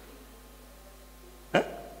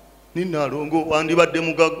 But you would have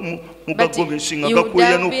been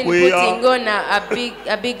putting on a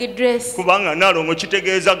big dress.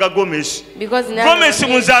 Because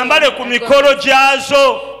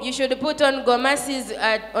you should put on gomasis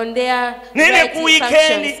on their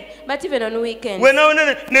functions. But even on weekends,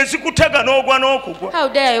 how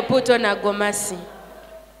dare you put on a gomasi?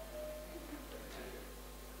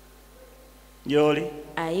 Yoli.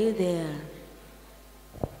 Are you there?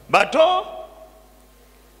 Bato.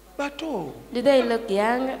 Do they look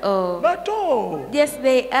young? Oh. Bato. Yes,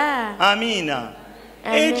 they are. Amina.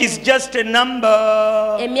 Age is just a number.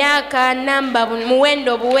 Emyaka number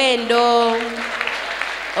muwendo buwendo.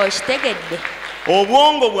 Oshitegedde.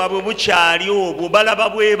 Obwongo bwabwe bukyali obwo balaba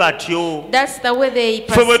bwe batyo. That's the way they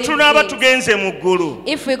perceive. Fwe bwe tunaaba tugenze mu ggulu.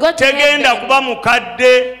 If we go to tegenda heaven, kuba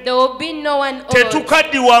mukadde. there will be no one old.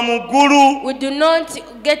 Tetukaddiwa mu ggulu. We do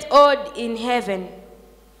not get old in heaven.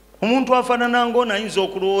 Omuntu afaanana ng'ono ayinza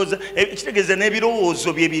okulowooza ekitegeeza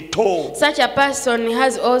n'ebirowoozo bye bito. Such a person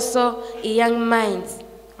has also a young mind.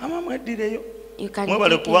 Mweddireyo. You can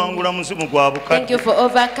mwebale kubangula muzimu gwa bukadde. Thank you for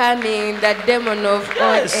overcoming the demon of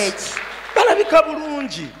old age. Balabika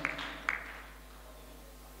bulungi.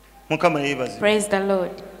 Mukama yeebaze. Praise the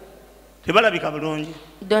Lord. Tebalabika bulungi.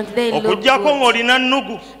 Don't they look okujjako ng'olina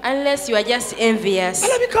nnugu. Unless you are just envious.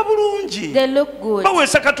 Balabika bulungi. They look good.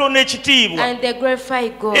 Baweesa Katonda ekitiibwa. And they glorify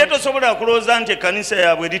God. Era tosobola kulowooza nti ekkanisa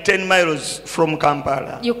yaabwe eri 10 miles from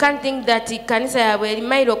Kampala. You can't think that kanisa yaabwe eri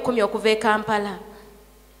mayiro 10 okuva e Kampala.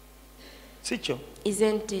 Sikyo.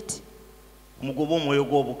 Isn't it? Omugoba omwoyo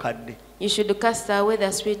gw'obukadde. You should cast away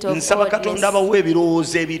the spirit of nsaba Katonda abawe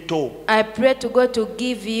ebirowoozo ebito. I pray to God to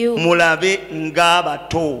give you mulabe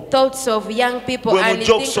ng'abato. thoughts of young people and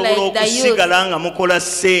think like the youth. nga mukola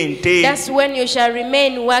ssente. That's when you shall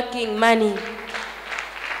remain working money.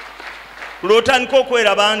 Lwotandika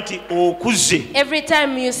okweraba nti okuze. Every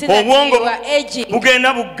time you see that you are aging,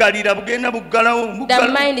 bugenda buggalawo. the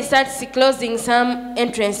mind starts closing some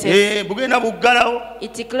entrances. Bugenda buggalawo.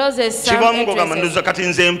 It closes some entrances. Kati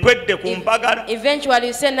nze mpwedde ku mpagala. Eventually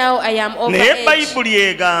you say now I am over naye age. Bayibuli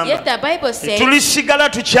egamba. Yes, the Bible says tulisigala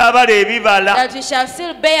tukyabala ebibala. that we shall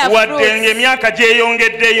still bear wadde fruits. ng'emyaka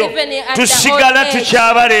gyeyongeddeyo. Even at tusigala the old age,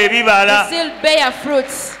 tukyabala ebibala. we still bear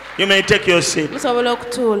fruits. You may take your seat. Musobola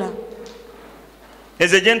okutuula.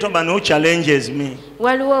 There's a gentleman who challenges me.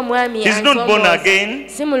 Waliwo omwami He's not born again.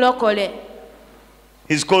 Si mulokole.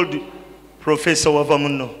 He's called Professor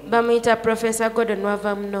Wavamuno. Bamuyita Professor Gordon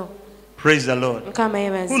Wavamuno. Praise the Lord. Mukama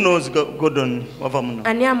yebaze. Who knows Gordon Wavamuno?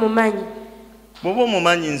 Ani amumanyi? Bw'oba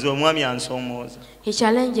omumanyi nze omwami ansomooza. He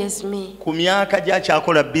challenges me. Ku myaka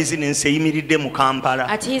gy'akyakola bizinensi eyimiridde mu Kampala.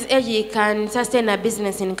 At his age he can sustain a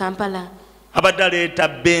business in Kampala. Abadde aleeta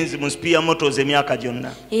Benz mu Spear Motors emyaka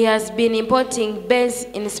gyonna. He has been importing Benz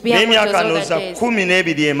in Spear Motors all the days.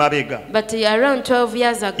 12 emabega. But around 12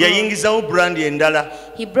 years ago, yayingizawo brand endala.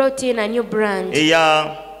 He brought in a new brand.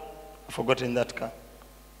 I've forgotten that car.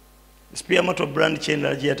 Spear Motor brand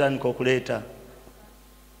kyendala gye yatandika okuleeta.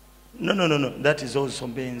 No. That is also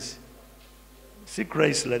Benz. See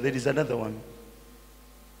Chrysler, there is another one.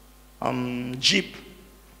 Jeep.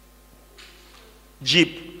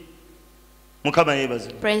 Mukama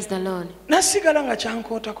yebaze. Praise the Lord. Nasigala nga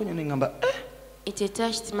kyankootako nyo ne ngamba It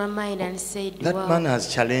touched my mind and said, that wow. man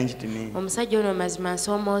has challenged me. Omusajja ono mazima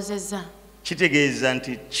nsomoozezza. Kitegeeza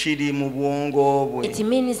nti kiri mu bwongo bwe. It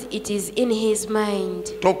means it is in his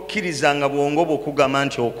mind. Tokkirizanga bwongo bwe okugamba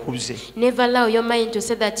nti okuze. Never allow your mind to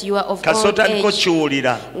say that you are of old kasotandika age.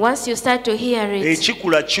 kiwulira. Once you start to hear it,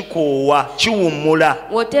 ekikula kikoowa kiwummula.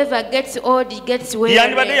 Whatever gets old, it gets weary,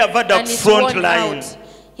 yandibadde yavadda and ku it's front worn line. out.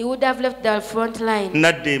 He would have left the front line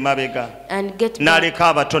Nadde emabega. and get back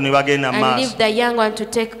n'aleka abato ne bagenda and maaso. leave the young one to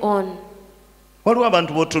take on. Waliwo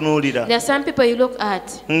abantu b'otunuulira There are some people you look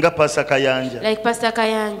at, nga Pastor Kayanja. like Pastor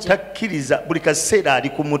Kayanja. Takkiriza buli kaseera ali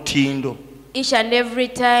ku mutindo. Each and every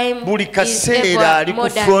time buli he's kaseera ali ever ku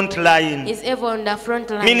front modern. line. He's ever on the front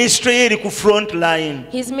line. Ministry ye eri ku front line.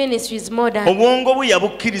 His ministry is modern. Obwongo bwe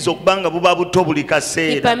yabukkiriza okuba nga buba buto buli He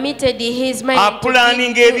kaseera. permitted his mind to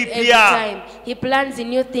Apulaning think new every ebipya. time. He plans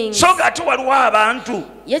new things. So ng'ate waliwo abantu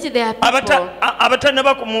Yet there are people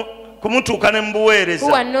abatannaba kumutuuka ne mu buweereza.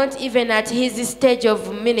 who are not even at his stage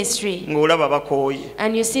of ministry. Ng'olaba bakooye.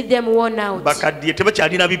 And you see them worn out. Bakaddiye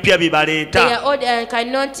tebakyalina bipya bye They baleeta. are old and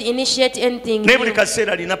cannot initiate anything naye buli new.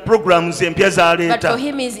 kaseera alina programs empya But z'aleeta. for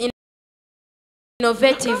him is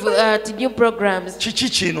innovative to new programs. Kiki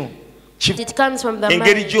kino? It comes from the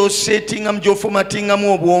engeri mind. gy'osetingamu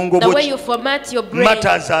gy'ofomatingamu obwongo The way bwo you format your brain.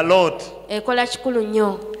 matters a lot. Ekola kikulu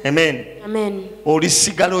nnyo. Amen. Amen.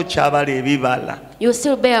 Olisigala okyabala ebibala. You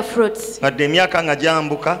still bear fruits. Wadde emyaka nga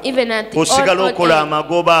gyambuka Even at the old osigala okola age,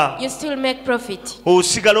 amagoba. you still make profit.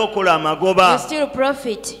 Osigala okola You amagoba. still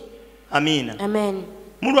profit. Amiina. Amen.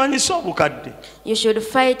 Mulwanyise obukadde. You should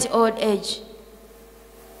fight old age.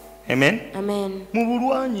 Amen. Amen. You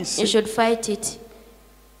Mubulwanyise. should fight it.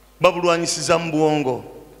 Babulwanyisiza mu bwongo.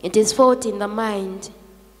 It is fought in the mind.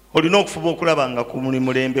 You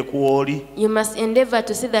must endeavor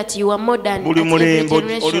to see that you are modern at every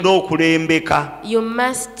generation.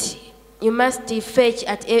 You must fetch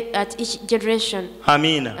at each generation.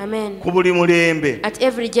 Amina. Amen. At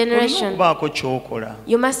every generation,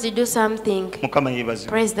 you must do something.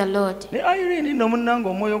 Praise the Lord.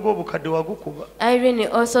 Irene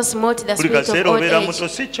also smote the spirit of old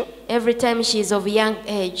age. Every time she is of young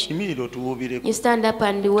age, you stand up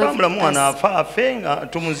and wave us.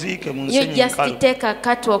 You just take a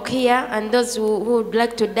catwalk here, and those who would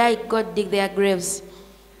like to die, God dig their graves.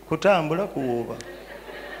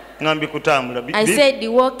 I said the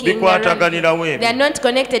walking, they are not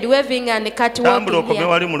connected, waving and catwalking here.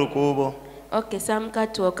 Okay, some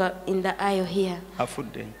catwalk in the aisle here.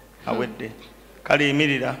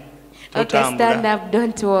 Okay, stand up,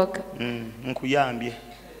 don't walk.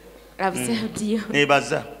 I've saved you.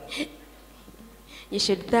 You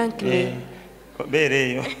should thank me.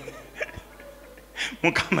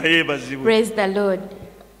 Praise the Lord.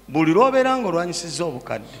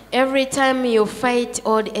 Every time you fight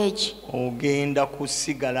old age,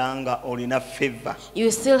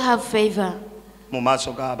 you still have favor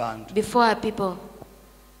before people.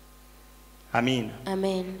 Amen.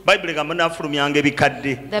 Amen. The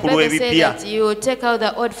Bible says that you take out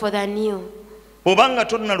the old for the new.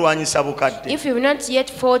 If you've not yet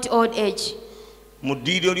fought old age, in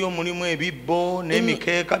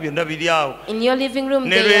your living room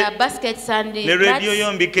there are baskets and mats,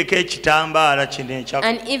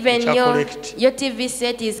 and even your TV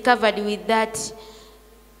set is covered with that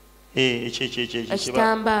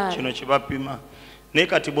kitambara.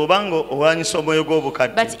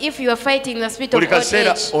 But if you are fighting the spirit of old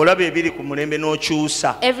age,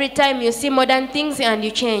 every time you see modern things and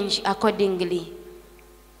you change accordingly.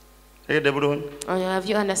 Have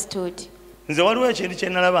you understood? There's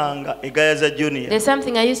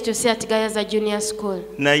something I used to say at Gayaza Junior School.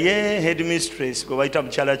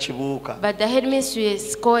 But the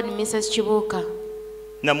headmistress called Mrs. Chibuka.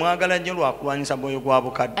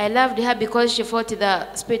 I loved her because she fought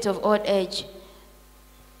the spirit of old age.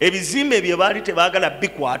 They did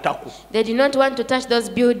not want to touch those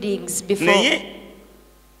buildings before.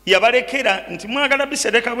 But she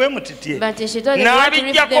told them not to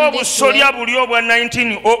reach them this way.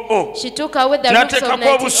 She took away the roofs of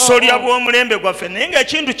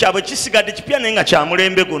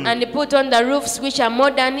 1900 and put on the roofs which are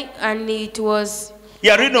modern, and it was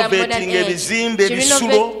renovating ebizimbe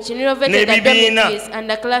ebisulo n'ebibiina and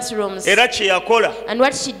the classrooms. Era kye yakola, and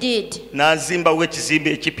what she did, n'azimbawo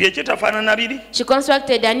ekizimbe ekipya ekitafaanana biri. She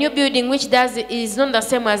constructed a new building which is not the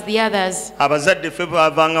same as the others. Abazadde ffe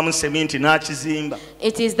baavangamu sementi n'akizimba.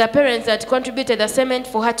 It is the parents that contributed the cement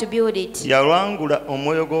for her to build it. Yalwangula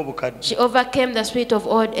omwoyo gw'obukadde. She overcame the spirit of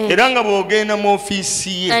old age. Era nga bw'ogenda mu ofiisi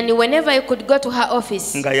ye, and whenever you could go to her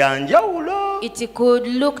office, nga yanjawulo, it could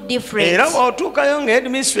look different. Era bw'otuukayo nga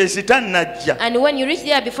headmistress tannajja, and when you reach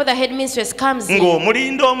there before the headmistress comes in,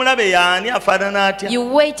 ng'omulinda omulabe y'ani afaanana atya, you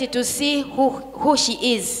wait to see who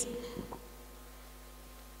she is.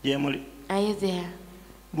 Are you there?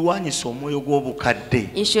 Luwanyisa omwoyo gw'obukadde.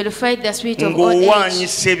 You should fight the spirit of old age.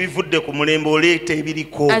 Ng'owaanyisa ebivudde ku mulembe oleeta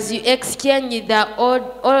ebiriko. As you exchange the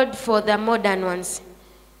old for the modern ones.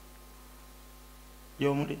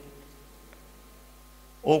 Yomuli.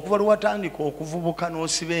 Okuva lwatandika okuvubuka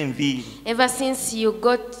n'osiba enviiri. Ever since you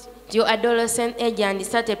got to your adolescent age and you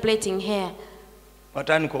started plaiting hair.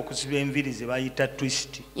 Watandika okusiba enviiri ze bayita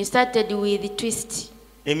twist. You started with the twist.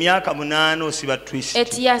 Emyaka 8 osiba twist.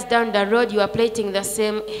 8 years down the road you are plaiting the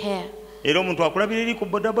same hair. Era omuntu akulabira eri ku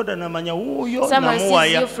bodaboda n'amanya wuuyo someone namuwaya.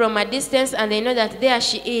 sees you from a distance and they know that there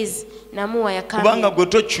she is. Namuwaya coming. Kubanga gwe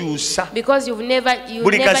tokyusa. Because you've never changed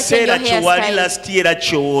your hairstyle. Last year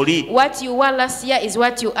kyoli. What you were last year is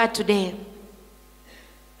what you are today.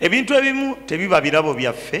 Ebintu ebimu tebiba birabo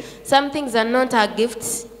byaffe. Some things are not our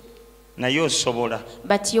gifts. Naye osobola.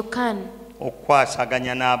 But you can.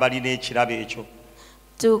 Okwasaganya n'abalina ekirabo ekyo.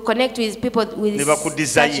 To connect with people with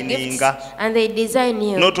such gifts, and they design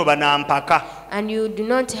you. And you do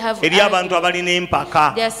not have. There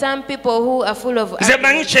are some people who are full of.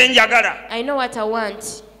 I know what I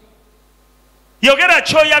want.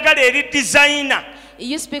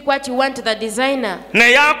 You speak what you want to the designer.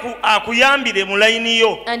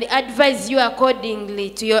 And advise you according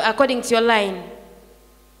to your line.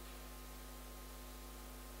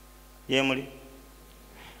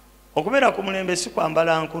 To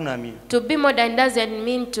be modern doesn't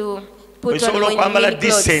mean to put on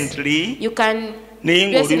decently. You can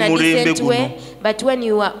dress in a decent way, but when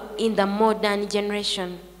you are in the modern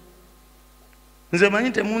generation,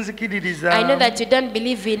 I know that you don't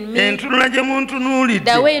believe in me.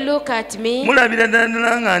 The way you look at me,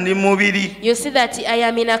 you see that I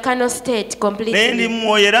am in a carnal state completely.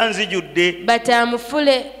 But I am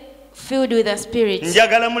fully filled with the Spirit.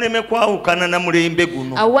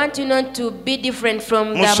 I want you not to be different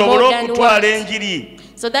from the modern world,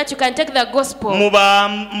 so that you can take the gospel and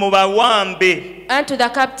to the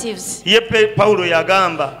captives.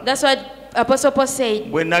 That's what Apostle Paul said.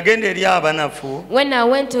 When I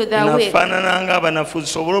went to the weak, I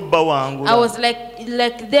was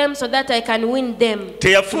like them, so that I can win them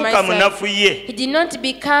to myself. He did not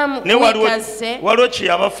become weak as say,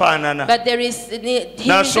 but there is, he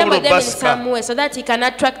resembled them in some way, so that he can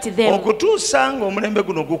attract them.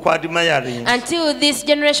 Until this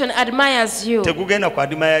generation admires you,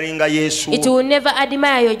 it will never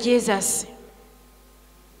admire your Jesus.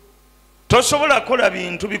 You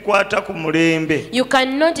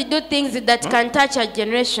cannot do things that can touch a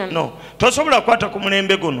generation. No.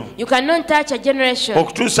 You cannot touch a generation.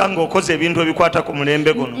 Not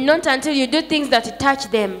until you do things that touch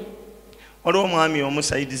them. There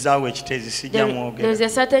is a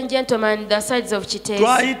certain gentleman on the sides of Chitezi.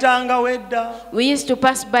 We used to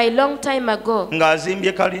pass by a long time ago.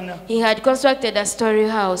 He had constructed a story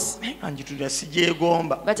house.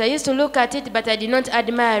 But I used to look at it, but I did not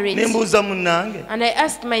admire it. And I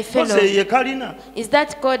asked my fellow, is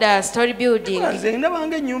that called a story building? And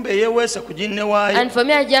for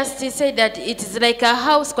me, I just said that it is like a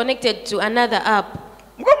house connected to another app.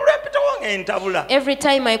 Every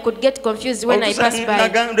time I could get confused when I passed by,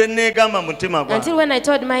 until when I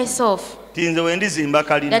told myself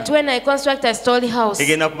that when I construct a story house,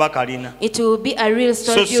 it will be a real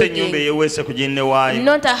story building,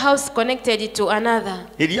 not a house connected to another.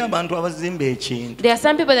 There are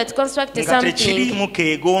some people that construct something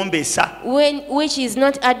which is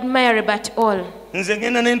not admirable at all.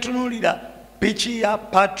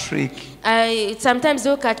 I sometimes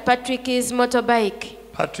look at Patrick's motorbike.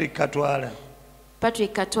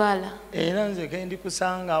 Patrick Katwala.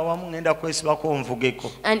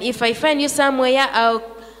 And if I find you somewhere,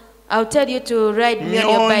 I'll tell you to ride me on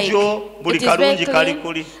your bike. It is very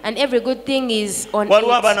clean, and every good thing is on it.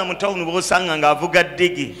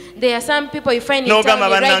 There are some people you find in town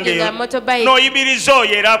riding a motorbike,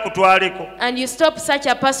 and you stop such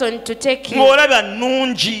a person to take you,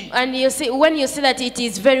 and you see, when you see that it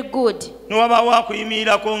is very good,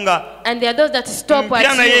 and there are those that stop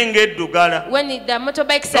at you when the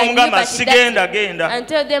motorbike sign you, but and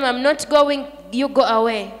tell them, I'm not going, you go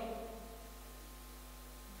away.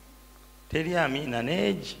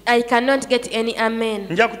 I cannot get any amen.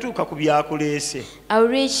 I'll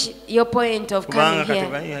reach your point of coming here.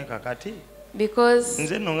 Because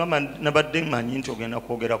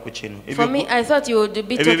for me, I thought you would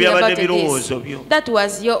be talking about this. That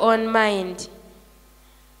was your own mind.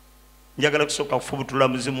 I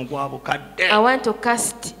want to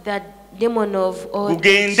cast that demon of old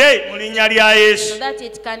age, so that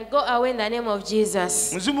it can go away in the name of Jesus.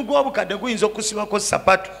 The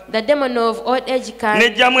demon of old age can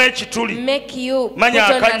make you put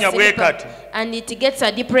on a slipper, and it gets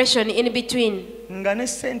a depression in between. Yet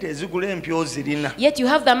you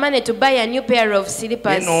have the money to buy a new pair of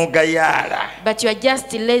slippers, but you are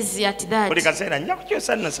just lazy at that.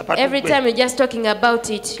 Every time you're just talking about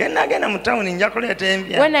it. When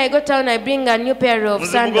I go town, I bring a new pair of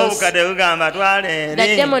sandals.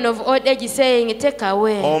 The demon of old age is saying, take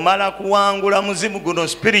away.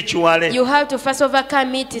 You have to first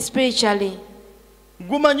overcome it spiritually.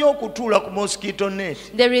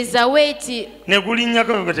 There is a way it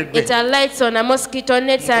alights on a mosquito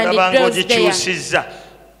net and it grows there.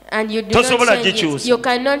 And you do not change it. You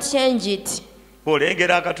cannot change it. When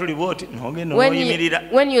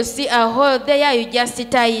you see a hole there, you just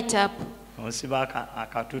tie it up.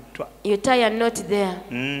 You tie a knot there.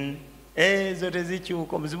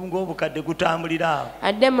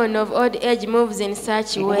 A demon of old age moves in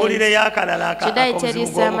such ways. Should I tell you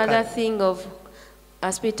some other thing of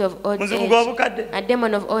a spirit of old age, a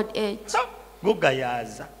demon of old age?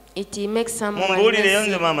 It makes someone lazy.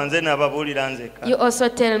 You also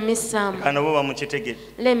tell me some.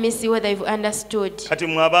 Let me see whether you've understood. Those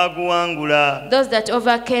that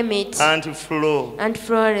overcame it and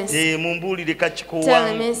Florence, tell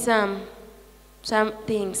me some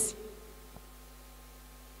things.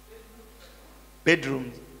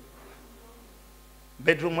 Bedroom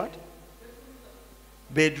what?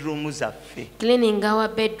 Bedrooms are fake. Cleaning our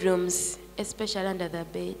bedrooms, especially under the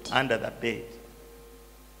bed. Under the bed.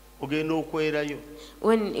 When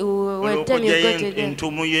time you go to them,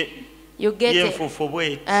 you get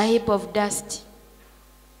a heap of dust.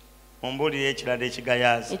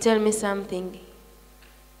 You tell me something.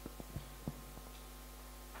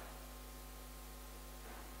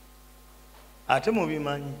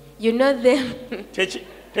 You know them.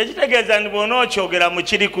 It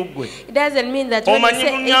doesn't mean that when you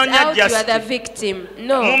say it's out, you are the victim.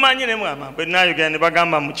 No. You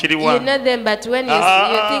know them, but when you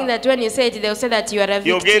think that when you say it, they'll say that you are a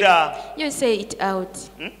victim. You say it out.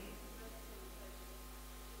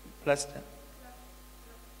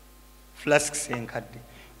 Flasks enkadde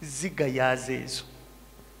zigayaza ezo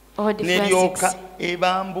neryoka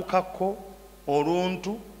ebambukako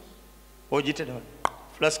oluntu ogitera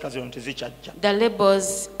flask zino tezikyajja. The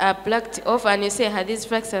labels are plucked off and you say these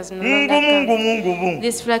flasks are no longer come.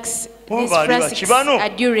 These flasks are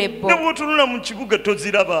durable. Nebwotunula mu kibuga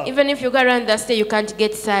toziraba. Even if you go around the state, you can't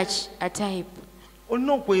get such a type.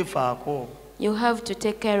 Olina okwefaako. You have to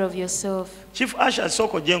take care of yourself. Chief Asha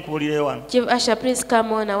soko jenkubulire wano. Chief Asha, please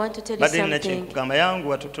come on. I want to tell you something. Kugamba yangu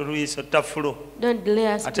watutuluyisa tafulo. Don't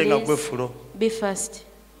delay us, Atenga gwe fulo. Be fast.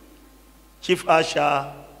 Chief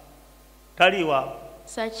Asha taliwa.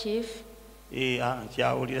 Sir Chief.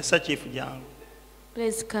 Kyawulira Sir Chief jangu.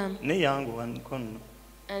 Please come. Ne yangu wankono.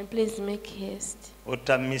 And please make haste.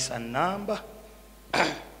 Otamisa namba.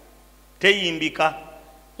 Teyimbika.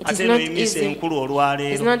 It is not easy.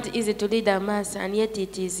 It's not easy to lead a mass, and yet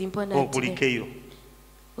it is important.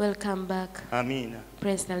 Welcome back. Amina.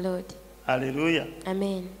 Praise the Lord. Hallelujah.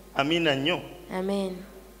 Amen. Amina nyo. Amen.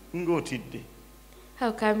 Ngotidde.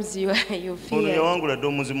 How comes you fear?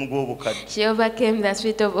 She overcame the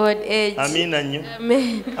spirit of old age. Amina nyo.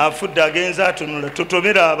 Amen. Afudde agenza atunula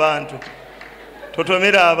totomera abantu.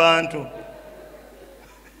 Totomera abantu.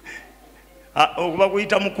 Okuba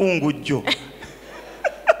kuyita mukungujjo.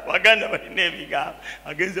 Waganda balina ebigambo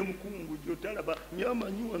agenze mukungujjo talaba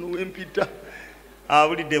nyamanyi wano wempita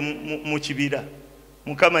awulidde mu kibira.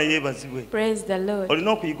 Mukama yeebazibwe. Praise the Lord.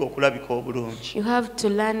 Olina okuyiga okulabika obulungi. You have to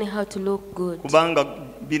learn how to look good. Kubanga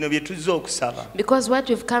bino bye tuzze okusaba. Because what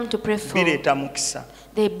we've come to pray for, bireeta mukisa.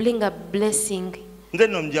 They bring a blessing. Nze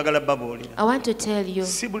nno njagala babuulira. I want to tell you.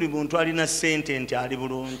 Si buli muntu alina ssente nti ali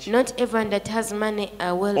bulungi. Not everyone that has money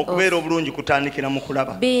are well off. Okubeera obulungi kutandikira mu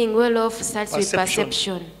kulaba. Being well off starts with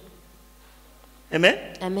perception. Amen.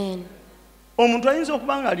 Amen. Omuntu ayinza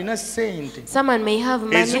okuba nga alina ssente. Someone may have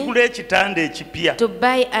money ezigula ekitanda ekipya. To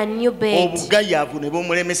buy a new bed. Obugayaavu ne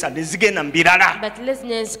bumulemesa ne zigenda mu birala. But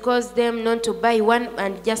laziness caused them not to buy one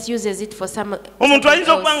and just uses it for some. Omuntu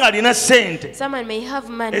ayinza okuba nga alina ssente. Someone may have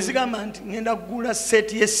money. Ezigamba nti ngenda kugula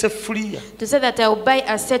seti y'esseffuliya. To say that I will buy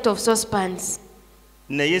a set of saucepans.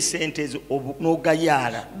 Naye sente ezo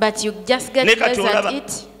n'ogayaala. But you just get less at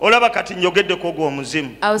it. Olaba kati njogeddeko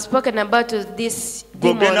gw'omuzimu. I was spoken about to this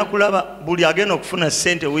demon. Gogenda kulaba buli agenda okufuna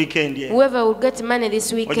sente weekend ye. Whoever will get money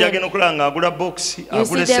this weekend. Ojagenda okulaba ng'agula box,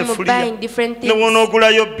 agula esseffuliya. Buying different things. Ne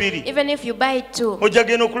w'onoogulayo bbiri. Even if you buy two.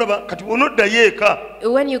 Ojagenda okulaba kati w'onoddayo eka.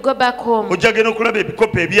 When you go back home. Ojagenda okulaba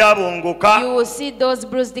ebikopo ebyabongoka. You will see those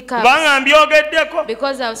bruised cups. Kubanga mbyogeddeko.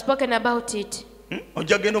 Because I have spoken about it.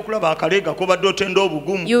 Ojagenda okulaba akaleega kobadde otenda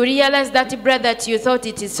obugumu. You realize that bread that you thought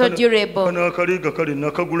it is so durable. Kana akaleega kale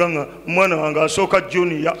nakagula nga omwana wange asooka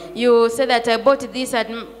junior. You say that I bought this at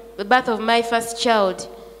the birth of my first child.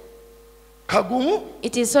 Kagumu.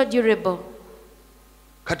 It is so durable.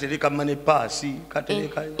 Katereka money pass.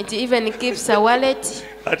 Katereka. It even keeps a wallet.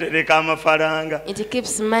 Katereka amafaranga. It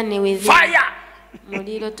keeps money with fire.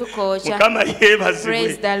 Mukama yeebazibwe.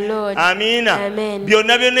 Praise the Lord. Amina. Amen.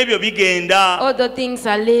 Byonna byonna ebyo bigenda. All the things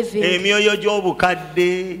are living. Emyoyo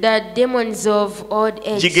gy'obukadde. The demons of old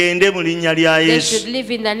age. Gigende mu linnya lya Yesu. They should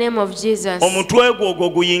live in the name of Jesus. Omutwe gwo ogwo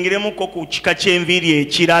guyingiremuko ku kika ky'enviiri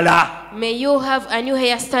ekirala. May you have a new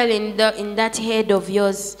hairstyle in that head of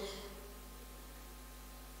yours.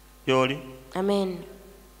 Yoli. Amen.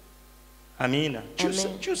 Amina.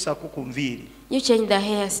 Kyusa ku nviiri. You change the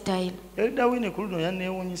hairstyle.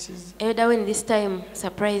 Edawin this time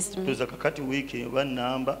surprised me.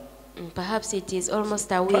 Perhaps it is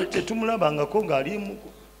almost a week.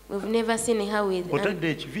 We've never seen her with afro.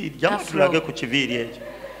 Let's see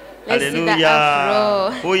the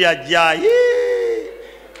afro.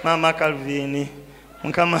 Mama Calvini.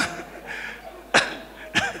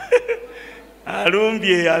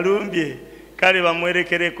 Alumbye. Kale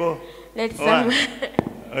bamwerekereko. Let's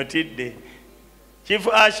Otidde. Chief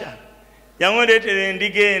Asha, yangoleetera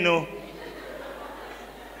endiga eno.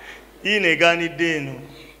 Yine egaanidde eno.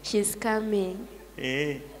 She's coming.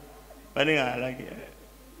 Bani ngaalage.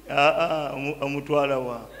 Omutwala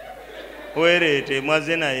wa. Weereete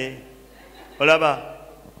mwaze naye. Olaba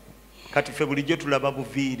kati ffe bulijjo tulaba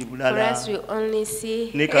buviiri bulala. For us we only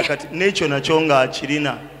see. N'ekyo nakyo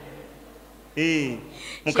ng'akirina.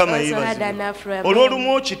 Mukama yibazibu.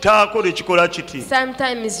 Olw'olumu okitaako lekikola kiti.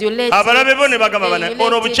 Abalabe bo ne bagamba bana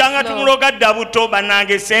ono bukyanga tumuloga dda buto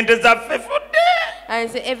bannange ssente zaffe fudde.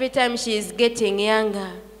 And so every time she is getting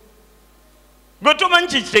younger. You don't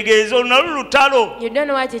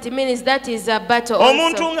know what it means. That is a battle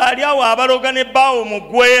also.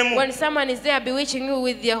 When someone is there bewitching you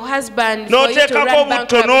with your husband for you to run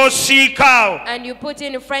bankrupt, and you put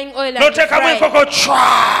in frying oil and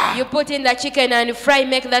fry. You put in the chicken and fry,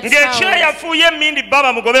 make that sound.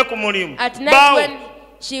 At night when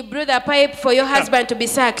she blew the pipe for your husband to be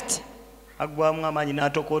sacked, they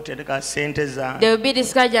will be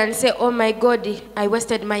discouraged and say, oh my God, I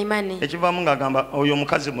wasted my money. And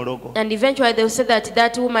eventually they will say that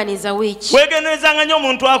that woman is a witch. You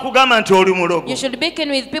should begin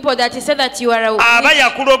with people that say that you are a witch.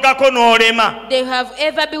 They have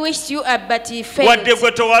ever bewitched you but he failed.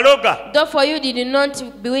 Though for you did not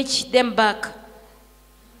bewitch them back.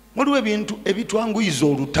 There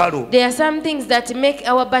are some things that make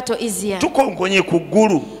our battle easier.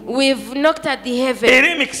 We've knocked at the heaven,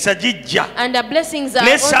 and the blessings are on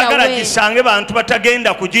the way.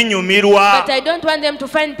 But I don't want them to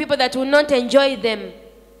find people that will not enjoy them.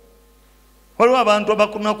 There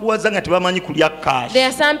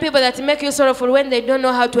are some people that make you sorrowful when they don't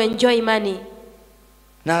know how to enjoy money.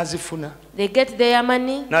 They get their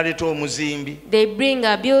money. They bring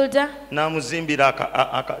a builder. And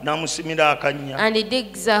he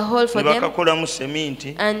digs a hole for them.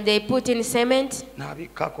 And they put in cement.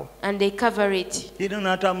 And they cover it. They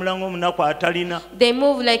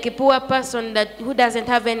move like a poor person who doesn't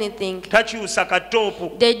have anything.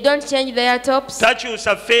 They don't change their tops.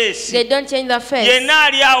 They don't change their face.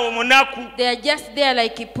 They are just there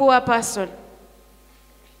like a poor person.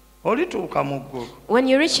 When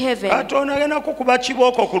you reach heaven, God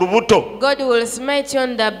will smite you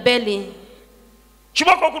on the belly.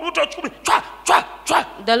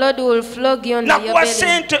 The Lord will flog you on your belly. I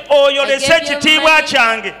gave you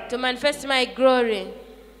money to manifest my glory.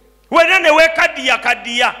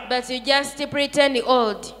 But you just pretend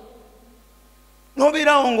old. You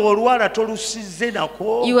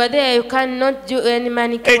are there, you cannot do any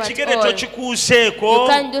manicure at all. You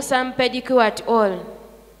can't do some pedicure at all.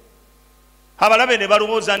 The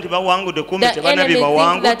enemy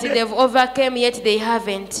thinks that they've overcome, yet they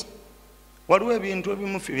haven't.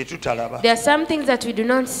 There are some things that we do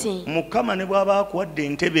not see.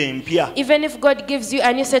 Even if God gives you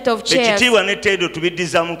a new set of chairs,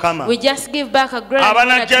 we just give back a grand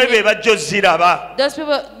honor to Him.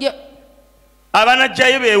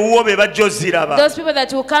 Those people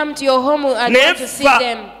that will come to your home and want to see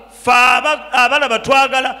them. But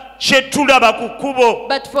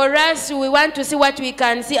for us, we want to see what we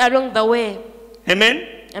can see along the way. Amen.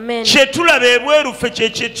 Amen.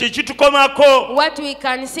 What we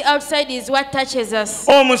can see outside is what touches us.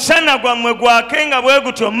 Let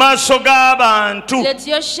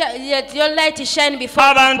your light shine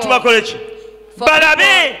before people, for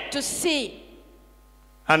people to see.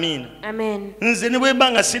 Amen. Amen.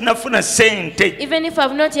 Even if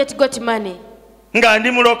I've not yet got money, and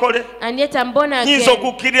yet I'm born again,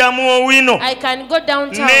 I can go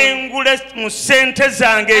downtown and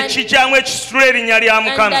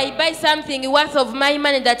I buy something worth of my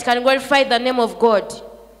money that can glorify the name of God.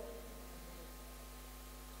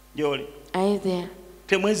 Are you there?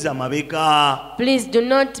 Please do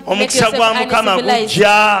not make yourself uncivilized.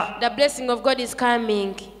 The blessing of God is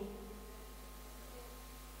coming.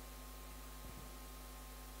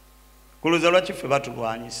 Why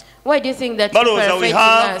do you think that people are fighting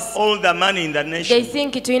us? All the money in the nation. They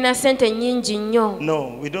think it's innocent and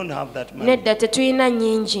no, we don't have that money.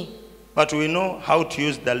 But we know how to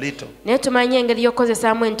use the little to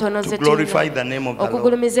glorify the name of the Lord.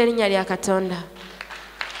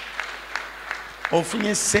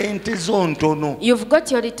 You've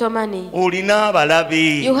got your little money.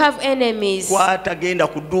 You have enemies. You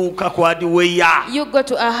go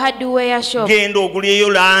to a hardware shop.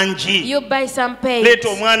 You buy some paint. You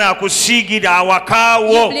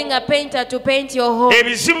bring a painter to paint your home.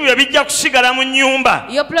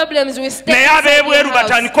 Your problems will stay inside your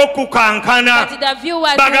house. But the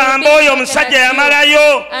viewers will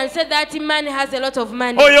and say that man has a lot of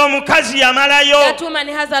money. That woman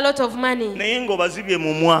has a lot of money.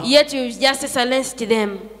 Yet you just silenced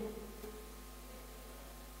them.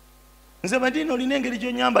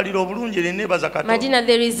 Madina,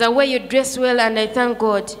 there is a way you dress well, and I thank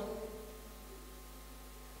God.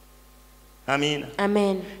 Amen.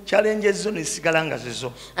 Amen. Challenges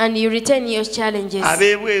and you return your challenges.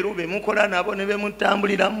 The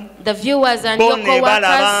viewers and your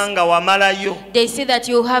co-workers, they see that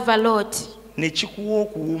you have a lot.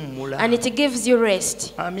 and it gives you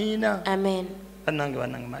rest. Amina. Amen.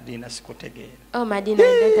 Madina, oh, Madina,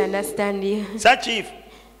 I don't understand you. Sachif,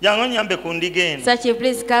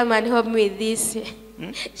 please come and help me with this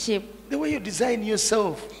sheep. The way you design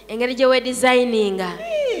yourself, designing,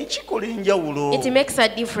 it makes a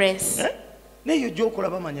difference.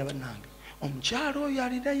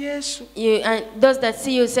 You, and those that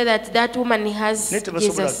see you say that woman has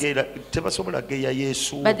Jesus,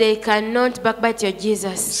 but they cannot backbite your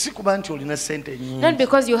Jesus. Not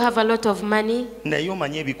because you have a lot of money,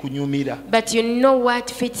 but you know what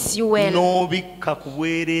fits you well,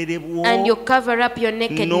 and you cover up your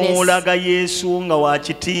nakedness,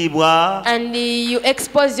 and you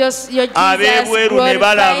expose your Jesus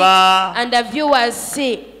glorified, and the viewers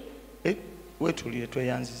see.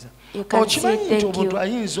 You can say thank you.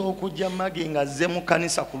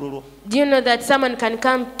 Do you know that someone can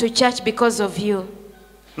come to church because of you?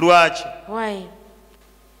 Why?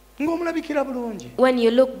 When you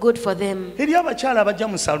look good for them. There are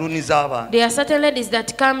certain ladies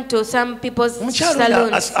that come to some people's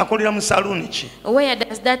salons. Where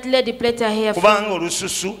does that lady plait her hair from?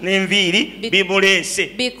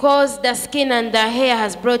 Because the skin and the hair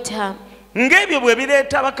has brought her. The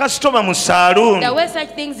way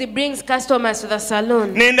such things it brings customers to the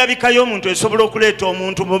salon. Even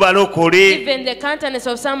the countenance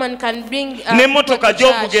of someone can bring even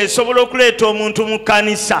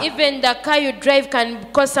the car you drive can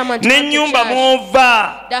cause someone to come to church.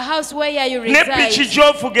 The house where you reside, the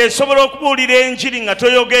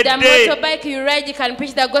motorbike you ride, you can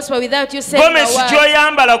preach the gospel without you saying a word.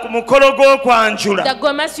 The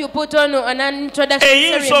gomas you put on an introduction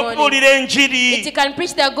ceremony, it can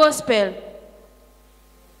preach the gospel.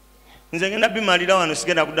 I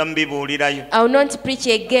will not preach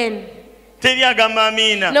again.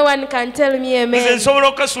 No one can tell me amen.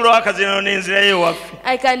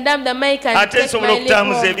 I can damn the mic and take my lip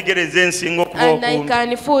home. And I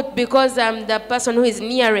can foot because I'm the person who is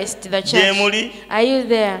nearest to the church. Are you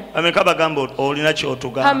there?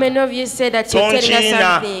 How many of you say that you're telling us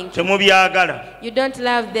something? You don't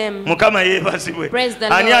love them. Praise the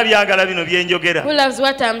Lord. Who loves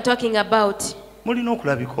what I'm talking about?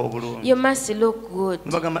 You must look good.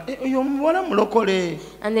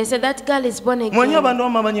 And they said that girl is born again. Do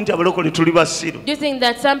you think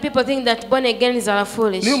that some people think that born again is all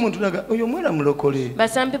foolish? But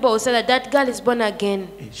some people will say that that girl is born again.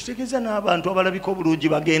 It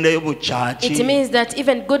means that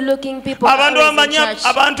even good looking people are always in church.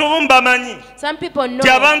 Some people know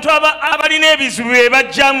that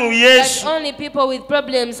only people with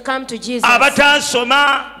problems come to Jesus.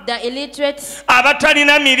 The illiterates,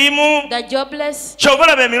 the jobless.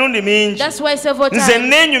 That's why several times I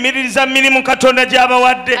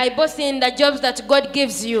boast in the jobs that God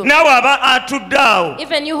gives you.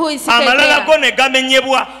 Even you who is seated there,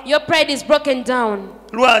 your pride is broken down.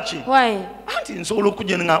 Why?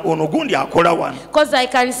 Because I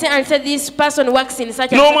can say and say this person works in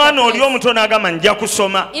such a place.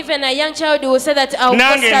 Even a young child will say that I'll go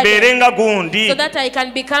study so that I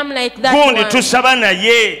can become like that one.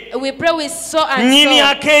 We pray with so and so.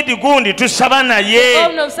 The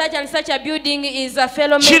owner of such and such a building is a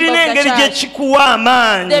fellow member of the church.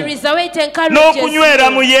 There is a way to encourage you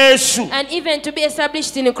and even to be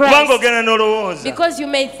established in Christ. Because you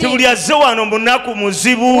may think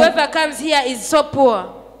whoever comes here is so poor.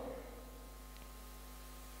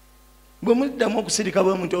 If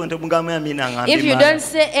you don't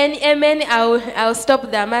say any amen, I'll stop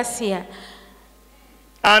the mass here.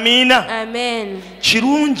 Amina. Amen.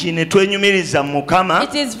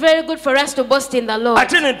 It is very good for us to boast in the Lord.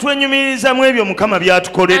 And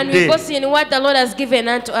we boast in what the Lord has given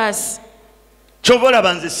unto us. That's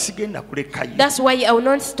why I will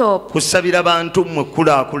not stop to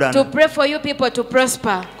pray for you people to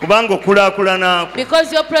prosper.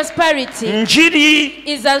 Because your prosperity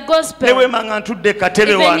is a gospel.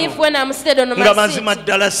 Even if when I'm seated on my seat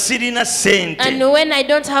and when I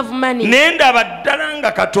don't have money and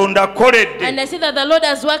I see that the Lord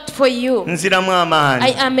has worked for you,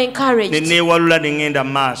 I am encouraged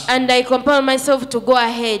and I compel myself to go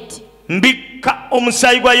ahead. I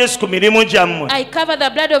cover the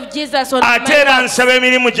blood of Jesus on my works. And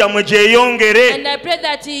I pray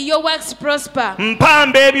that your works prosper. I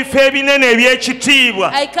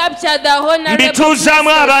capture the honorable places. And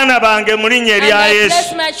I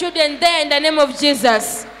place my children there in the name of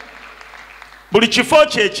Jesus.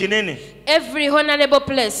 Every honorable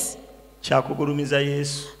place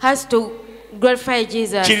has to glorify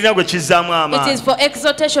Jesus. It is for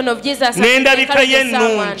exaltation of Jesus and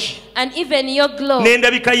even your glory,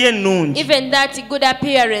 even that good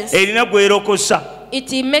appearance,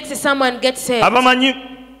 it makes someone get saved.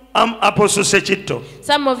 Apostle Sechito.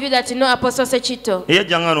 Some of you that know Apostle Sechito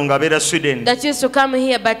that used to come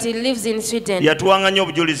here but he lives in Sweden.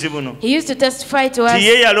 He used to testify to us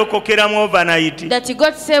that he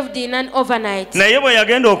got saved in an overnight.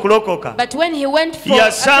 But when he went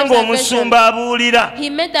for salvation, he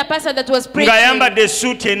met the pastor that was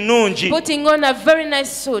preaching, putting on a very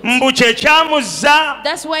nice suit.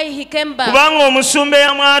 That's why he came back,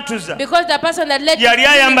 because the person that led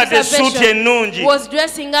him salvation was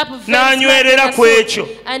dressing up very smart,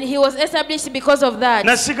 and he was established because of that.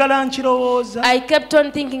 I kept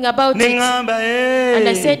on thinking about it, and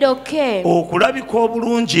I said, okay,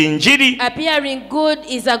 appearing good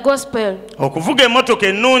is a gospel,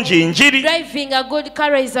 driving a good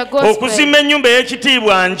car is a gospel,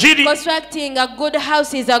 constructing a good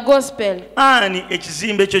house is a gospel,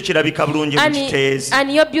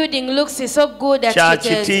 and your building looks so good that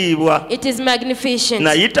it is magnificent.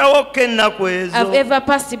 I've ever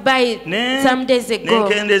passed by some days ago,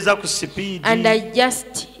 and I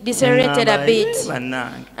just decelerated a bit,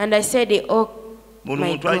 and I said, oh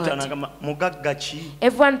my God.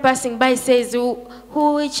 Everyone passing by says,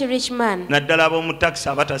 which rich man?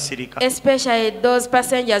 Especially those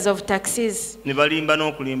passengers of taxis. They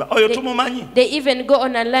even go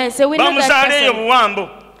on a line and say, we know that person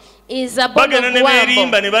is a born of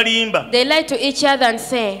Wambo. They lie to each other and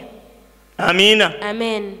say,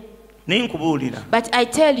 Amen. But I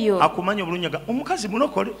tell you, that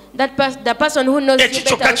the person who knows you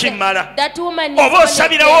better, that woman is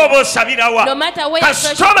no matter where you're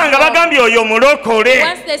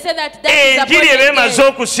once they say that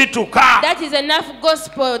that is enough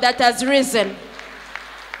gospel that has risen.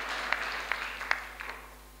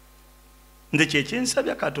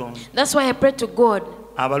 That's why I pray to God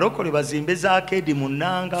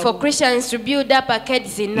for Christians to build up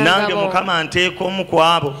arcades in Nangabo.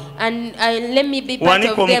 And let me be part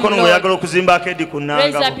of them, Lord. Raise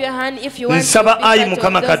up your hand if you want to be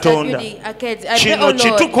part of those building arcades. I pray, oh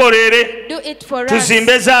Lord, do it for us, so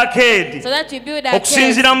that we build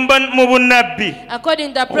arcades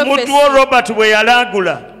according to the prophecy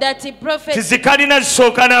that he prophesied,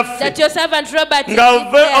 that your servant Robert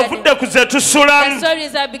declared. The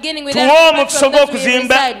stories are beginning with us.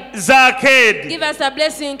 Give us a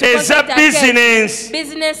blessing to construct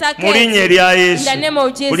business arcades in the name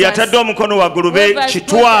of Jesus.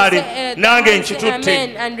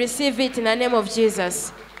 Amen, and receive it in the name of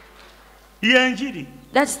Jesus.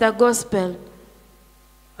 That's the gospel.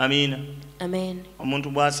 Amen. Amen.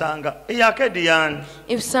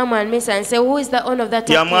 If someone misses and say, who is the owner of that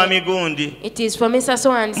arcade? It is for Mr.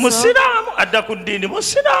 So and so.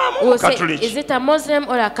 Is it a Muslim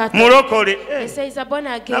or a Catholic? They say it's a born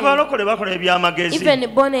again.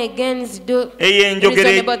 Even born agains do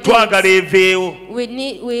reasonable things.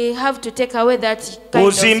 We have to take away that kind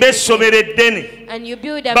of thing. And you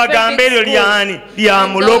build a perfect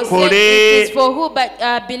school. It is for who but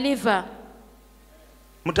a believer.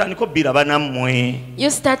 You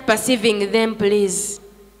start perceiving them, please.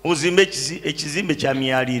 You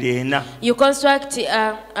construct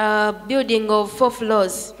a building of 4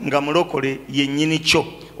 floors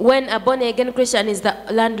when a born again Christian is the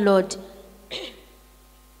landlord.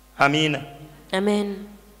 Amen. Amen.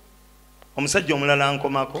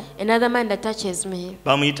 Another man that touches me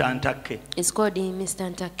is called Mr.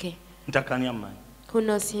 Ntake. Who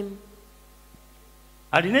knows him?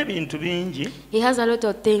 He has a lot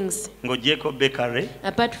of things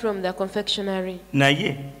apart from the confectionery,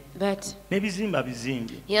 but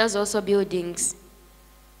he has also buildings.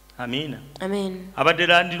 Amen. Amen.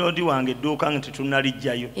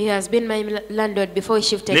 He has been my landlord before he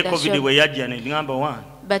shifted the shop.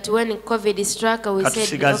 But when COVID struck, we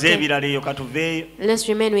said, okay, let's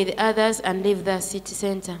remain with others and leave the city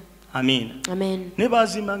center. Amen. Amen.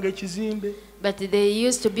 But they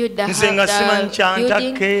used to build the building.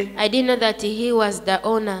 I didn't know that he was the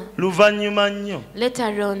owner.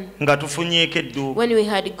 Later on, when we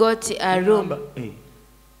had got a room,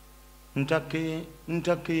 and I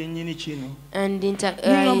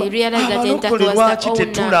realized that Ntake was the owner.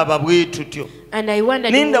 And I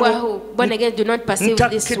wondered who born again do not perceive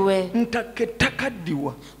this way.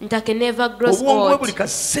 Ntake never grows old.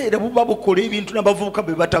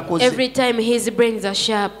 Every time his brains are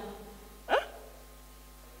sharp.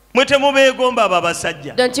 Don't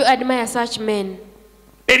you admire such men?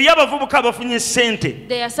 There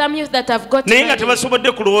are some youth that have got money, but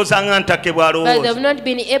they have not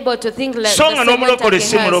been able to think like the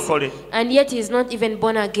same way. And yet he is not even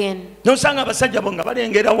born again. You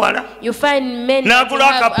find men that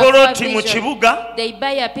have a vision. They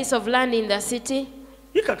buy a piece of land in the city.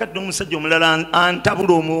 Then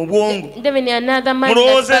another man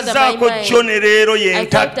that's by mind. I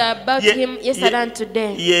thought about him yesterday and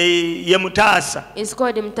today. It's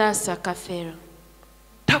called Mutasa Kafero.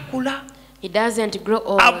 He doesn't grow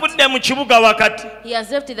old. He has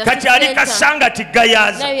left the city.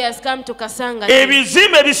 Now he has come to Kasanga.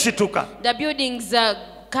 The buildings are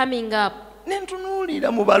coming up. And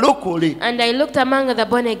I looked among the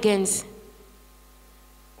born agains.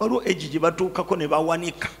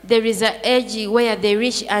 There is an age where they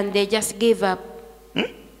reach and they just give up. And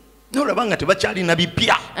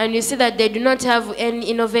you see that they do not have any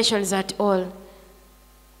innovations at all.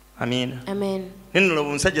 Amen. Amen.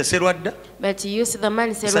 But you see the man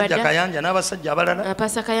Serwada,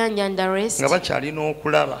 Pastor Kayanja and the rest,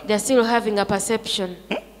 they're still having a perception.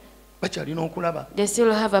 They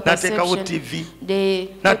still have a perception. They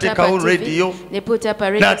put up a TV, they put up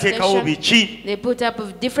a radio station, they put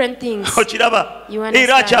up different things. You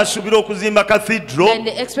understand? Then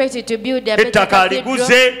they expect you to build a better cathedral.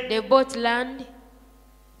 They bought land.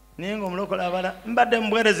 But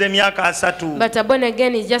a born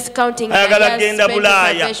again is just counting the years spent in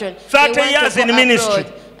salvation. 30 years in ministry.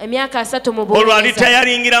 They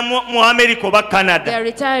are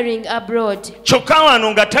retiring abroad. Yet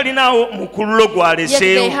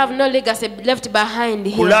they have no legacy left behind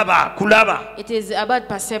here. It is about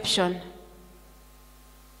perception.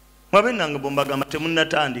 You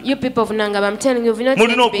people of Nangabo, I'm telling you, you've not yet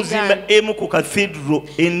begun.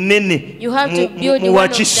 You have to build one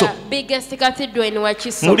of the biggest cathedral in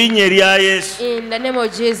Wachiso. In the name of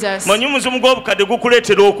Jesus. You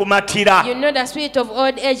know the spirit of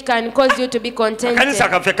old age can cause you to be contented.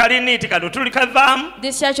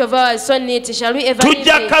 This church of ours is so neat. Shall we ever leave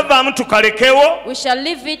it? We shall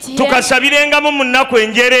leave it here.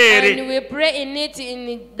 And we pray in it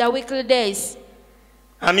in the weekly days.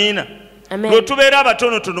 Amen. Amen. When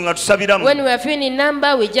we are few in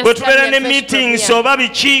number, we just have meetings.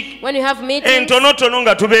 When you have meetings,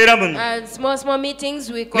 small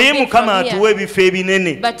meetings, we convene from here.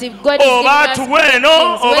 But if God is giving us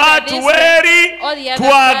things, we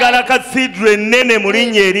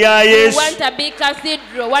want a big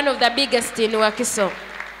cathedral, one of the biggest in Wakiso.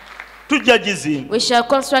 We shall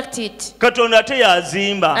construct it.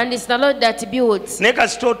 And it's the Lord that builds.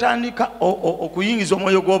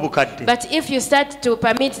 But if you start to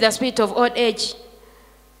permit the spirit of old age,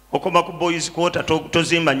 you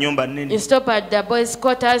stop at the boys'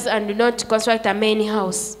 quarters and do not construct a main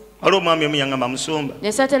house. A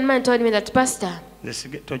certain man told me that, Pastor,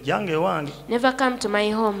 never come to my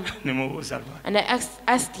home. And I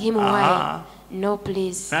asked him why. No,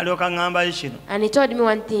 please. And he told me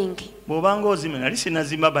one thing.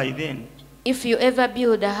 If you ever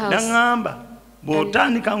build a house,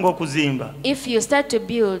 if you start to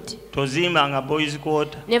build,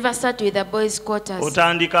 never start with the boys' quarters.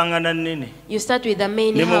 You start with the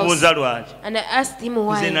main house. And I asked him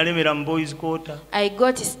why. I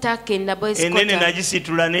got stuck in the boys' quarters.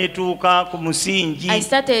 I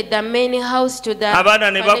started the main house to the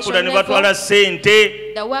foundation level.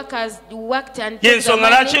 The workers worked and took the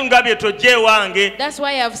money. That's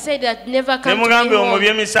why I've said that never come to me home.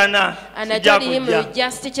 And I told him, he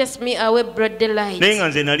just teaches me away broad daylight.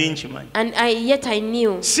 And yet I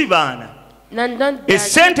knew. The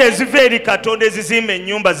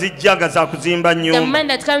man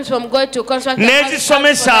that comes from God to construct the house,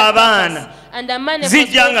 and the man that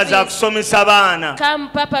come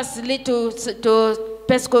purposely to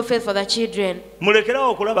pay school fees for the children.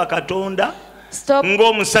 Stop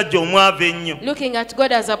looking at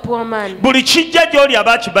God as a poor man.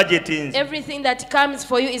 Everything that comes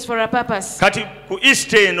for you is for a purpose.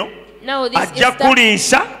 Now this Easter,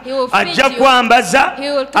 he will feed you, he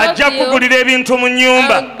will clothe you, and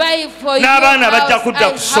buy for you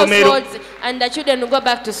households, and the children will go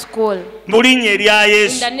back to school. In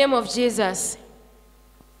the name of Jesus.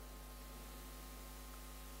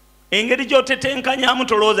 The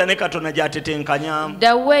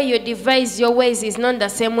way you devise your ways is not the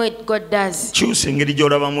same way God does. You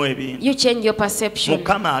change your perception.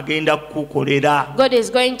 God is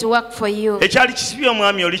going to work for you.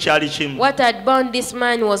 What had bound this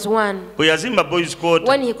man was one.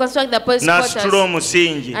 When he constructed the boys' quarters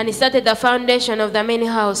and he started the foundation of the main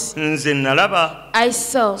house, I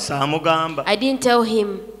saw. I didn't tell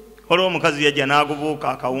him. There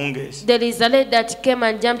is a lady that came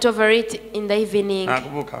and jumped over it in the evening.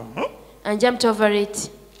 And jumped over it.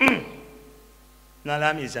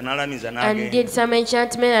 And did some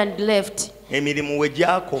enchantment and left.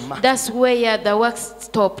 That's where the work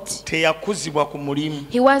stopped. He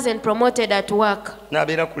wasn't promoted at work.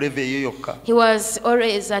 He was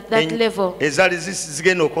always at that level. The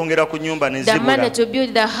money to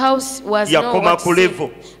build the house was not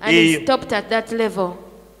and he stopped at that level.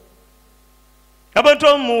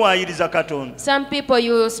 Some people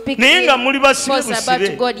you speak false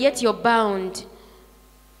about God, yet you're bound.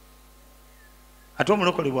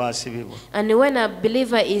 And when a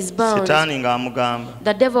believer is bound,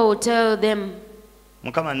 the devil will tell them,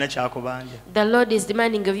 the Lord is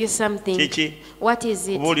demanding of you something. What is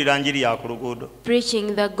it?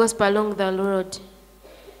 Preaching the gospel along the road.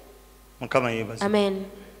 Amen.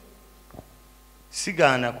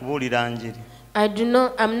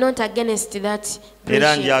 I'm not against that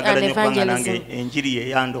preaching and evangelism.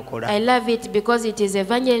 I love it because it is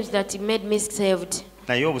evangelism that made me saved.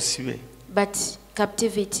 But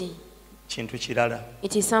captivity,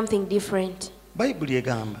 it is something different.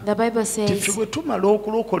 The Bible says,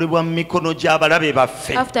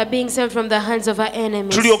 after being saved from the hands of our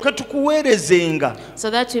enemies, so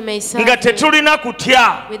that we may serve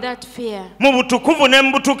without fear, in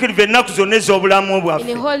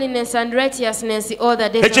holiness and righteousness all the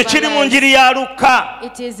days of our lives.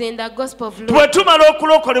 It is in the gospel of Luke that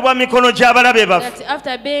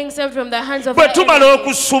after being saved from the hands of our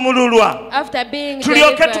enemies, after being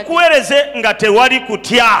delivered,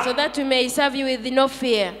 so that we may serve you with no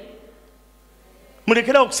fear.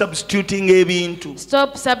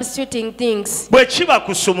 Stop substituting things. If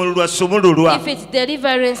it's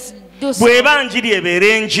deliverance, do so.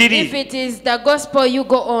 If it is the gospel, you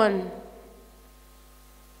go on.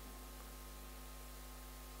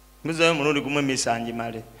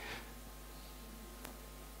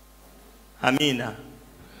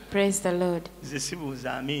 Praise the Lord.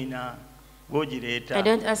 I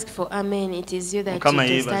don't ask for amen. It is you that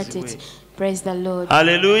you start it. Praise the Lord.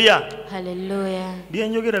 Hallelujah. Hallelujah.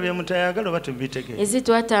 Is it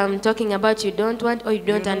what I'm talking about you don't want or you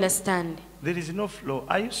don't understand? There is no flow.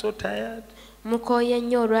 Are you so tired? How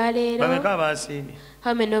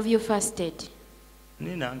many of you fasted?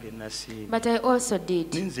 But I also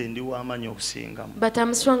did. But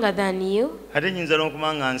I'm stronger than you.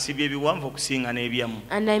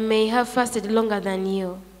 And I may have fasted longer than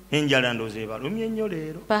you.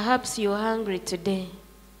 Perhaps you're hungry today.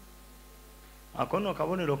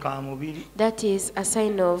 That is a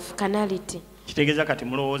sign of carnality.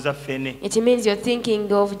 It means you're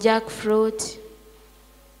thinking of jackfruit.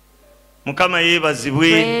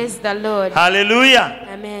 Praise the Lord. Hallelujah.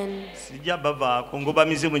 Amen.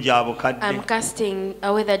 I'm casting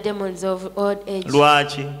away the demons of old age.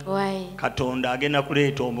 Why?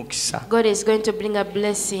 God is going to bring a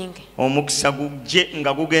blessing. A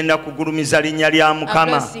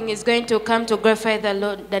blessing is going to come to glorify the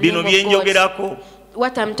Lord, the name of God.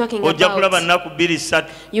 What I'm talking about,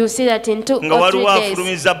 you see that in 2 or 3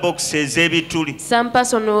 days, some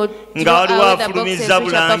person will throw away the boxes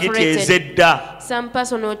which are perforated. Some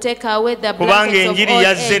person will take away the blankets of old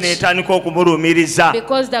age,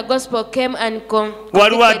 because the gospel came and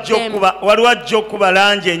convicted them.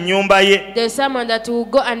 There's someone that will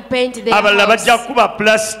go and paint their house.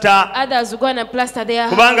 Others will go and plaster their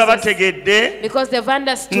houses, because they've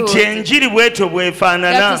understood that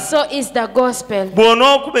so is the gospel.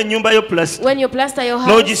 When you plaster your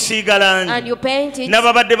house and you paint it, and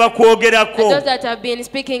those that have been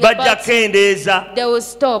speaking about it, they will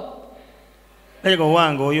stop. They will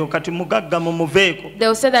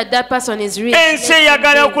say that that person is rich.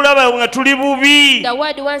 The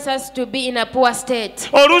world wants us to be in a poor state.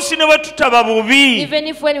 Even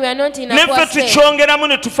if when we are not in a poor state,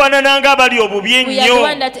 we are the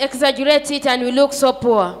one that exaggerates it and we look so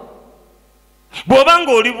poor. If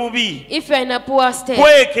you are in a poor state,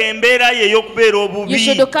 you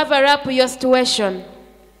should cover up your situation.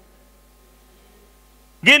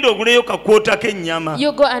 You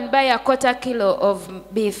go and buy a quarter kilo of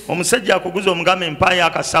beef. The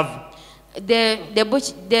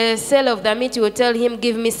seller of the meat will tell him,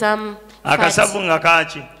 give me some fat.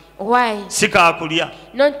 Why?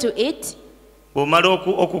 Not to eat.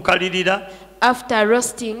 After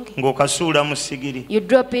roasting, you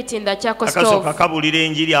drop it in the charcoal stove,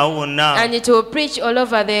 and it will preach all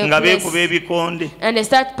over the place, and they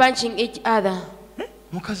start punching each other.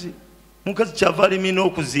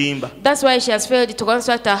 That's why she has failed to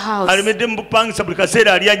construct a house.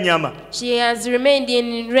 She has remained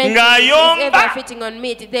in rent ever fitting on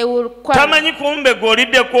meat. They will quarrel,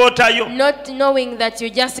 not knowing that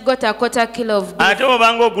you just got a quarter kilo of beef.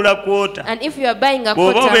 And if you are buying a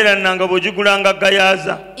quarter,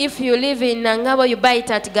 if you live in Nangabo, you buy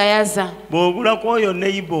it at Gayaza.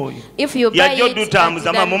 If you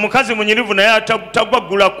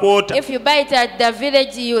buy it at the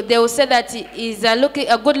village, they will say that is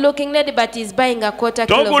a good looking lady, but is buying a quarter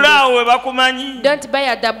kilo. Don't buy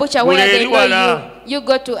at the butcher where they know you. You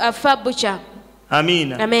go to a far butcher.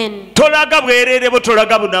 Amen. Amen. Do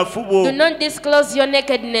not disclose your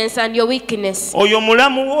nakedness and your weakness. That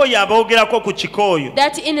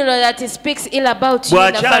in-law that speaks ill about you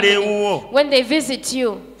in the family, when they visit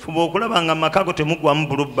you,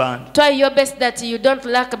 try your best that you don't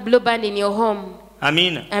lack a blue band in your home.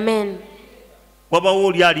 Amen. Amen.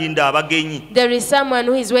 There is someone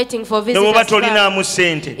who is waiting for visitors.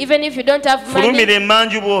 Even if you don't have money,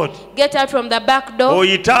 get out from the back door.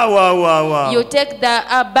 You take the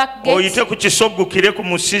back gate.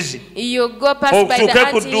 You go past by the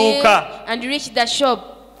auntie and reach the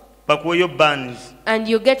shop. And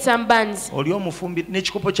you get some buns with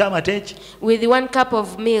 1 cup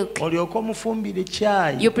of milk. You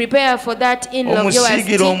prepare for that in-law of yours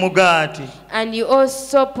tea, and you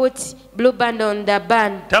also put blue band on the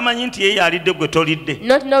bun,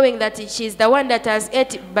 not knowing that she's the one that has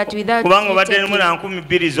ate but without eating,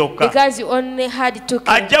 because you only had 2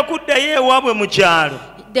 kilos.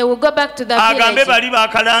 They will go back to the village,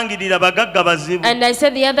 and I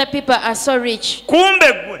said the other people are so rich.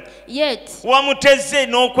 Yet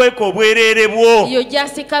you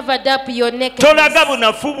just covered up your nakedness.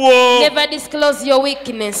 Never disclose your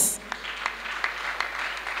weakness.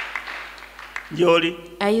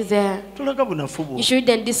 Are you there? You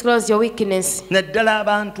shouldn't disclose your weakness, especially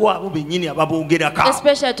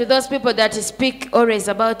to those people that speak always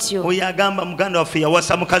about you. That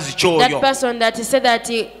person that said that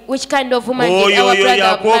which kind of woman did our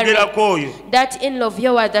brother marry? That in-law of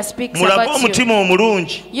yours that speaks about you.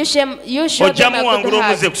 You show them a good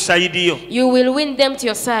heart. You will win them to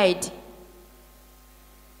your side.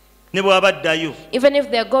 Even if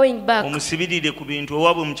they are going back, you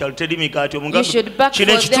should back for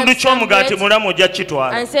them some bread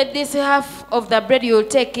and say, this half of the bread you will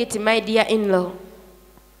take it, my dear in-law.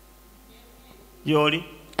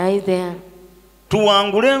 Are you there?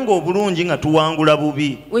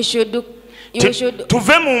 We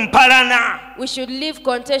should leave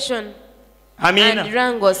contention and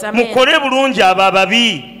wrangles. Amen.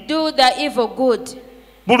 Do the evil good.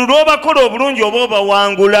 Every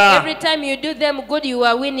time you do them good, you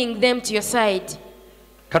are winning them to your side.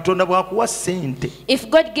 If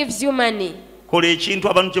God gives you money, do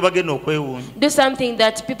something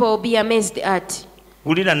that people will be amazed at.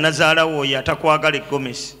 You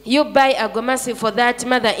buy a gomasi for that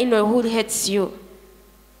mother-in-law who hates you.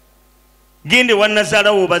 You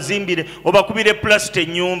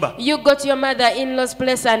go to your mother-in-law's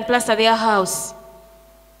place and plaster their house.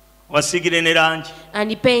 And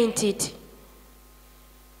you paint it.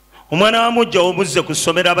 That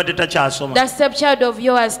stepchild of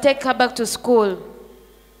yours, take her back to school.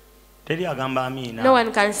 No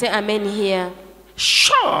one can say amen here.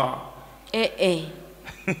 Sure.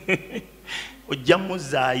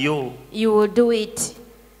 You will do it.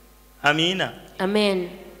 Amina. Amen.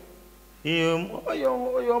 That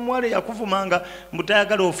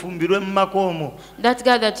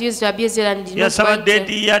girl that used to abuse you and did not want to.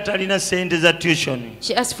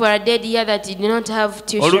 She asked for a dead year that did not have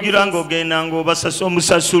tuition.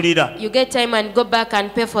 You get time and go back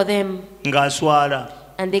and pay for them.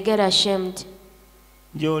 And they get ashamed.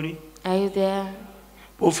 Are you there?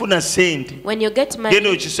 When you get money,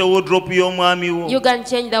 you can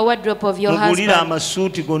change the wardrobe of your husband.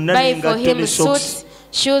 Buy for him suits,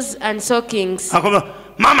 shoes and stockings.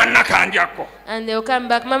 And they'll come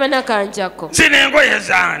back, Mama Nakanjako.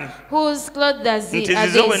 Whose clothes are these?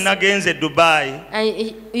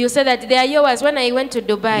 And you said that they are yours. When I went to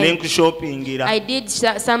Dubai, I did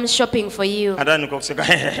some shopping for you.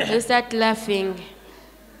 You start laughing.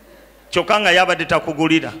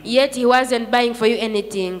 Yet he wasn't buying for you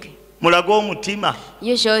anything. You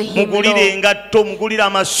show him love.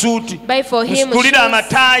 Buy for him shoes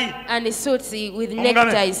and suits with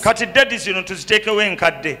neckties.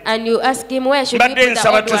 And you ask him, where should we put the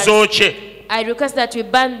old ones? I request that we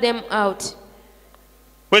burn them out.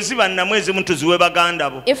 If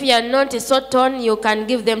you are not so torn, you can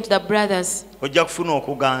give them to the brothers. You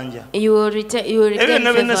will regain favor.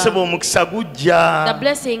 The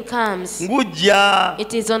blessing comes.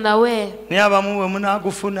 It is on the way.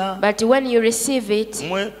 But when you receive it,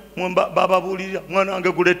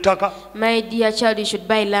 my dear child, you should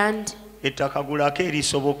buy land.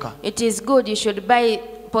 It is good, you should buy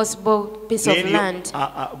possible piece of land.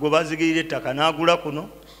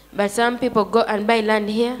 But some people go and buy land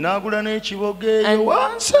here, and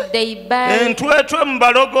they buy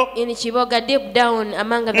in Chiboga deep down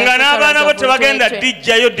among the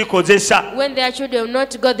when their children will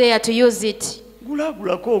not go there to use it.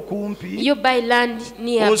 You buy land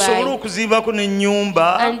nearby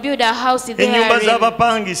and build a house there,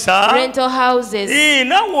 rental houses, so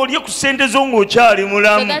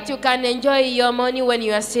that you can enjoy your money when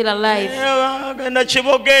you are still alive.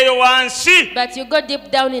 But you go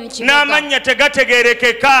deep down in Chiboga,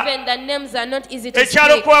 even the names are not easy to speak.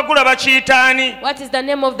 What is the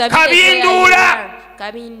name of the village?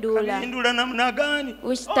 Kabindula.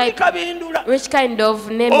 Which kind of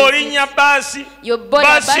name is it? You board a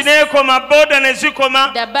bus,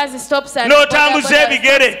 the bus stops and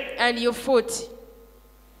you foot.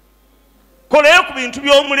 You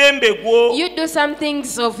do some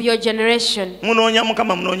things of your generation. You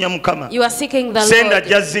are seeking the Lord.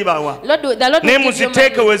 The Lord will give you money,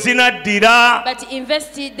 but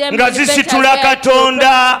invest them in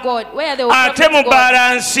God. Where they will God.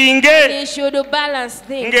 You should balance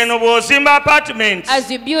things.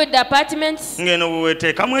 As you build apartments, and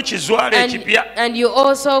you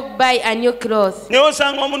also buy a new cloth. You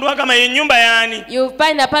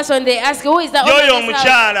find a person, they ask, who is the owner of this house?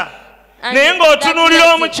 But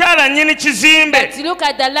look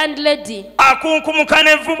at the landlady.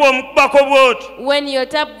 When you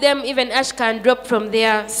tap them, even ash can drop from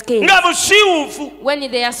their skin. When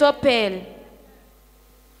they are so pale.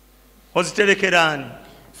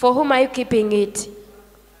 For whom are you keeping it?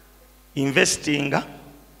 Investing.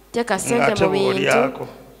 Take a cent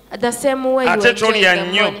the same way you enjoy the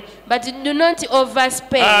money. But do not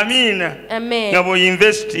overspend. Amen.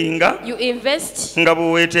 You invest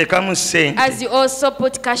as you also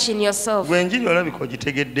put cash in yourself. I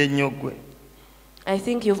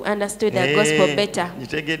think you've understood the gospel better.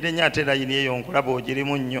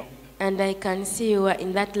 And I can see you are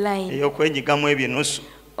in that line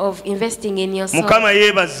of investing in yourself.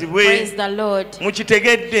 Praise the Lord.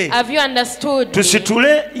 Have you understood?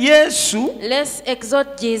 Let's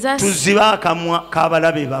exalt Jesus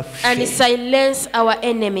and silence our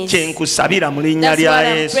enemies. That's what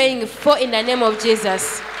I'm praying for in the name of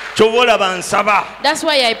Jesus. That's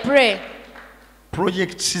why I pray.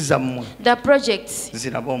 The projects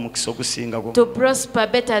to prosper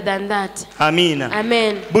better than that.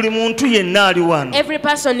 Amen. Every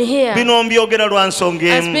person here, I'm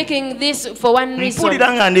speaking this for one reason.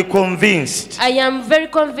 I am very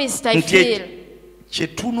convinced, I feel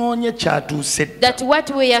that what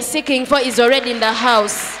we are seeking for is already in the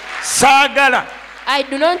house. I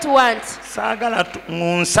do not want. I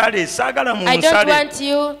don't want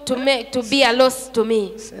you to be a loss to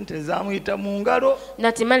me.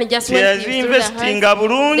 That money just went through the hands.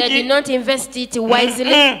 They did not invest it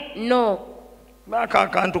wisely. No.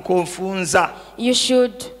 You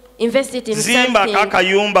should invest it in something.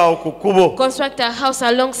 Construct a house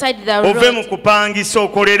alongside the road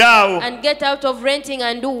and get out of renting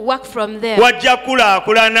and do work from there. You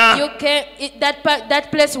can, that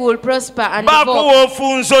place will prosper and evolve.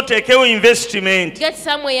 Get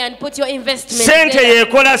somewhere and put your investment there.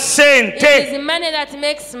 It is money that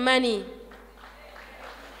makes money.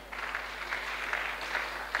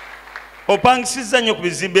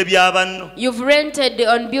 You've rented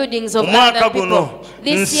on buildings of other people.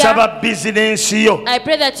 This year, I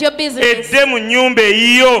pray that your business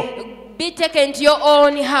be taken to your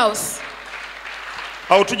own house.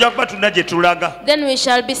 Then we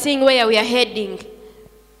shall be seeing where we are heading.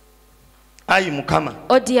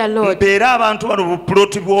 Oh dear Lord, give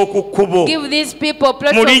these people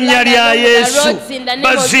plots of land along the roads in the name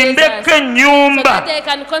of Jesus, so that they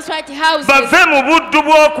can construct houses and get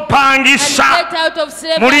out of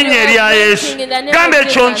slavery in the name of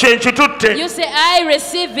Jesus. You say, I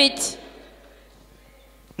receive it.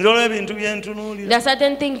 There are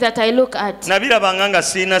certain things that I look at.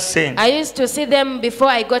 I used to see them before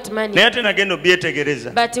I got money.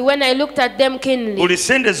 But when I looked at them keenly,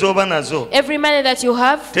 every money that you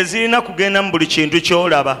have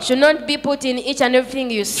should not be put in each and everything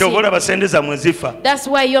you see. That's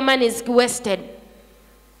why your money is wasted.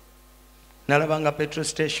 petrol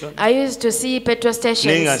station. I used to see petrol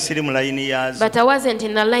stations, but I wasn't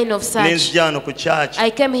in the line of such. I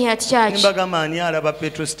came here at church,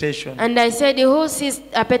 and I said, who sees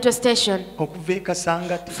a petrol station? From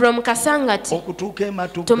Kasangati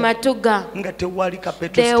to Matuga,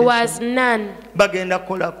 there was none.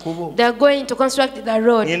 They are going to construct the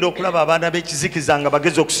road. And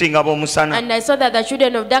I saw that the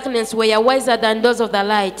children of darkness were wiser than those of the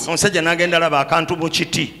light. A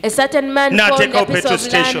certain man found a piece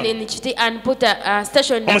of land in Chiti and put a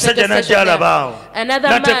station in the petrol station there. Another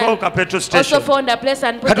man also found a place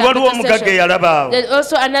and put a petrol station. There's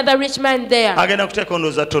also another rich man there.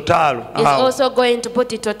 He's also going to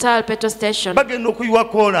put a Total petrol station. By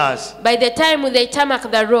the time they tarmac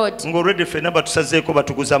the road,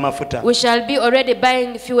 we shall be already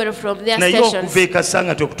buying fuel from their stations.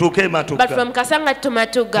 But from Kasanga to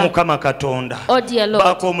Matuga, oh dear Lord,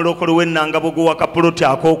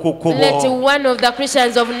 let one of the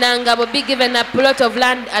Christians of Nangabo be given a plot of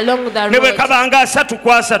land along the road.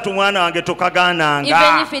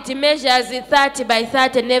 Even if it measures 30 by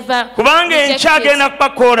 30, never reject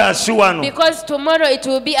it. Because tomorrow it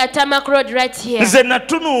will be a tarmac road right here.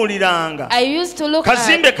 I used to look at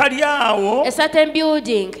a certain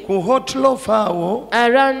building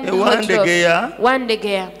around one day.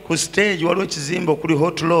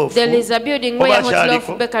 There is a building where Hot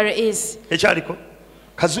Loaf Bakery is.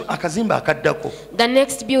 The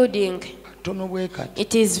next building,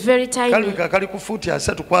 it is very tiny.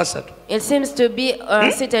 It seems to be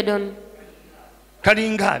seated on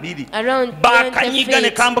around 20 feet.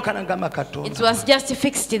 It was just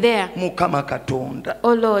fixed there.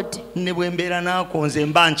 Oh Lord, even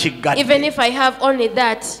if I have only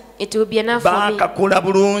that, it will be enough for me.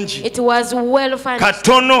 It was well furnished.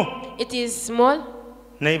 It is small,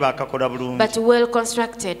 but well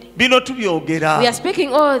constructed. We are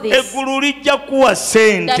speaking all this.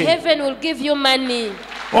 The heaven will give you money,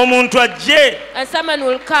 and someone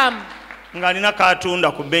will come when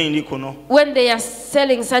they are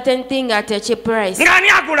selling certain thing at a cheap price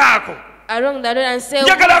around the road and say,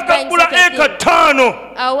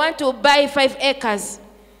 I want to buy 5 acres.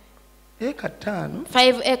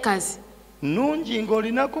 5 acres.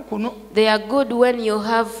 They are good when you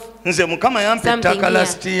have something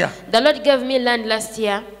here. The Lord gave me land last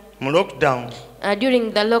year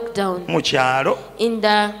during the lockdown in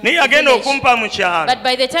the village. But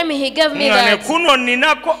by the time he gave me that,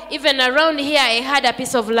 even around here I had a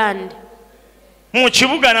piece of land in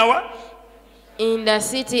the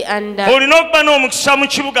city, and you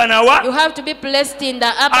have to be placed in the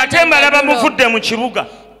upper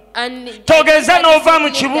and togeza nova mu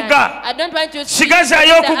kibuga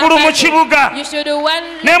sigazayo okugulu mu kibuga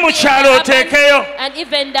ne mu kyalo oteekeyo and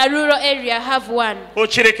even the rural area have one.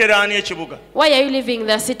 Okirekera ani ekibuga? Why are you leaving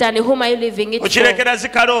the city and whom are you leaving it for? Okirekera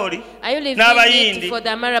zikaloli Are you leaving it for the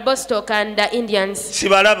Marabostock and the Indians?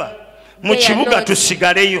 Sibalaba mu kibuga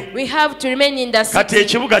tusigaleyo. We have to remain in the city. Kati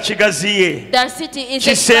ekibuga kigaziye. The city is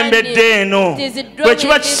kisembedde eno. Bwe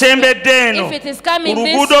kiba kisembedde eno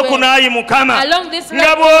oluguudo kunayi Mukama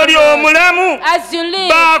nga bw'oli omulamu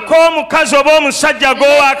baako omukazi oba omusajja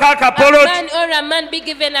g'owaako akapoloti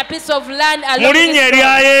mu linnya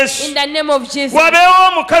erya Yesu wabeewo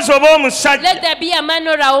omukazi oba omusajja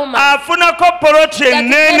afunako poloti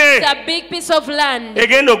ennene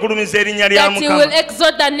egenda okulumiza erinnya lya Mukama.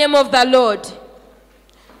 Lord.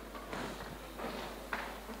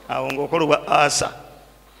 Awo ng'okolebwa asa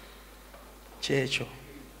kyekyo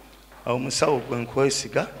awo musawo gwe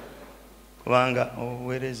nkwesiga kubanga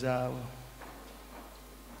oweerezaawo.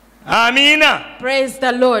 Amina. Praise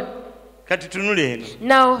the Lord. Kati tunule eno.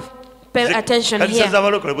 Now pay attention here.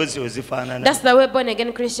 Abalokole bwe zifaanana. That's the way born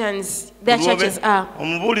again Christians, their churches are.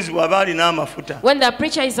 Omubuulizi bw'aba alina amafuta. When the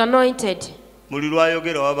preacher is anointed,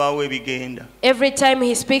 every time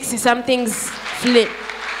he speaks, something's flip.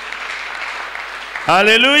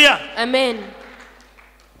 Hallelujah. Amen.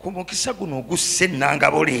 Of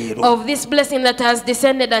this blessing that has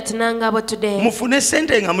descended at Nangabo today.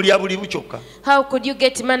 How could you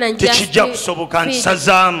get man and just feed?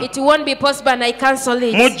 It won't be possible, and I cancel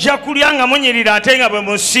it. You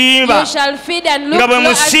shall feed and look low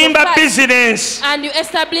as you fast, and you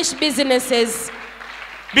establish businesses.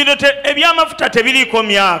 The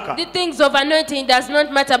things of anointing does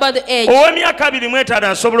not matter about the age. A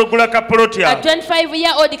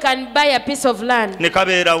 25-year-old can buy a piece of land, and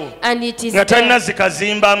it is there.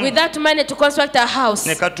 Without money to construct a house,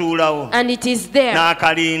 and it is there,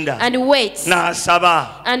 and waits,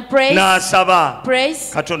 and prays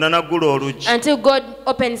until God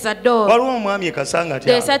opens a door.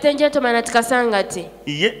 There is a certain gentleman at Kasangati.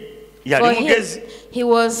 For him, he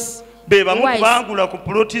was He's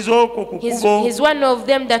one of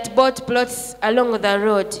them that bought plots along the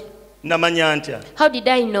road. How did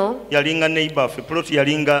I know?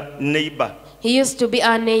 He used to be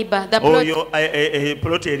our neighbor. The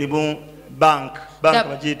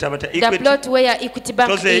plot where Equity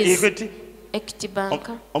Bank is. Equity Bank.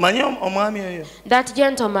 That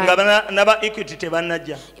gentleman,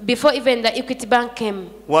 before even the Equity Bank came,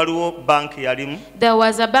 there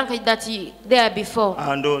was a bank that there before.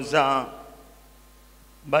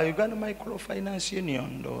 By Uganda Microfinance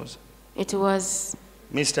Union, those. It was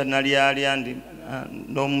Mr. Naliali and it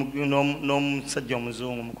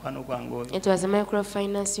was a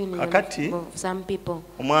microfinance union of some people.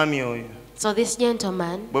 So this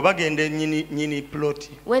gentleman, when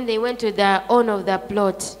they went to the owner of the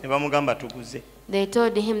plot, they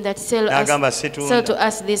told him that sell to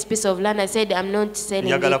us this piece of land. I said, I'm not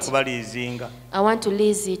selling it. I want to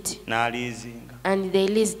lease it. And they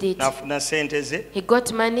leased it. He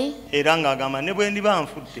got money.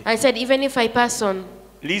 I said, even if I pass on,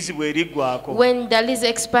 when the lease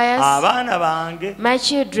expires, my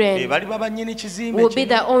children will be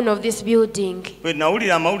the owner of this building. When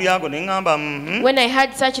I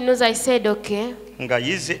heard such news, I said, okay,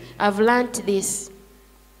 I've learned this.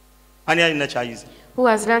 Who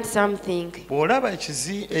has learned something?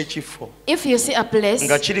 If you see a place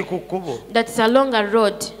that's along a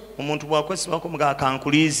road,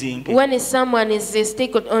 when someone is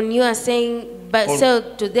sticking on you and saying, but sell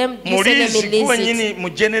to them, you say them lease it.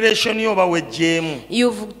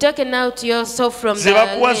 You've taken out yourself from the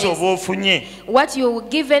lease. What you've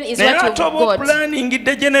given is what you've got. But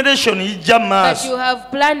you have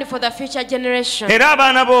planned for the future generation.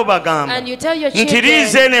 And you tell your children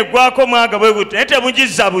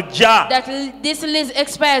that this lease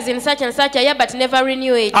expires in such and such a year, but never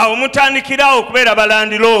renew it.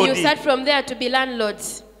 You start from there to be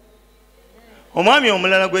landlords.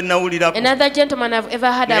 Another gentleman I've ever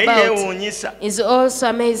heard about is also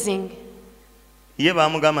amazing. He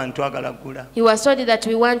was told that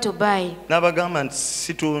we want to buy,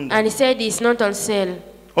 and he said it's not on sale.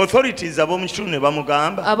 Authorities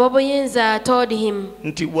Aboboyinza told him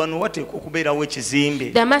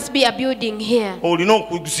there must be a building here. You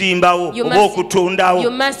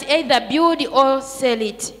must either build or sell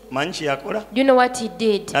it. Do you know what he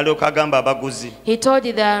did? He told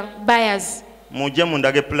the buyers, come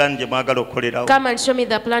and show me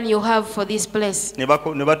the plan you have for this place. They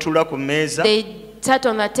sat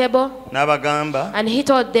on the table and he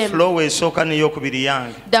told them,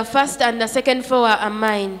 the first and the second floor are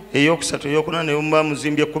mine. The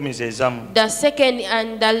second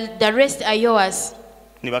and the rest are yours.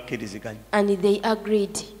 And they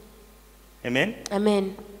agreed. Amen.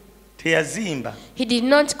 Amen. He did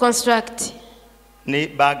not construct,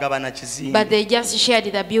 but they just shared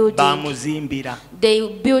the building. They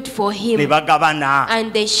built for him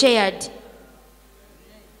and they shared.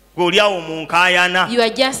 You are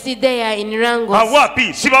just there in Rangos.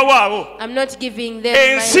 I'm not giving them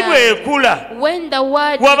my land. When the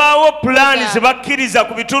word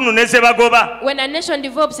when a nation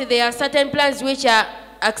develops, there are certain plans which are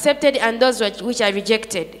accepted and those which are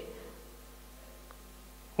rejected.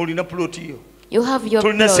 You have your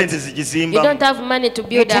plot. You don't have money to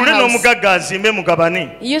build a house.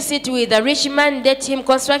 You sit with a rich man, let him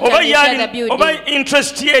construct and share the building.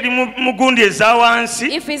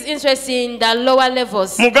 If he's interested in the lower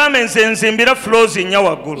levels, you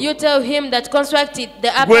tell him that construct it,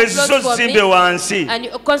 the upper floors for me, and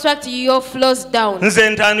you construct your floors down. For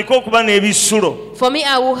me,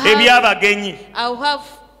 I will have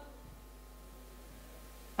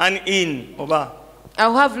an inn.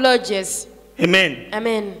 I'll have lodges. Amen.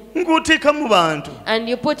 Amen. And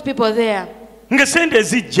you put people there. And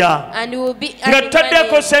you will be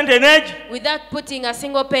without putting a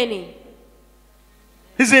single penny.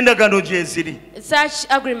 Such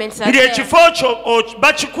agreements are there.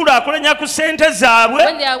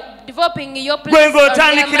 When they are developing your place on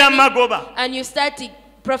their money, and you start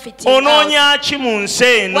profiting out. What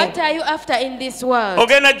are you after in this world?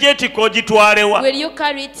 Will you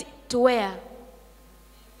carry it to where?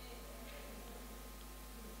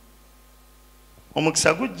 The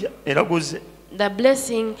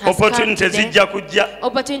blessing has come today.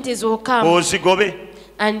 Opportunities will come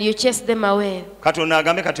and you chase them away. And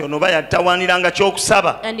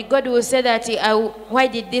God will say that, why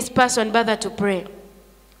did this person bother to pray?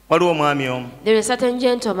 There is a certain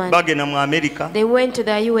gentleman. They went to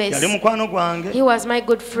the US. He was my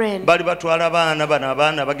good friend.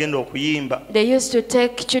 They used to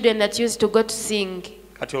take children that used to go to sing.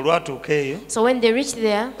 So when they reach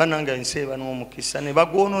there,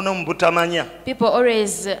 people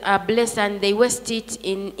always are blessed and they waste it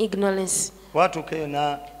in ignorance. When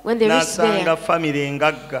they reach there,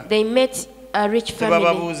 they met a rich family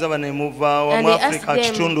and they asked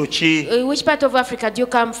them, which part of Africa do you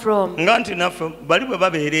come from? You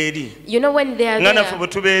know, when they are there,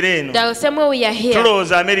 the same way we are here, we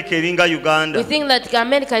think that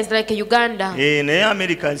America is like Uganda,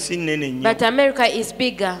 but America is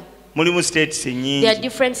bigger. There are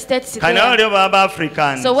different states there.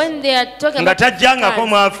 So when they are talking about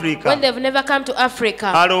Africans, when they've never come to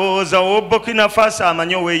Africa, they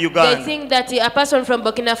think that a person from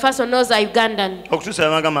Burkina Faso knows a Ugandan.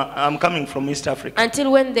 I'm coming from East Africa.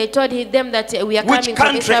 Until when they told them that we are coming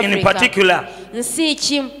from East Africa. Which country in particular?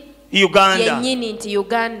 Uganda.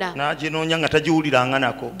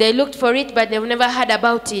 They looked for it, but they've never heard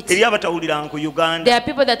about it. There are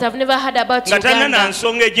people that have never heard about Uganda.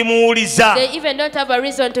 They even don't have a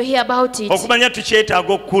reason to hear about it.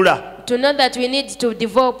 To know that we need to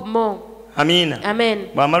develop more. Amen.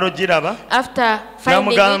 After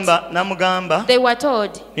finding it, they were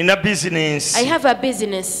told, I have a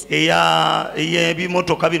business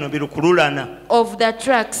of the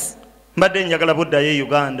trucks.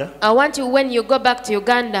 I want you, when you go back to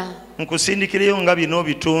Uganda, I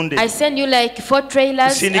send you like 4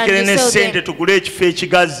 trailers and you sell them.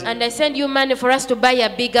 And I send you money for us to buy a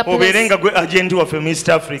bigger place.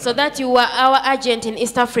 So that you were our agent in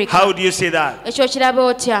East Africa. How do you say that?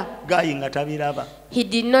 He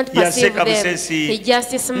did not perceive them. He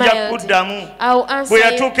just smiled. I'll answer you.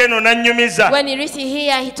 When he reached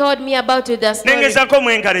here, he told me about the story.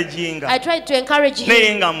 I tried to encourage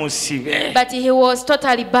him, but he was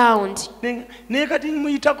totally bound. But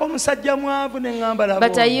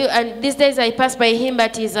and these days I pass by him,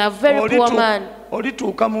 but he's a very poor man. You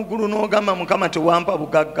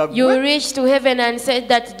reach to heaven and said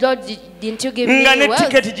that, Lord, didn't you give me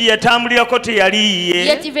wealth? Yet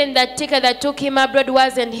even that ticket that took him abroad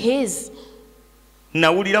wasn't his.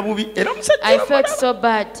 I felt so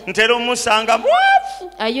bad.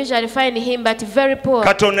 I usually find him but very poor.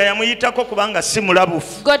 God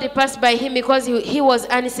passed by him because he was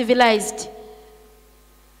uncivilized.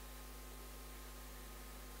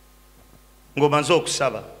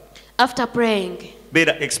 After praying,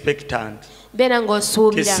 better expectant. That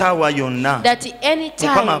any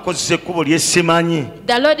time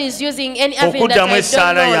the Lord is using any avenue that I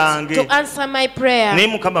don't know to answer my prayer.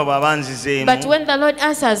 But when the Lord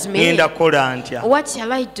answers me, what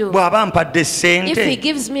shall I do? If He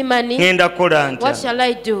gives me money, what shall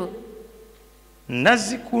I do?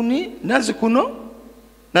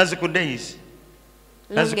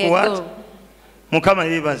 Mukama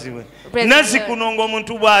yebaziwe. Nazikuno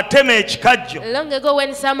omuntu bw'atema ekikajjo. Long ago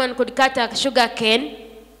when someone could cut a sugar cane,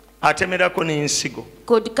 atemerako n'ensigo.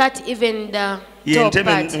 Could cut even the top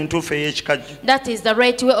part. That is the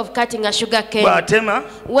right way of cutting a sugar cane.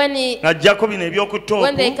 When they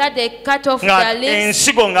cut off the leaves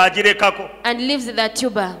and leaves the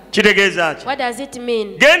tuber. What does it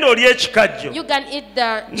mean? You can eat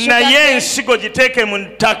the sugar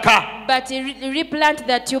cane, but replant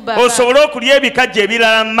the tuber so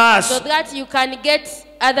that you can get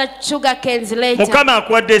other sugar canes later.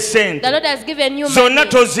 The Lord has given you money.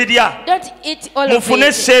 Don't eat all of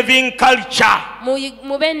it. Saving culture.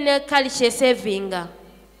 Mubene culture saving.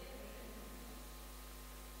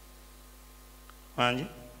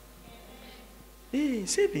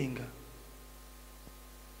 Saving.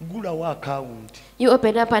 You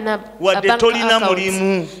open up a bank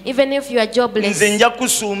account. Even if you are jobless,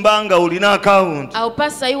 I'll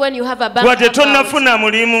pass you when you have a bank account.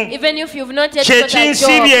 Even if you've not yet got a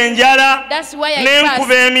job. That's why I pass.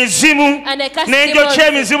 And I cast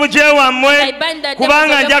demons. I bind the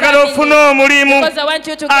demons of your family. Because I want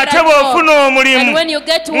you to get a job. And when you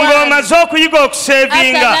get one,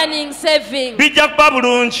 after learning saving,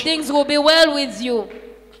 things will be well with you.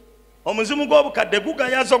 The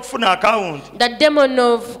demon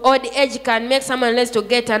of old age can make someone else to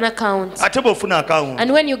get an account.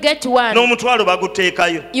 And when you get one,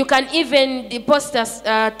 you can even deposit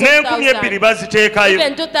 2,000.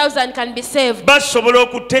 Even 2,000 can be saved.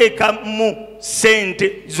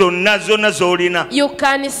 You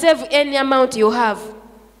can save any amount you have.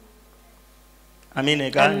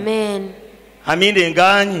 Amen.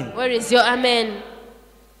 Where is your amen?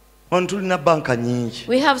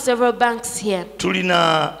 We have several banks here.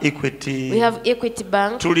 We have Equity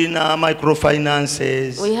Bank.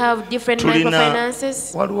 Microfinances. We have different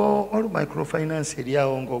microfinances.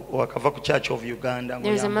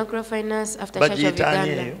 There is a microfinance after Church of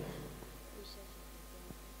Uganda.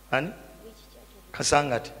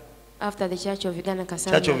 Kasangati. After the Church of Uganda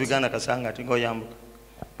Kasangati. Church of Uganda Kasangati go yambuka.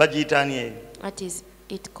 Bagiyita ani? What is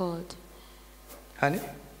it called? Hani?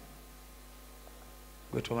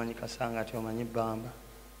 Gwe tomanyi Kasangati omanyi Bamba.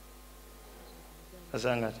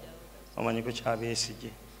 Kasangati omanyi ku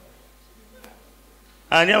Kyabesigye.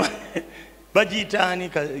 Ani bagiyita ani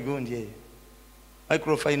gundi eyo?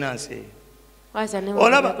 Microfinance eyo. What's the name of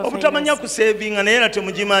Olaba obutamanya ku savinga naye era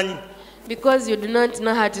temugimanyi. Because you do not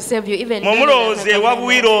know how to save, you even you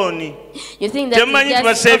think that just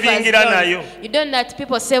you don't know that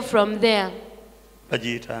people save from there. What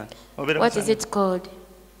is it called?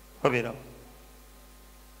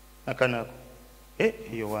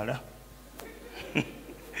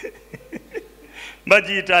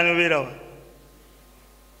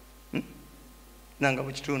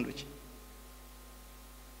 Nangabo kitundu ki?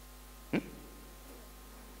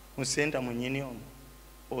 Musenta munyini omu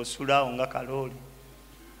osulawo nga kalooli.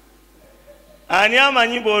 Ani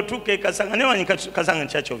amanyi bw'otuuka e Kasanga? Ne manyi Kasanga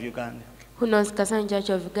Church of Uganda. Who knows Kasanga Church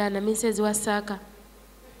of Uganda? Mrs. Wasaka.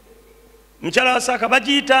 Mukyala Wasaka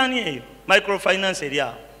bagiyita ani eyo? Microfinance eri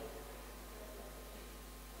awo.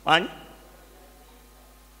 Ani?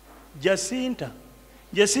 Jacinta.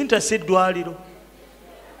 Jacinta si ddwaliro.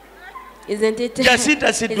 Isn't it a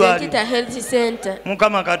health center?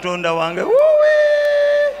 Mukama Katonda wange.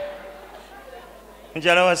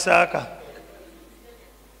 Mukyala Wasaka.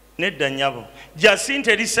 Nedda nyabo.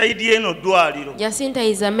 Jacinta eri side eno ddwaliro. Jacinta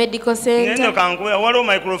is a medical center. Neno kankuya waliwo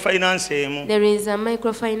microfinance emu. There is a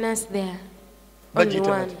microfinance there. Only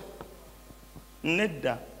one.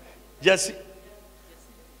 Nedda. Jasta.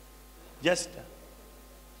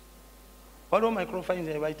 Waliwo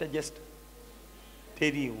microfinance bayita Jasta.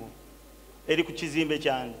 Teriiwo. Eri ku kizimbe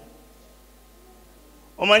kyandi.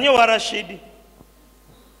 Omanyi wa Rashidi?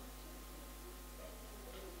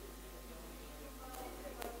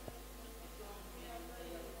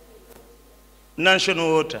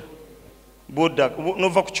 National Water Boda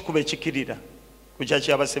nova ku kikuba ekikirira ku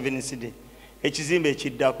kyachi aba 7 city ekizimbe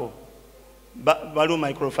ekiddako balu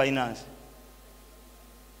microfinance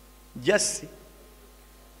just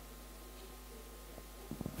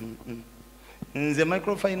nze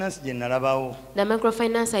microfinance je nalabawo. The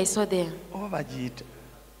microfinance I saw there. Oh bagiyita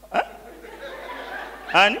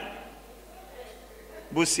ani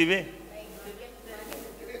busibe.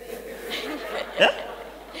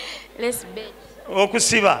 Let's bet.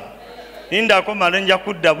 Okusiba indako malenja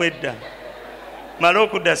kudda bwedda malo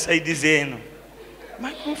kudda side zeno.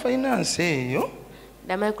 Microfinance eyo.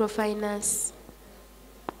 The microfinance.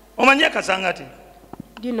 Omanya Kasangati?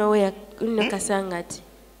 Do you know where Kasangati?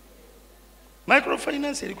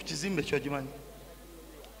 Microfinance eri ku kizimbe kyo gimanyi.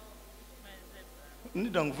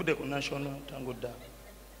 Ndida nguvude ku national tangudda.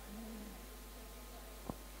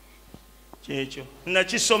 Kyekyo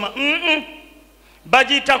nakisoma.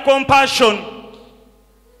 Bagita compassion.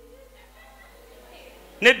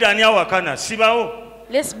 Nedda ani awakana sibawo.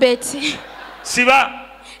 Let's bet. Siba.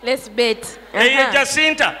 Let's bet.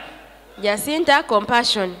 Jacinta. Jacinta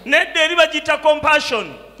compassion. Nedda eri bagita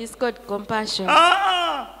compassion. It is called compassion.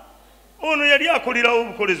 Ono yali akulirawo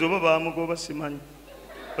obukolezi oba bamugoba simanyi.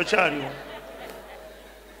 Okyaliwo.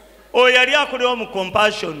 Yali akulirawo mu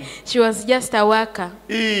compassion. She was just a worker.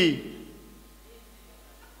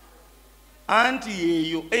 Anti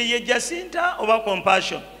yeyo eye Jacinta oba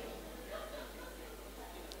compassion?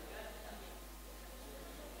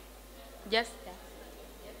 Just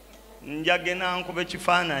njagena nkube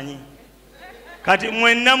kifaananyi kati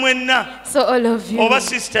mwenna so all of you oba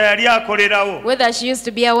sister yali akolerawo whether she used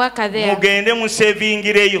to be a worker there mugende mu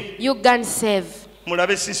savingireyo you can save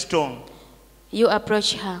mulabe system you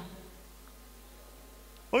approach her.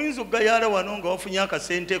 Oyinza okugayala wano nga wafunye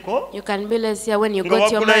akasenteko. You can realize here when you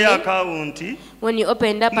got your money. When you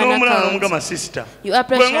opened up an account. You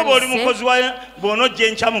approach her and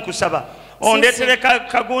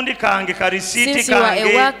say, since you are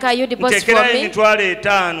a worker, you deposit for me.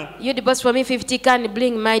 You deposit for me 50 can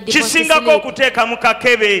bring my deposit slip.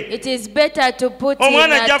 It is better to put in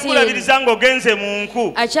a tin.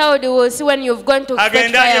 A child will see when you've gone to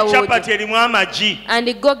fetch firewood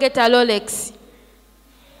and go get a Rolex.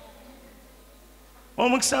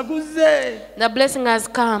 The blessing has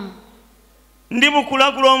come. I'm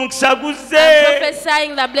prophesying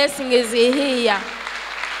the blessing is here.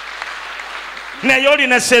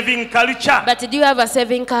 But do you have a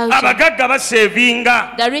saving culture?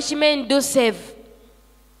 The rich men do save.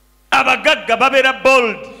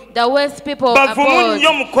 The wealth people are bold.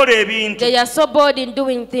 They are so bold in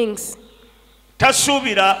doing things.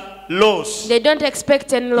 Loss. They don't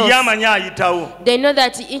expect any loss. They know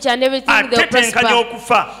that each and everything they'll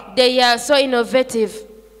prosper. They are so innovative.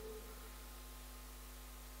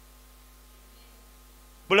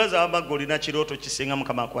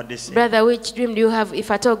 Brother, which dream do you have if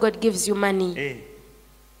at all God gives you money?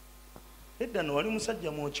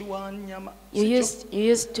 You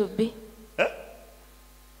used to be.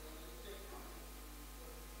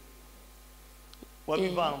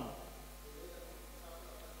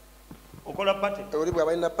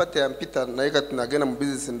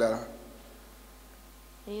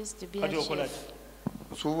 I used to be a chef.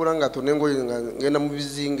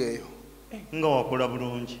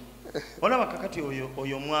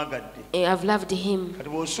 I've loved him.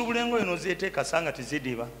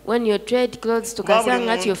 When you trade clothes to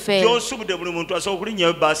Kasanga, you fail.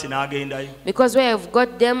 Because where you've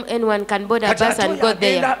got them, anyone can board a bus and go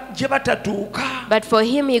there. But for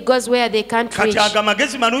him, he goes where they can't reach. That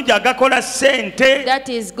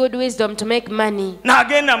is good wisdom to make money.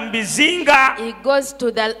 He goes to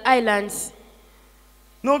the islands.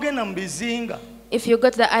 If you go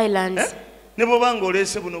to the islands, even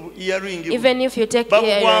if you take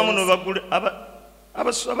earrings,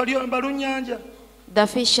 the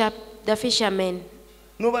fishermen,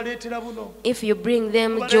 if you bring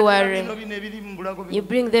them jewelry,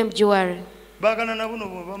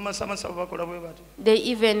 they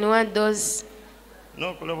even want those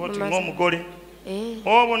the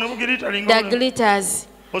glitters.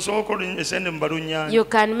 You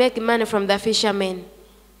can make money from the fishermen.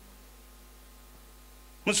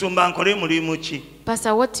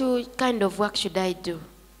 Pastor, what kind of work should I do?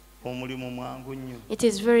 It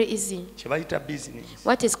is very easy.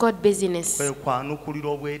 What is called business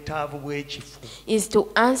is to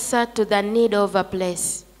answer to the need of a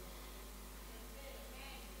place.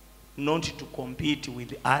 Not to compete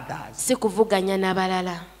with others.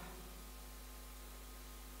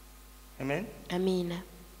 Amen. Amen.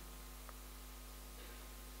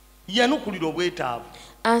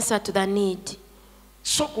 Answer to the need.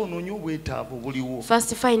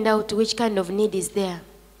 First find out which kind of need is there.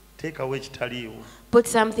 Put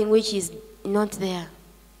something which is not there.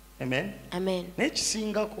 Amen. Amen.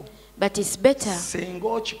 But it's better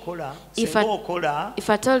if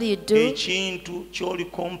I tell you do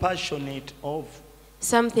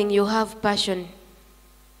something you have passion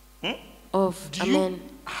of. Do Amen. You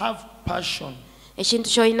have passion? Designing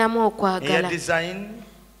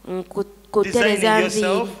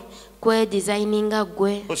yourself.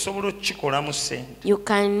 You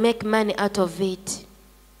can make money out of it.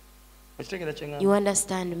 You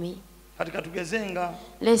understand me?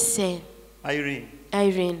 Let's say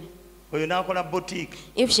Irene.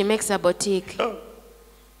 If she makes a boutique,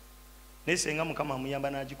 if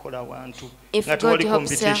God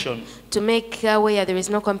helps her to make her where there is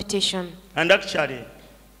no competition, and actually,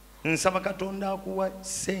 I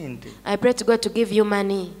pray to God to give you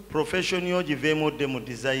money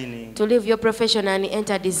to leave your profession and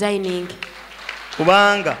enter designing.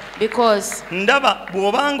 Because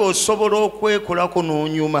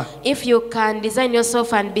if you can design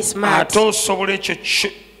yourself and be smart, you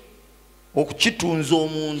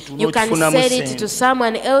can sell it to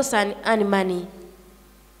someone else and earn money.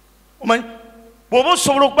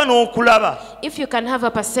 If you can have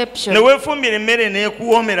a perception, you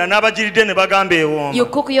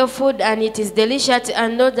cook your food and it is delicious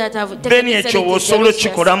and know that I've taken it is delicious,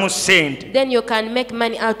 then you can make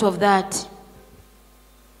money out of that.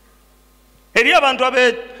 There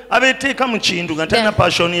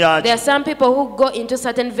are some people who go into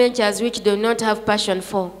certain ventures which do not have passion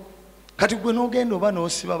for.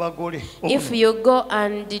 If you go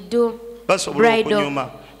and do bridal,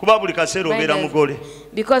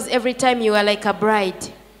 because every time you are like a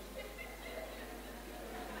bride.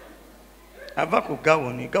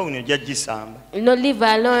 You know, leave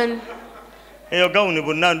alone.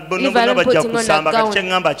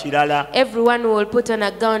 Everyone will put on a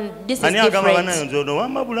gown. This is different.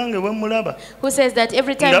 Who says that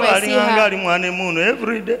every time I see her,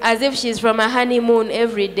 as if she's from a honeymoon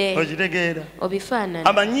every day?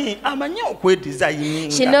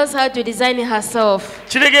 She knows how to design herself.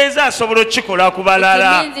 It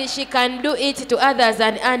means she can do it to others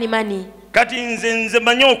and earn money. For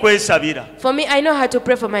me, I know how to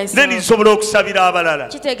pray for myself. I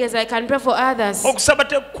can pray for others.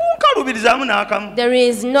 There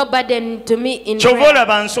is no burden to me in prayer.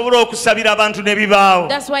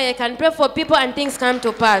 That's why I can pray for people and things come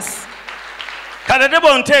to pass. And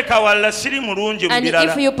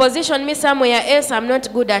if you position me somewhere else, I'm not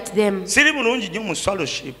good at them.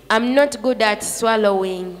 I'm not good at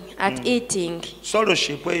swallowing, at eating.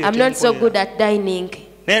 I'm not so good at dining.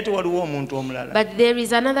 But there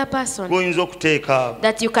is another person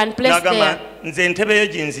that you can place there.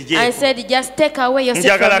 I said, just take away your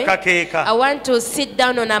seat from me. I want to sit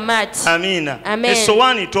down on a mat. Amina. Amen.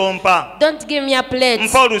 Don't give me a plate.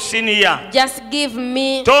 Just give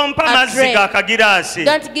me a tray.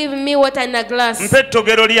 Don't give me water in a glass.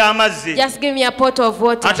 Just give me a pot of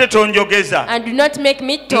water. And do not make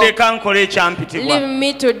me talk. Leave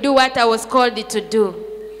me to do what I was called to do.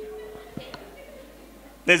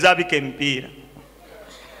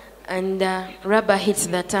 And rubber hits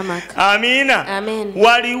the tarmac. Amina. Amen.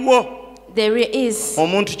 Waliwo. There is.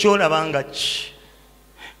 Omuntu kyolaba nga ki.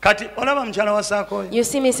 Kati olaba mukyala wa Saako. You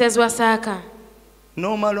see Mrs. Wasaka.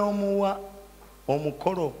 N'omala omuwa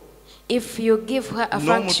omukolo. If you give her a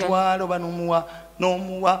function. N'omutwalo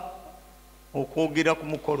n'omuwa okwogera ku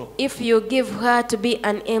mukolo. If you give her to be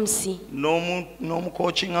an MC.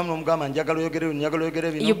 N'omucoachinga n'omugamba njagala oyogere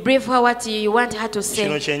bino. You brief her what you want her to say.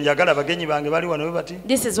 Kino kye njagala bagenyi bange bali wano we bati.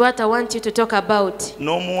 This is what I want you to talk about.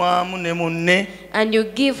 N'omuwamu ne munne. And you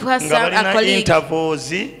give her some a colleague.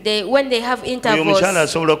 When they have intervals. She's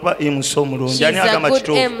a good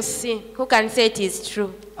MC. Who can say it is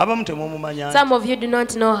true? Some of you do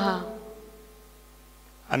not know her.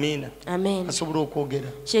 Amen. Amen. She's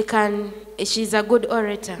a good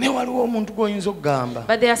orator.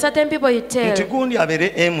 But there are certain people you tell,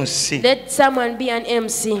 let someone be an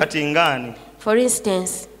MC. For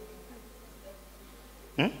instance,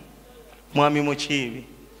 Mwami Mukiibi.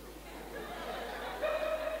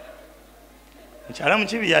 Mukyala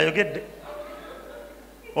Mukiibi yayogedde.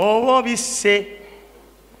 Oba bisse.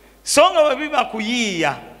 So nga bwe biba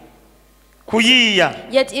kuyiiya.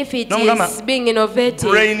 Yet if it is being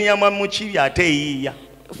innovative,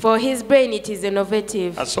 for his brain it is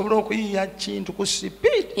innovative.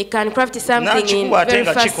 He can craft something in very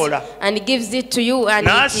fast and gives it to you and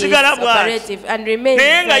it is operative and remains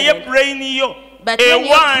silent. But when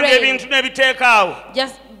your brain,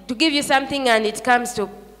 just to give you something and it comes to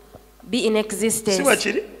be in existence.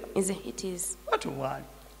 It is.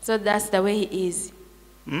 So that's the way he is.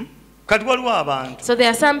 So there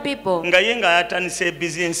are some people, if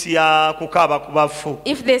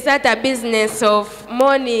they start a business of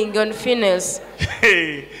mourning on funerals,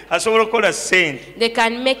 they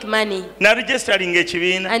can make money.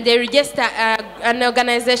 And they register an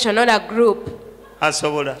organization or a group.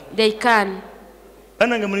 They can. You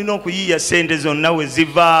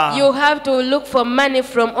have to look for money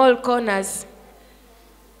from all corners.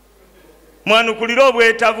 You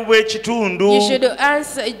should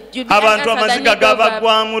answer.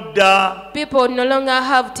 People no longer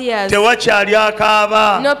have tears. No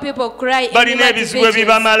people cry anymore.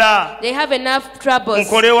 They have enough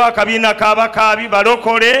troubles.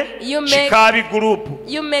 You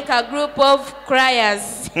make a group of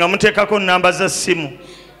criers.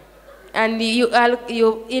 And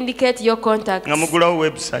you indicate your contacts.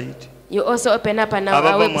 You also open up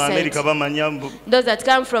another website. Those that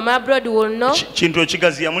come from abroad will know.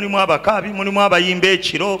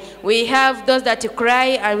 We have those that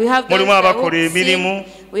cry and we have those that sing.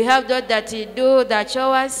 We have those that do the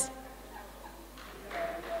chores.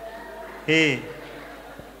 They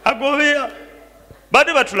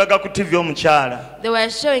were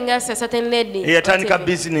showing us a certain lady who started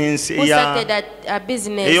a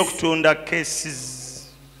business.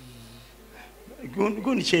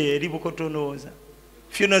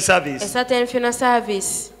 Funeral service. A certain funeral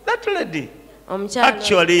service. That lady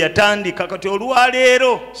actually yatandika kati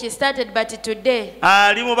olwaleero. She started, but today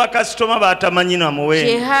ali mu bakasitoma batamanyi namuwe.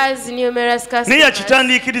 She has numerous customers. Naye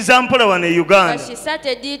yakitandikiriza mpola wano e Uganda. But she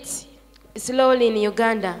started it slowly in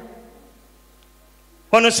Uganda.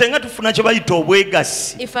 Wano senga tufuna kye bayita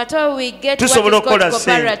obwegassi. If at all we get what is called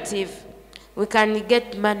cooperative, we can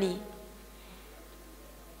get money.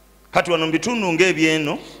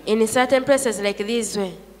 In certain places like this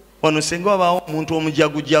way, if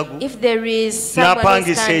there is someone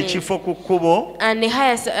standing and he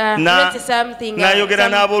hires something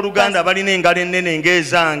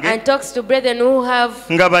and talks to brethren who have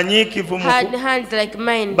hard hands like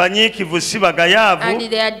mine, and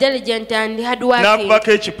they are diligent and hardworking,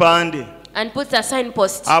 and puts a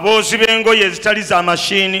signpost,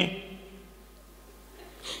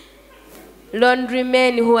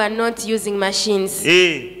 laundrymen who are not using machines.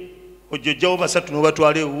 You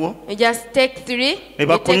just take 3, they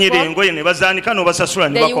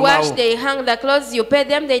wash, they hang the clothes, you pay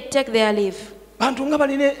them, they take their leave.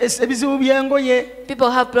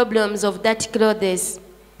 People have problems of that clothes.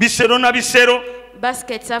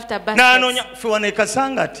 baskets after baskets.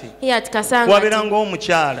 Here at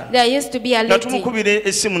Kasangati, there used to be a lady.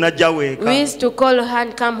 We used to call her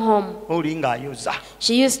and come home.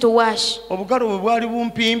 She used to wash.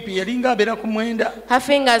 Her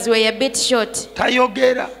fingers were a bit short.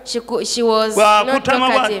 She was not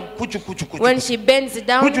talkative. When she bends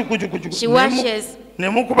down, she washes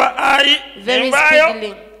very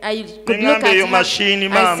speedily. I could look at her. I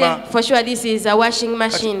said, for sure this is a washing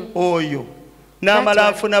machine.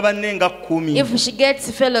 If she gets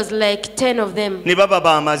fellows like 10 of them,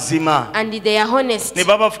 and they are honest, and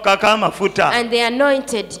they are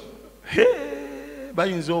anointed,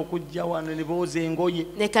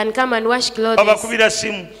 they can come and wash clothes. You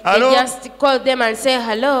just call them and say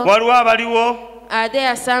hello. Are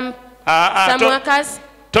there some workers?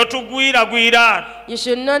 You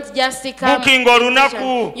should not just come.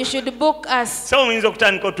 You should book us.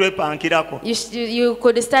 You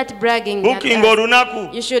could start bragging.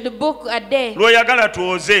 You should book a day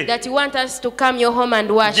that you want us to come your home and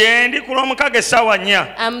wash. I'm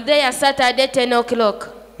there Saturday 10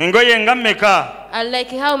 o'clock.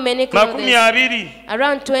 Like how many clothes?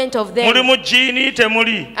 Around 20 of them.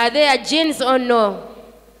 Are there jeans or no?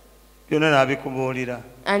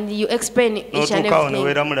 And you explain each and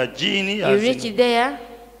everything. You reach there,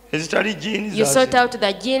 you sort out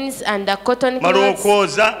the jeans and the cotton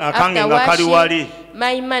clothes. After washing,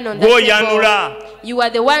 my man on the table, you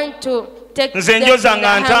are the one to take them from the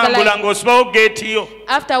hanger line.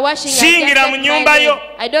 After washing,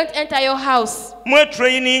 I don't enter your house. You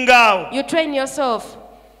train yourself.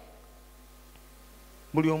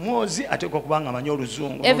 Every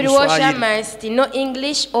washer must know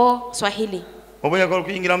English or Swahili. If you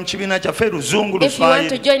want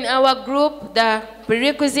to join our group, the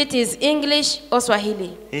prerequisite is English or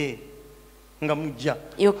Swahili.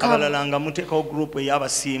 You come.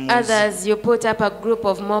 Others, you put up a group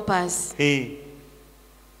of moppers.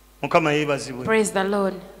 Praise the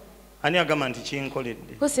Lord.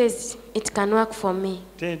 Who says it can work for me?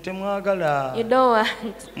 You don't want.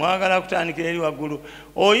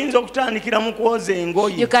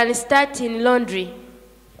 You can start in laundry.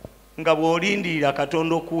 As you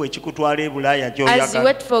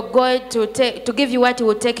wait for God to give you what He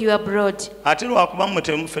will take you abroad. Only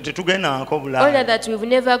that we've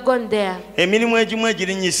never gone there.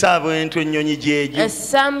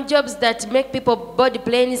 Some jobs that make people board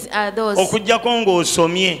planes are those.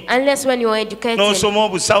 Unless when you are educated. And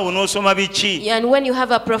when you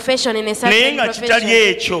have a profession in a certain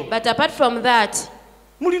profession. But apart from that,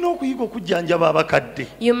 you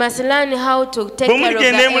must learn how to take care of the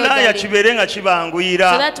elderly.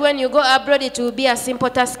 So that when you go abroad, it will be a simple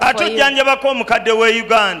task for you.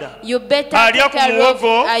 You better take care of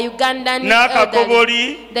a Ugandan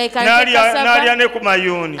elderly. They can take cassava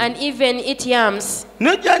and even eat yams.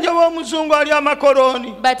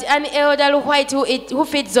 But an elderly white who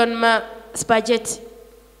feeds on spaghetti.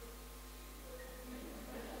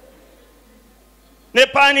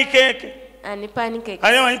 And pancakes.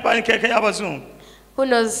 Who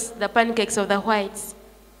knows the pancakes of the whites?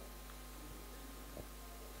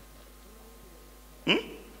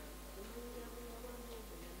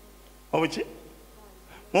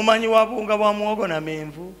 Mumanyi wabunga bwa muwogo na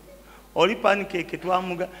menvu. Oli pancake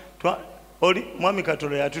twamuga oli mwami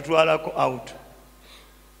Katolo yatutwalako out.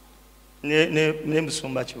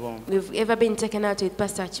 We've ever been taken out with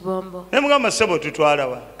Pastor Chibombo.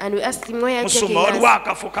 And we asked him, where are you taking us?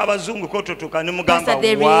 Pastor,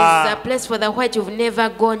 there is a place for the white you've never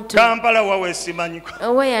gone to.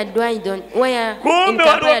 Where do I don't? Where in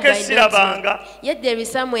Kampala do I don't know? Yet there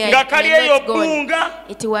is somewhere I cannot go.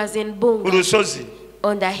 It was in Bunga,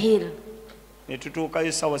 on the hill. We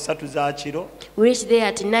reached there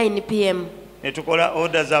at 9 p.m. We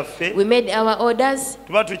made our orders.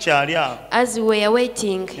 As we were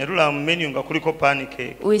waiting,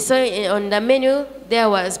 we saw on the menu there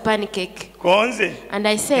was pancake. And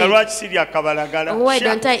I said, why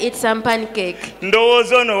don't I eat some pancake? I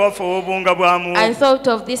thought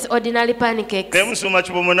of this ordinary pancakes. Pastor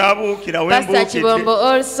Chibombo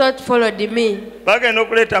also followed me. By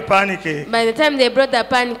the time they brought the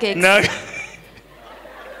pancakes,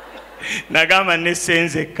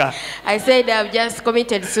 I said I've just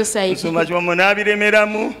committed suicide. Pastor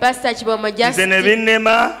Chibombo just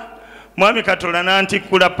Mwami Katola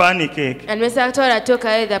nantikula pancake. And Mr. Katola took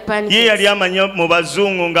away the pancakes.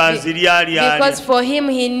 Because for him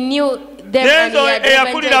he knew them and he had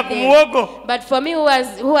invented them. But for me who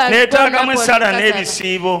has grown up on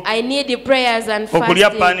cassava, I need the prayers and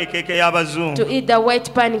fasting to eat the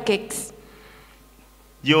white pancakes.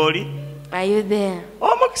 Are you there?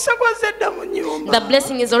 The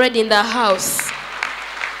blessing is already in the house.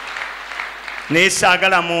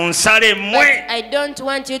 Nesaagala munsale mmwe. I don't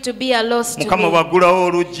want you to be a loss to Mukama bw'aggulawo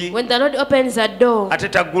oluggi. When the Lord opens a door, ate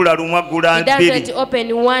taggula lumu aggula He bbiri. doesn't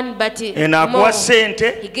open one but Akuwa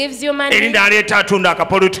ssente. He gives you money. Eri n'aleeta atunda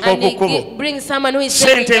akapolitika and okukubo. He brings someone who is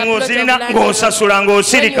selling Ssente a plot of ng'ozirina land. ng'osasula When you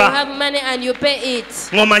ng'osirika. have money and you pay it,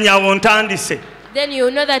 Ng'omanya awo ntandise. then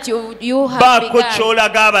you know that you have Baako begun.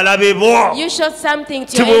 ky'olaga abalabe bo. You show something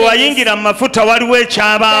to Ti bwe your enemies. wayingira mu mafuta waliwo That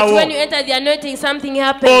ekyabaawo. when you enter the anointing, something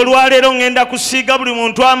happens. Olwaleero ngenda kusiiga buli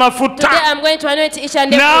muntu amafuta. Today I'm going to anoint each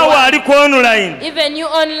and every Naawe one. ali ku online. Even you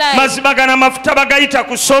online. Mazima gana amafuta bagayita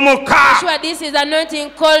kusomoka. Sure, this is anointing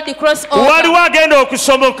called the crossover. Waliwo agenda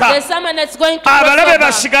okusomoka. There's someone that's going to Abalabe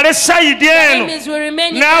cross over. basigale sayidi The eno. enemies will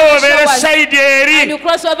remain in Naawe the obeere showers. sayidi And you eri.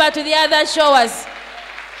 cross over to the other showers.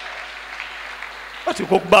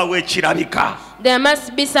 Bateekwa okubaawo ekirabika. There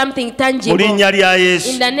must be something Mu tangible. linnya lya In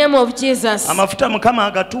Yesu. the name of Jesus. Amafuta Mukama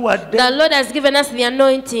agatuwadde. The Lord has given us the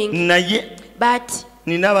anointing. Naye But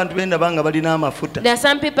nina abantu be ndaba nga balina amafuta. there are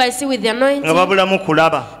some people I see with the Nga anointing, babulamu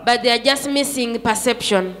kulaba. but they are just missing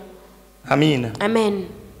perception. Amiina. Amen.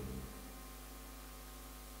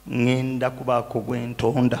 Ngenda kubaako gwe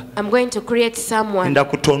ntonda. I'm going to create someone. Ngenda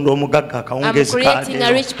kutonda omugagga I'm akawungeezi creating a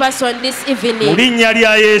kaaleero. rich person this Mu evening. linnya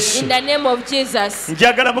lya Yesu. In the name of Jesus.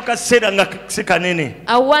 Njagala mu kaseera nga si kanene.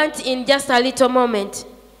 I want in just a little moment.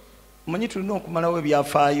 Omanyi tulina okumalawo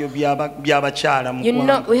ebyafaayo by'abakyala mu You know,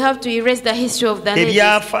 ggwanga. we have to erase the history of the ladies.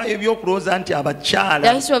 Ebyafaayo by'okulowooza nti The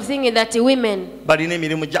abakyala history of thinking that women, balina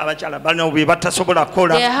emirimu gy'abakyala balina bye batasobola they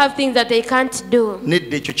kukola. have things that they can't do.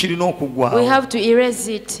 Nedda ekyo kirina We okuggwawo. have to erase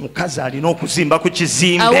it. Mukazi alina okuzimba ku A woman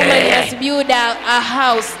kizimbe. must build a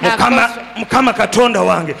house. Mukama Katonda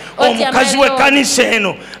wange, omukazi w'ekkanisa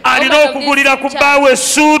eno alina Woman of okugulira this ku bbaawe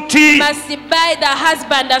essuuti. must buy the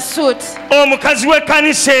husband a suit. Omukazi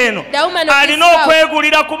w'ekkanisa eno The woman of alina this house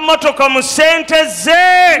okwegulira ku mmotoka mu ssente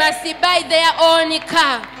ze. must buy their own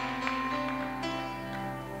car.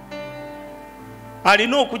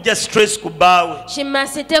 Alina okujja stress ku bbaawe. She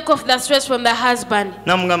must take off the stress from the husband.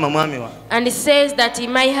 Namugamba mwami wange, And he says that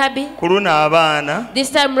in my hubby, ku luno abaana this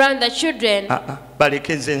time round the children,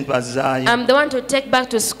 baleke nze bazaayo. I'm the one to take back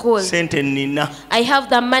to school. Ssente nnina. I have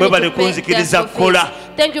the money Kwebale to pay kunzikiriza their school kukola.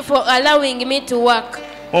 fees. Thank you for allowing me to work.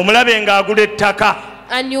 Omulabe ng'agula ettaka.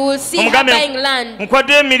 And you will see her Omugambe buying land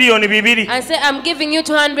nkwaddeyo miliyoni 2. and say, I'm giving you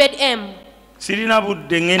 200M. Sirina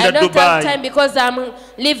budde I ngenda don't have Dubai. time because I'm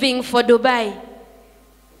leaving for Dubai.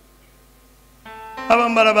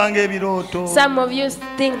 Abamu balabanga ebirooto. Some of you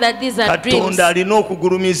think that these are dreams. Katonda alina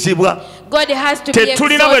okugulumizibwa. God has to be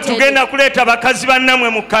Tetulina bwe exalted. tugenda kuleeta bakazi bannammwe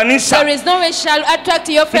mu kkanisa. There is no way shall attract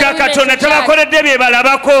your fellow Nga women Katonda to church. tabakoledde bye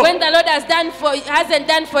balabako. When the Lord hasn't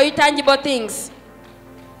done for you tangible things.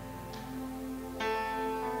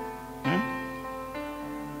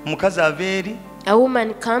 Omukazi ava eri A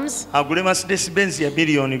woman comes agule Mercedes Benz ya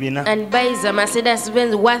miliyoni 4 and buys a Mercedes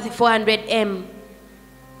Benz worth 400M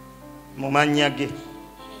mu mannya ge.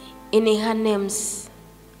 in her names.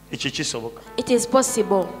 Ekyo kisoboka. It is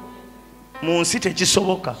possible. Mu nsi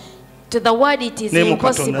tekisoboka. To the world it is Ne mu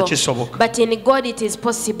Katonda impossible. kisoboka. But in God it is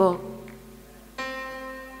possible.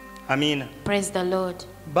 Amiina. Praise the Lord.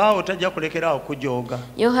 Baawo tajja kulekeraawo kujooga.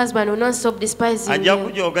 Your husband will not stop despising Ajja you.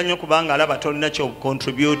 kujooga nnyo kubanga alaba tolina kyo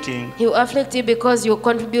contributing. He will afflict you because you're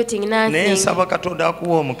contributing Naye nothing. nsaba Katonda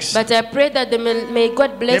akuwa omukisa. But I pray that may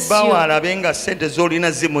God Ne bless baawo you alabe nga ssente z'olina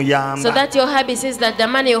so zimuyamba. that your hubby says that the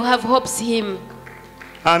money you have helps him.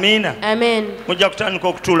 Amiina. Amen. Mujja kutandika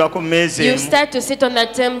okutuulako mu mmeeza You emu. start to sit on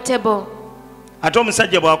the same table. Ate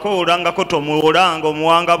omusajja bw'akoowolangako tomuwolanga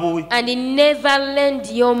omuwanga buwi. And never lend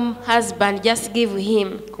your husband, just give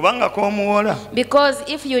him. Kubanga k'omuwola Because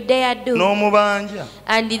if you dare do, n'omubanja.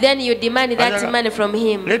 and then you demand that money from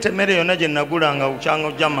him, Leeta emmere yonna gye nagulanga bukyanga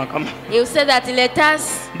ojja mu maka. he'll say that let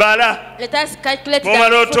us calculate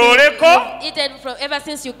Mwomala the food otooleko. you've eaten from ever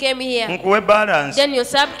since you came here. Nkuwe balance. Then you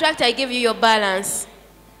subtract, I give you your balance.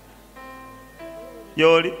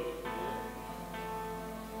 Yoli.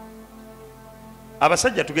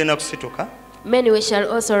 Abasajja tugenda kusituka. Men we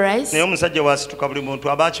shall also rise. Naye omusajja wasituka buli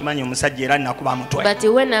muntu aba akimanyi omusajja era nnakuba mutwe. But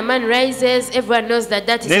when a man rises, everyone knows that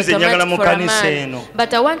that is Nenze njagala automatic mu for a kkanisa man. eno.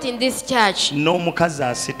 But I want in this church N'omukazi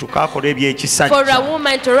asituka akola for a ebyekisajja.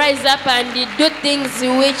 woman to rise up and do things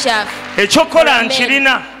which are Ekyokola men.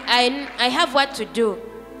 nkirina. I have what to do.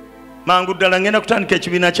 Mangu ddala ngenda kutandika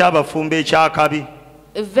ekibiina ky'abafumbo ekyakabi.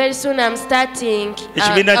 Very soon I'm starting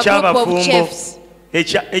Ekibiina a group of ky'abafumbo. chefs.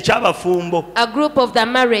 Eky'abafumbo. A group of the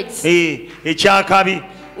marrieds, Ekyakabi.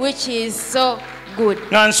 which is so good.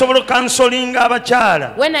 When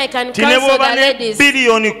I can counsel the ladies, when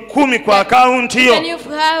you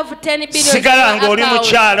have 10 billion account,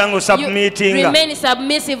 you remain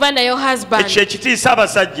submissive under your husband.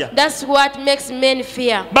 That's what makes men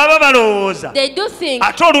fear. They do think,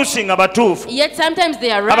 yet sometimes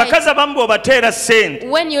they are right.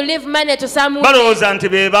 When you leave money to someone,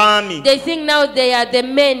 they think now they are the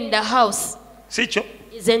men in the house.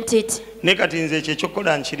 Isn't it?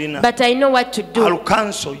 But I know what to do. I'll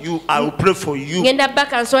counsel you. I will pray for you.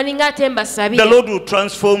 The Lord will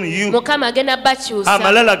transform you.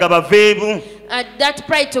 That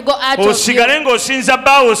pride to go out of you.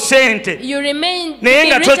 You remain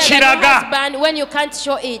richer than your husband when you can't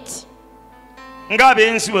show it.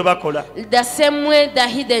 The same way the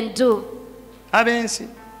heathen do.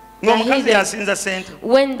 When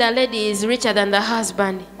the lady is richer than the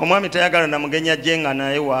husband, the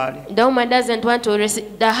woman doesn't want to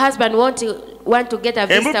receive, the husband want to get a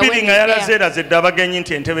visitor when he's there.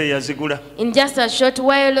 In just a short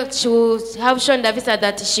while, she will have shown the visitor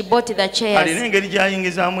that she bought the chairs.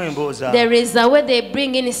 There is a way they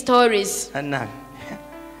bring in stories.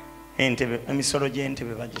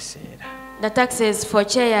 The taxes for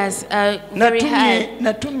chairs are very high.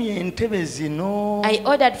 I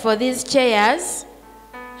ordered for these chairs.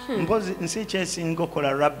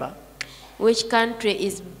 Which country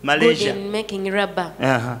is Malaysia. Good in making rubber?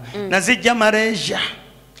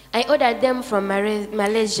 I ordered them from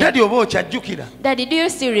Malaysia. Daddy, do you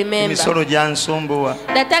still remember?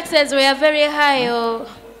 The taxes were very high. Oh.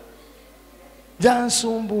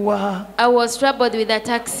 I was troubled with the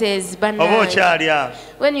taxes.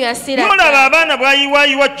 When you are still at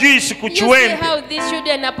you see how these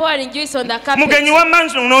children are pouring juice on the carpet.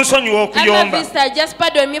 Just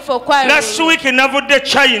pardon me for quarreling. Last week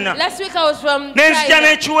I was from China.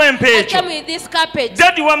 I came with this carpet.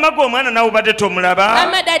 Mama,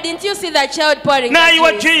 didn't you see the child pouring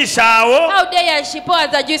the juice? How dare she pour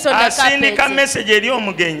the juice on the carpet?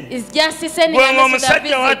 It's just sending a message to the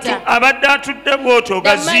visitor. The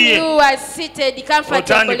man who was seated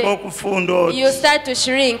comfortably, you start to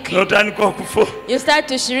shrink. You start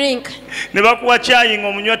to shrink.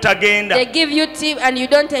 They give you tea and you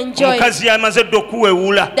don't enjoy it.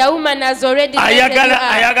 The woman has already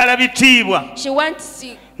she wants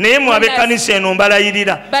you. But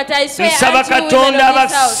I swear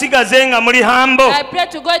I pray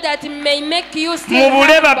to God that He may make you still humble.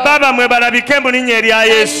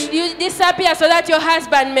 And you disappear so that your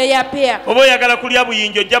husband may appear.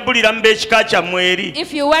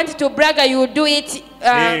 If you want to brag, you will do it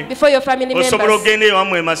before your family members.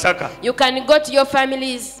 You can go to your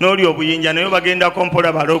families and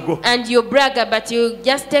you brag, but you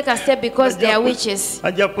just take a step because they are witches.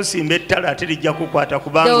 They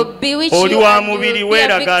will bewitch you and you will be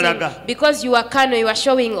a victim because you are carnal, you are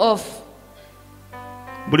showing off.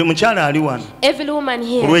 Every woman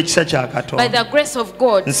here, by the grace of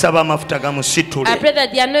God, I pray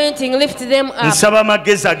that the anointing lift them up. I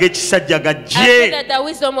pray that the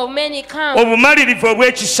wisdom of many come.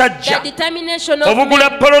 The determination of men,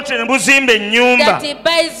 that He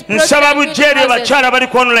buys houses. I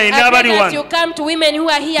pray that you come to women who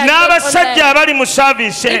are here and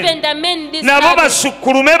even the men in this service, let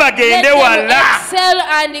them excel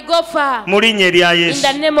and go far. In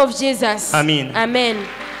the name of Jesus. Amen. Amen.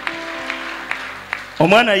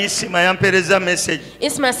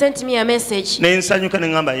 Isma sent me a message. Yes.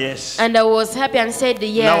 And I was happy and said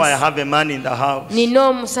yes. Now I have a man in the house.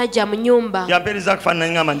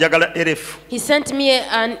 He sent me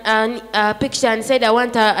a picture and said I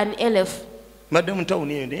want an elephant.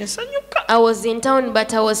 I was in town,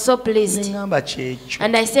 but I was so pleased.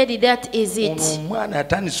 And I said, that is it.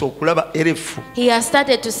 He has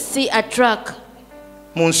started to see a truck.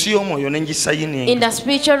 In the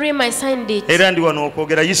spiritual realm, I signed it. And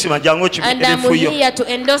I'm here to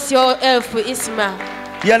endorse your elf, Isma.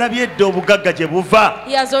 He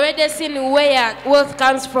has already seen where wealth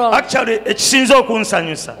comes from. Actually,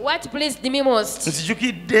 what pleased me most,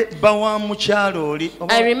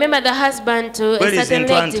 I remember the husband to a certain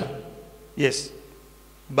lady. Yes.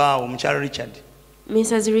 Richard.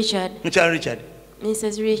 Mrs. Richard.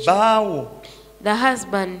 Mrs. Richard. The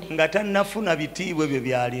husband,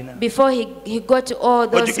 before he got all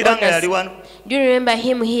those honors, do you remember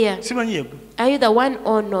him here? Are you the one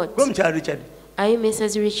or not? Are you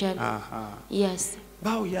Mrs. Richard? Yes.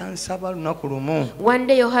 One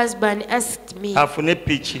day your husband asked me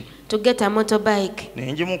to get a motorbike,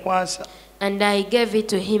 and I gave it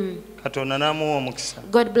to him.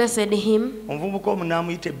 God blessed him.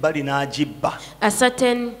 A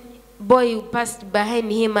certain boy passed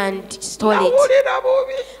behind him and stole it.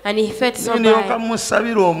 And he felt so bad.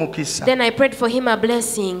 Then I prayed for him a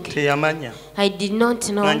blessing. I did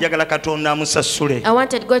not know. I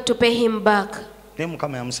wanted God to pay him back.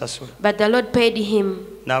 But the Lord paid him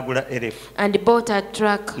and bought a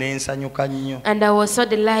truck. And I was so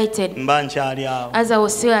delighted as I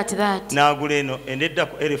was still at that.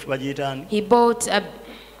 He bought a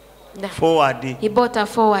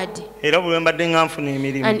forward.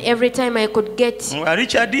 And every time I could get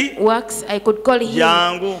works, I could call him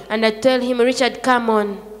and I tell him, Richard, come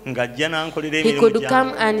on. He could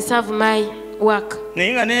come and serve my work.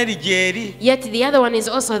 Yet the other one is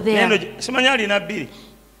also there.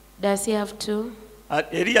 Does he have two?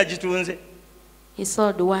 He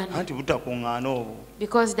sold one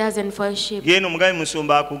because it doesn't fellowship. Go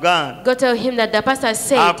tell him that the pastor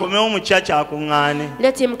said,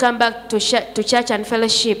 let him come back to church and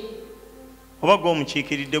fellowship.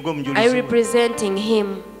 I representing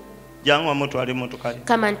him.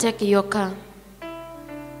 Come and take your car.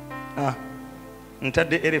 I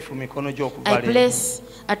place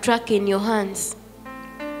a truck in your hands.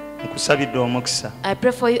 I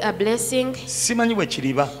pray for you a blessing.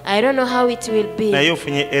 I don't know how it will be,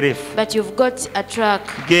 but you've got a truck.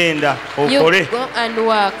 You go and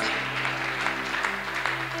work.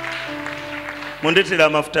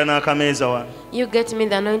 You get me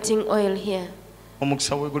the anointing oil here.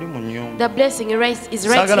 The blessing is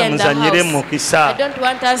right here in the house. I don't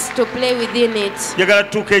want us to play within it.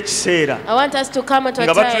 I want us to come at a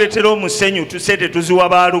time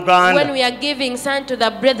when we are giving sand to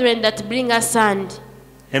the brethren that bring us sand.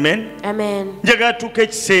 Amen. Amen.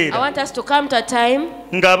 I want us to come to a time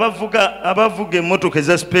when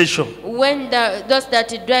those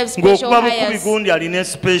that drive special hires,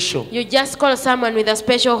 you just call someone with a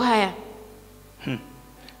special hire.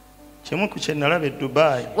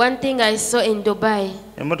 One thing I saw in Dubai,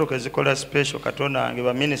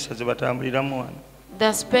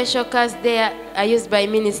 the special cars there are used by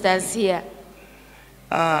ministers here.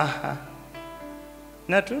 I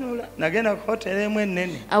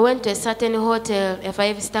went to a certain hotel, a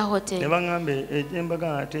 5-star hotel,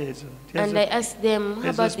 and I asked them, how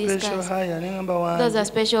about these cars? Those are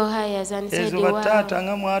special hires, and said, wow,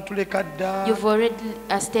 you've already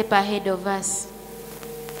a step ahead of us.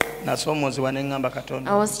 I was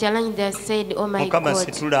challenged. I said, oh my God,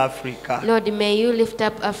 Lord, may you lift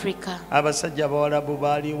up Africa. Those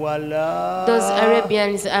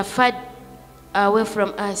Arabians are far away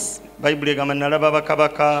from us. The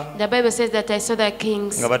Bible says that I saw the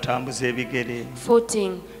kings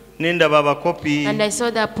footing, and I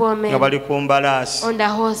saw the poor men on the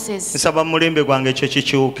horses. I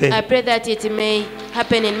pray that it may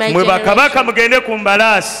happen in my generation.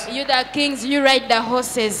 You the kings, you ride the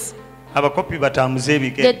horses. Let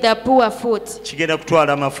the poor foot.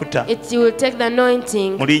 It will take the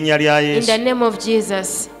anointing in the name of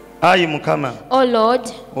Jesus. Oh Lord,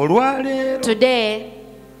 today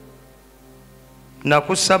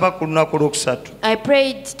I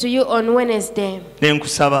prayed to you on Wednesday,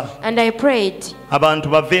 and I prayed,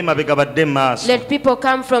 let people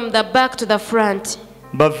come from the back to the front.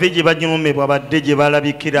 Let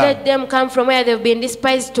them come from where they've been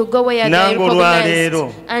despised to go where they are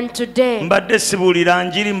recognized. And today, I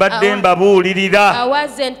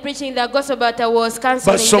wasn't preaching the gospel, but I was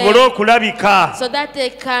counseling them so that they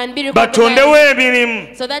can be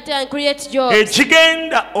recognized, so that they can create jobs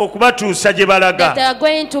that are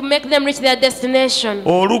going to make them reach their destination.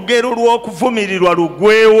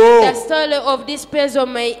 The story of this praise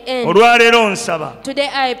may end. Today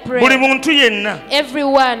I pray, everyone,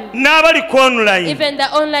 even the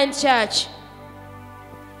online church,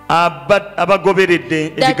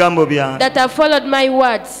 that have followed my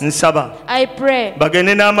words, I pray, let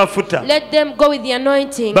them go with the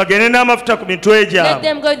anointing. Let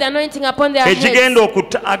them go with the anointing upon their heads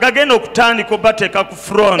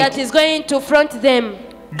that is going to front them.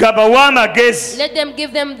 Let them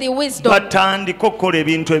give them the wisdom and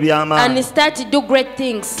start to do great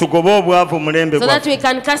things so that we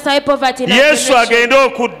can cast away poverty in our generation.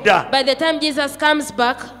 By the time Jesus comes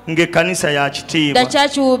back, the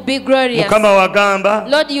church will be glorious.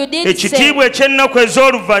 Lord, you did say that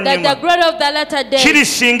the glory of the latter day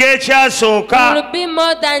will be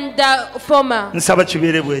more than the former.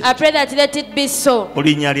 I pray that let it be so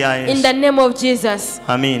in the name of Jesus.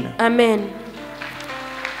 Amen. Amen.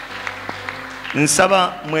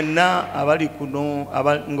 Nsaba mwenna abali kuno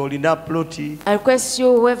ngolina ploti. I request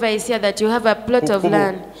you, whoever is here, that you have a plot of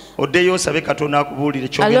land. Odeyo sabe Katonda akubulire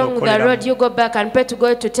kyogenda okolera. Along the road you go back and pray to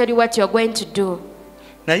God to tell you what you are going to do.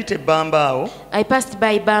 Nayite Bamba awo. I passed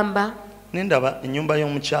by Bamba. Nendaba ennyumba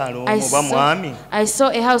y'omukyalo oba mwami. I saw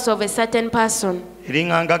a house of a certain person.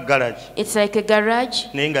 Eringanga garage. It's like a garage.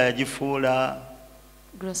 Nenga yagifuula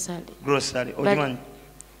grocery. Ojimanyi?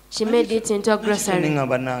 She made it into a grocery. I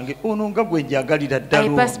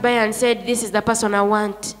passed by and said, this is the person I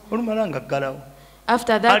want.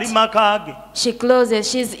 After that, she closes.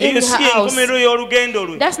 She's in her house.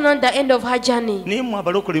 That's not the end of her journey.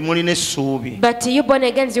 But you born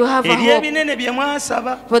again, you have a hope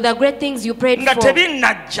for the great things you prayed for.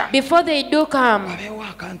 Before they do come,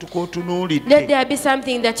 let there be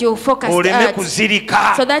something that you focus on,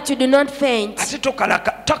 so that you do not faint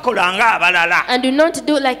and do not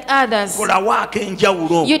do like others.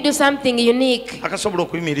 You do something unique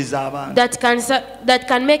that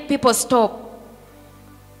can make people stop.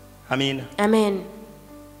 Amen. Amen.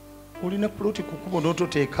 You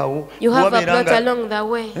have a plot along the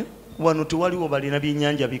way.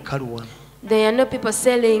 There are no people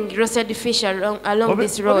selling roasted fish along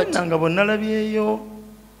this road.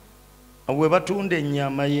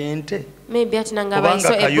 Maybe at Nangabo I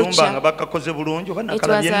saw a butcher. It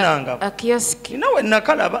was a kiosk.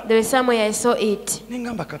 There is somewhere I saw it.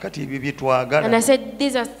 And I said,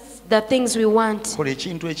 these are the things we want.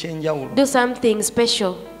 Do something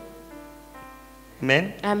special.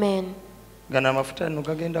 Amen. Amen. This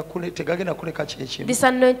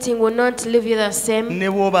anointing will not leave you the same.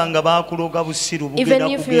 Even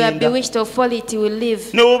if you are bewitched or fall, it will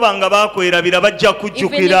live. Even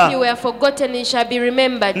if you were forgotten, it shall be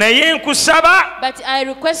remembered. But I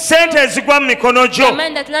request the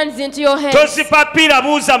man that lands into your hands.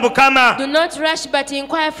 Do not rush, but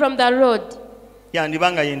inquire from the Lord.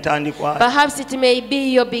 Perhaps it may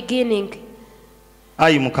be your beginning.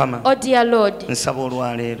 Oh dear Lord,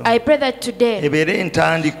 I pray that today let it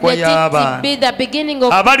be the beginning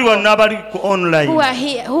of people who are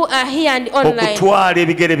here and online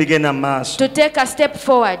to take a step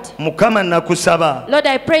forward. Lord,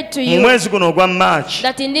 I pray to you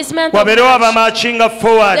that in this month of March,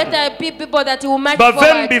 let there be people that will march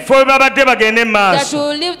forward, that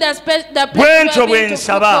will leave the place to move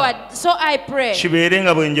forward. So I pray,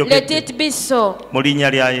 let it be so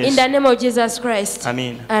in the name of Jesus Christ.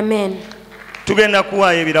 Amen. Amen. We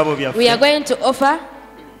are going to offer.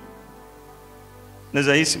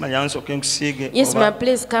 Yes, ma'am,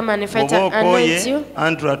 please come and if I anoint you.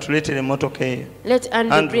 Let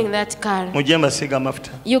Andrew bring that car.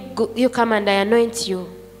 You come and I anoint you.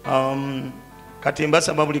 I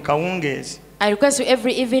request you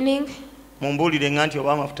every evening. Tell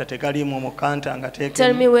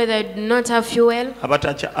me whether I do not have fuel.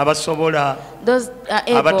 Those are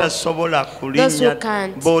able. Those who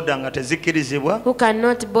can't. Who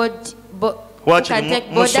cannot board. Who can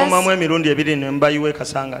take borders.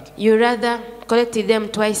 You rather collect them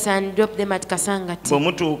twice and drop them at Kasangati.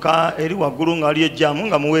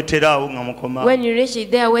 When you reach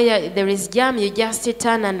there where there is jam, you just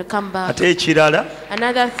turn and come back.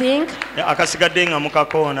 Another thing,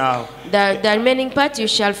 the remaining part you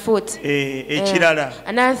shall foot.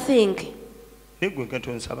 Another thing,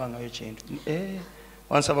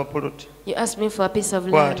 you asked me for a piece of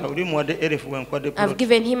land. I've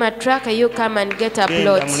given him a track. You come and get a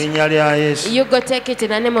plot. You go take it in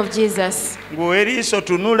the name of Jesus.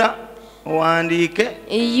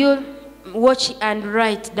 You watch and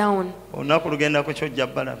write down.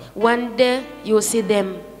 One day you will see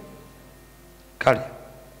them. Go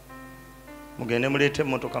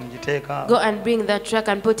and bring that truck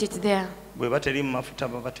and put it there. If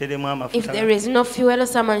there is no fuel,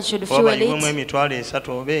 someone should fuel it,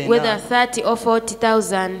 whether 30 or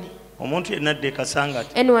 40,000.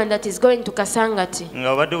 Anyone that is going to Kasangati,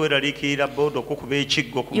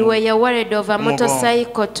 you were worried of a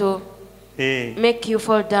motorcycle to make you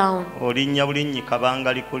fall down. You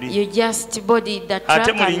just body the truck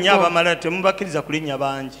and go.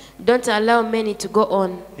 Don't allow many to go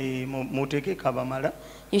on.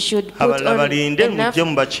 You should put on enough.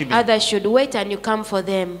 Others should wait and you come for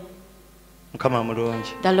them.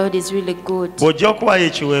 The Lord is really good. When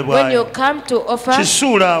you come to offer, just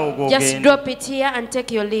drop it here and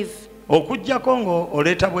take your leave. Unless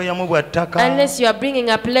you are bringing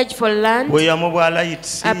a pledge for land,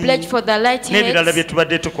 a pledge for the light heads,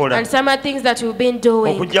 and some other things that we've been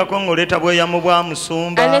doing.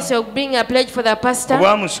 Unless you bring a pledge for the pastor, you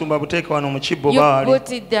put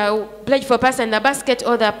the pledge for pastor in the basket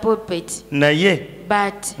or the pulpit.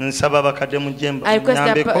 But I request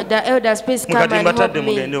the elders, please come and help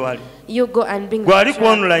me. You go and bring the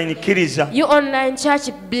you online church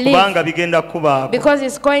believe because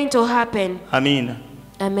it's going to happen. Amen.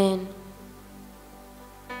 Amen.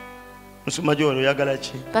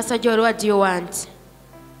 Pastor Joel, what do you want?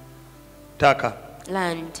 Taka.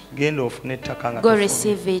 Land. Genda ofune ettaka nga Go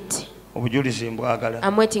receive it. Obujulizi mbwagala.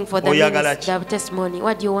 I'm waiting for the testimony.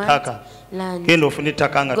 What do you want? Taka. Land. Genda ofune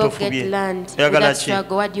ettaka nga tofubye. Go get land. Without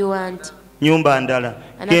struggle. What do you want? Nyumba ndala.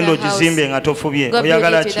 Genda ogizimbe nga tofubye.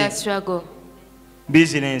 Oyagala ki?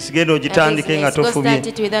 Business. Genda ogitandike nga tofubye.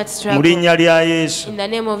 Mu linnya lya Yesu. In the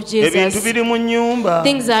name of Jesus. Ebintu biri mu nyumba.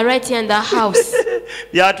 Things are right here in the house.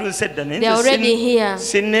 Byatuuse dda naye. They are already here.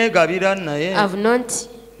 Sinneegabira naye. I've not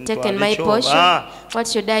taken my portion. What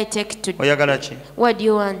should I take to? Oyagala ki? What do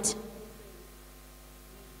you want?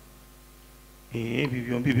 Ebyo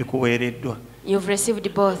byombi bikuweereddwa. You've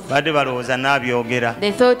received both. Badde balowooza n'abyogera.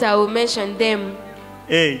 They thought I will mention them.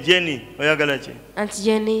 Jenny, oyagala ki? Aunt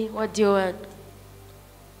Jenny, what do you want?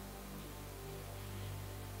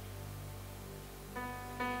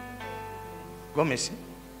 Gomesi.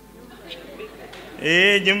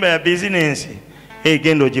 Nyumba ya business.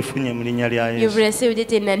 Genda ogifunye mu linnya lya Yesu. You've received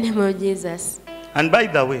it in the name of Jesus. And by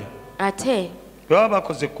the way, ate. Baba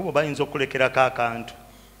bakoze ekkubo bayinza okulekerako akantu.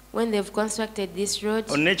 When they've constructed this road,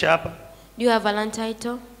 do you have a land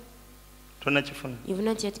title? You've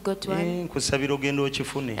not yet got one.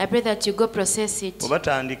 I pray that you go process it.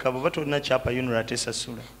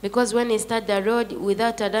 Because when you start the road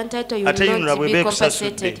without a land title, you will not be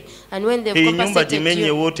compensated. And when they've compensated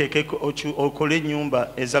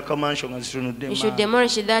you should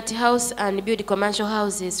demolish that house and build commercial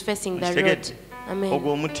houses facing the road. Amen.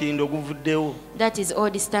 That is all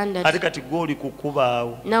the standard.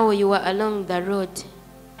 Now you are along the road.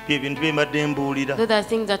 Those are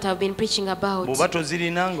things that I've been preaching about. If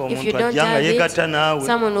you don't have it,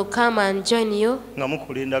 someone will come and join you.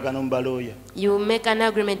 You make an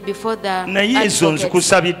agreement before the advocate.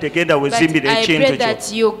 But I pray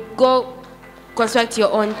that you go construct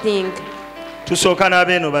your own thing.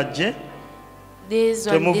 This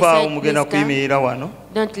one,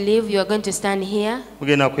 don't leave. You are going to stand here.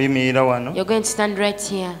 You're going to stand right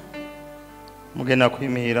here.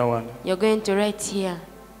 You're going to right here.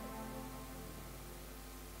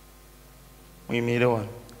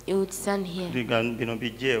 You would stand here.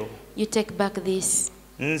 You take back this.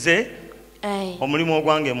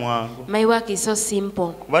 My work is so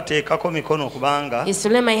simple. Is to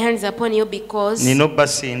lay my hands upon you because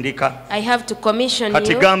I have to commission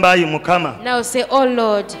you. Now say, oh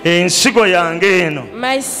Lord,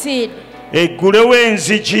 my seed, let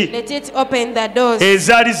it open the doors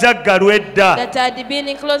that had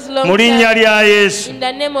been closed long time. In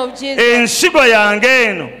the name of Jesus,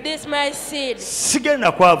 this my seed,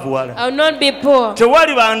 I will not be poor. There will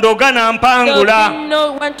be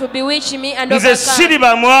no one to bewitch me and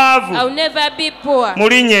overcome. I will never be poor.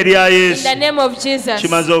 In the name of Jesus,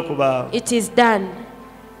 it is done.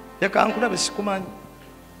 Where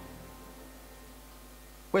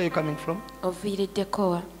are you coming from?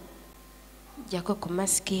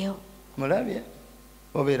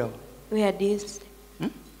 Where this?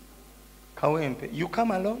 Kawempe. You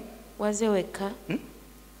come along?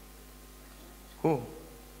 Who?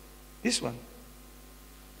 This one.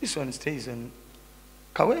 This one stays in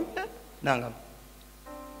Kawempe? Nangabo.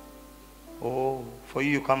 Oh, for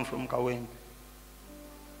you come from Kawempe.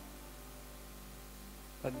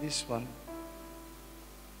 But this one.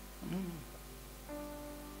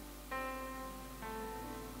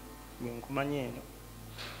 There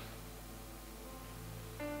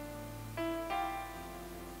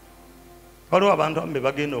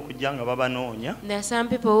are some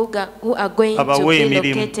people who are going to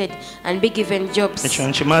be located and be given jobs.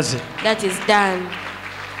 That is done.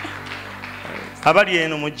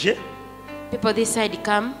 People this side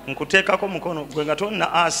come.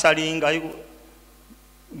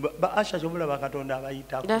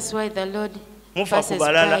 That's why the Lord passes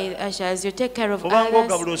by ushers. You take care of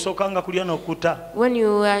others. When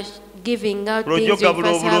you are giving out things, you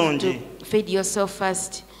first have to feed yourself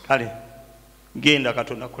first.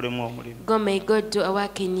 Go, may God do a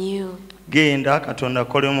work in you. Go,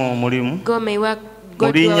 may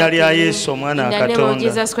God do a work in you. In the name of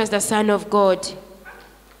Jesus Christ, the Son of God.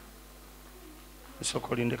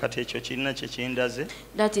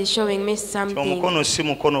 That is showing me something.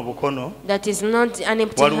 That is not an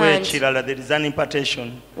empty hand. There is an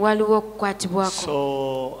impartation.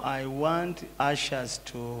 So I want ushers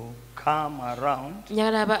to come around.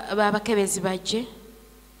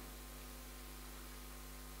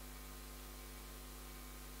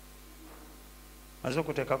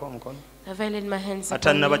 Have I laid my hands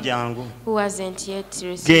upon you who hasn't yet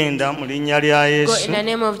received? Go in the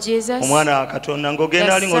name of Jesus, the Son of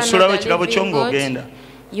the living God.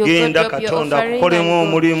 genda Katonda akukolemu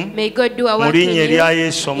omulimu mu linnya erya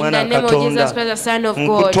Yesu omwana wa Katonda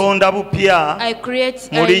nkutonda bupya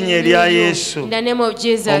mu linnya erya Yesu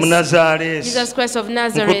Omunazaaleesi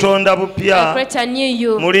nkutonda bupya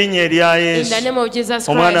mu linnya erya Yesu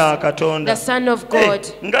omwana wa Katonda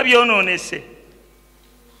nga byonoonese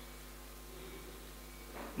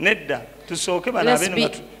nedda tusooke balabe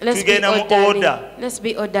tugenda mu order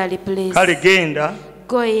kale genda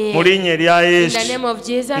mu linnya erya Yesu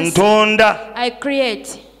ntonda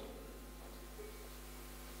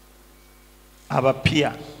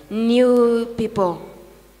abapya new people.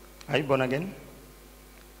 Are you born again?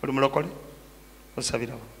 Oli mulokole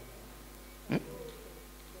osabirawo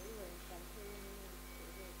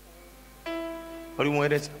oli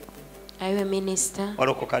muweereza Are you a minister?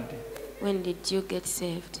 walokokadde When did you get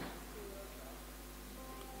saved?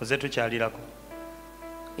 oze tukyalirako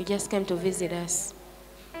You just came to visit us.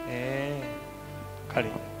 Kale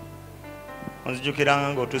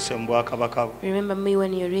onzijukiranga ng'otuuse mu bwakabaka bwo Remember me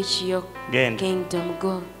when you reach your kingdom.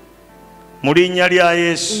 Go. mu linnya lya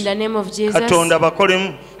Yesu In the name of Jesus, Katonda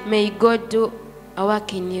bakolemu. may God do a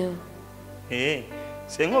work in you.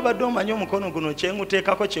 Senga obadde omanyi omukono guno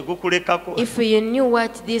kyenguteekako kyegukulekako If you knew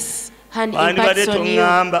what this hand impacts on you,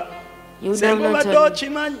 you would have not told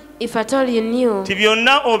me. If at all you knew ti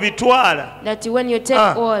byonna obitwala that when you take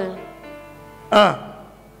all,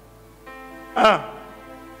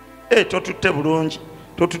 totutte bulungi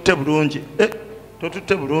totutte bulungi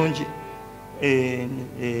totutte bulungi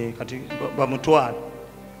kati bamutwala.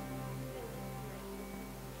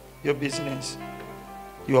 Your business,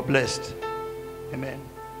 you are blessed. Amen.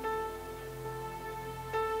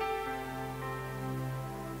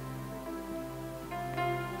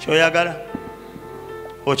 Kyoyagala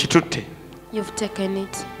okitutte, you've taken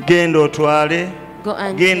it. genda otwale, Go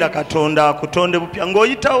and genda Katonda akutonde bupya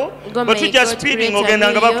ng'oyitawo bwe tujja speeding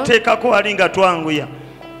ogenda nga bakuteekako ali nga twanguya.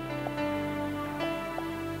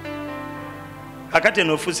 Kakati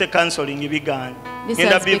n'ofuuse counseling biganye. This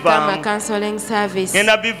has become a counseling service.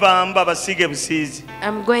 Ngenda bivaamu babasiige busiizi.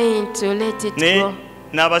 I'm going to let it go.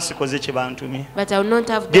 N'abasikoze kye bantumye. But I will not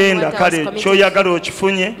have done Genda what I was kale committed kyoyagala to.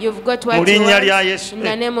 okifunye You've got what mu you linnya lya want. Yesu. In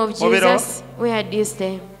the name of Jesus. Where do you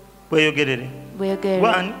stay? Weeyogerere.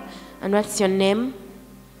 Weeyogerere. And what's your name?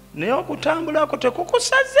 Naye okutambulako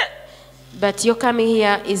tekukusaze. But your coming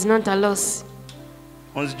here is not a loss.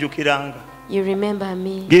 Onzijukiranga. You remember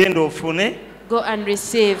me. Genda ofune. Go and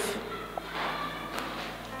receive.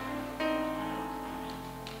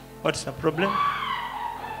 What's the problem?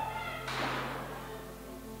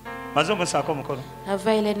 Mazomusaako omukono. Have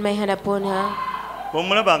I laid my hand upon her?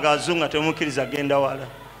 Omulaba ng'azunga temukkiriza genda wala.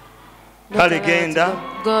 Kale genda.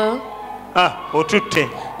 Go. Otutte.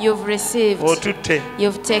 You've received. Otutte.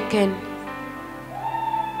 You've taken.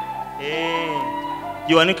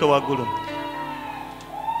 Giwanike waggulu.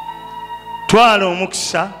 Twala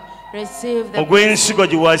omukisa. Receive the ogw'ensigo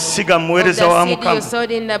gye wasiga mu muweereza wa Mukama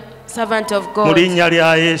mu linnya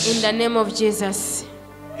lya Yesu. In the name of Jesus.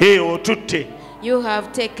 Otutte. You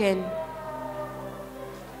have taken.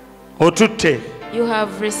 Otutte. You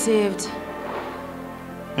have received.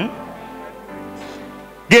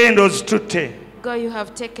 Genda ozitutte. Go, you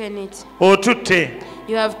have taken it. Otutte.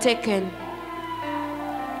 You have taken.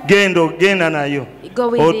 Genda nayo. Go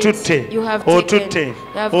with otutte. It. You have otutte. taken.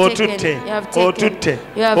 You have otutte. taken. You have taken. Otutte.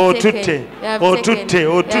 You have otutte. taken. You have otutte. taken.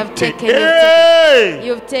 Otutte. Hey!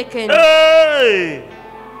 You've taken. Hey!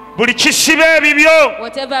 Buli kisibe ebibyo.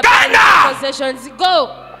 Whatever possessions, go.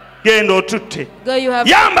 Genda otutte. Go, you have.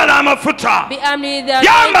 Yambala amafuta. Be armed with the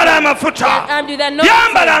Yambala amafuta.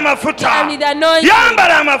 Yambala amafuta.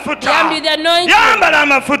 Yambala amafuta. Yambala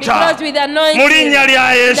amafuta. Mu linnya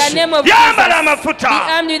lya Yesu. Yambala amafuta.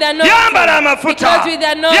 Yambala amafuta.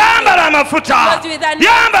 Yambala amafuta.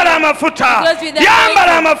 Yambala amafuta.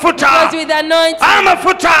 Yambala amafuta.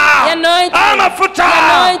 Amafuta. Amafuta.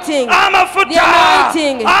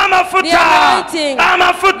 Amafuta.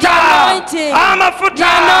 Amafuta.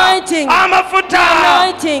 Amafuta. Amafuta.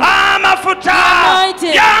 Amafuta.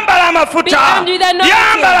 Yambala amafuta.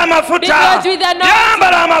 Yambala amafuta.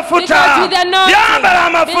 Yambala amafuta. Yambala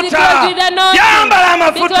amafuta. Yambala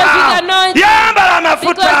amafuta. Yambala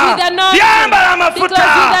amafuta. Yambala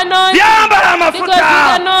amafuta. Yambala amafuta.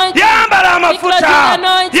 Yambala amafuta.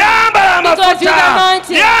 Yambala amafuta.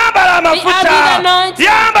 Yambala amafuta.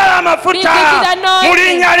 Yambala amafuta. Mu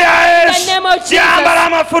linnya lya Yesu. Yambala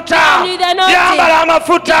amafuta. Yambala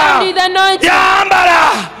amafuta. Yambala.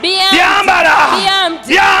 Yambala.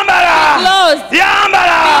 Yambala.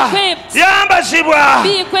 Yambala. Yambazibwa.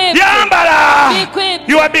 Yambala.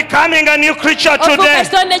 You are becoming a new creature today.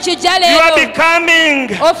 You are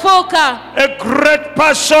becoming a great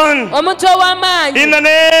person. In the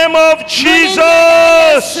name of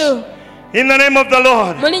Jesus. In the name of the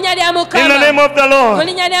Lord. In the name of the Lord.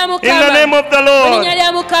 In the name of the Lord.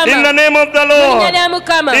 In the name of the Lord.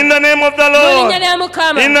 In the name of the Lord.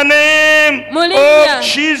 In the name of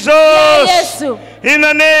Jesus. In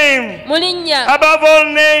the name above all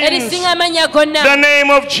names, the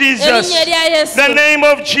name of Jesus, the name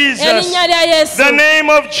of Jesus, the name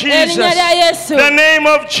of Jesus, the name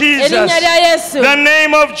of Jesus, the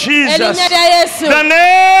name of Jesus, the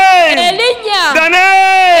name, the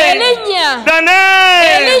name, the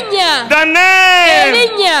name, the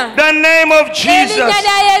name, the name of Jesus,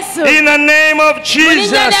 in the name of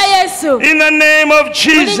Jesus, in the name of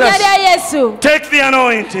Jesus. Take the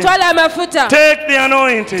anointing. Take the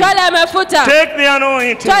anointing. Take the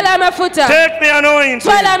anointing. Take the anointing.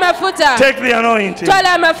 Take the anointing.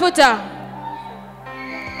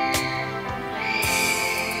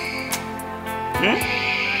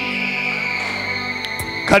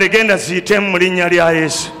 Kale genda ziyite mu linnya lya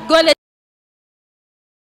Yesu.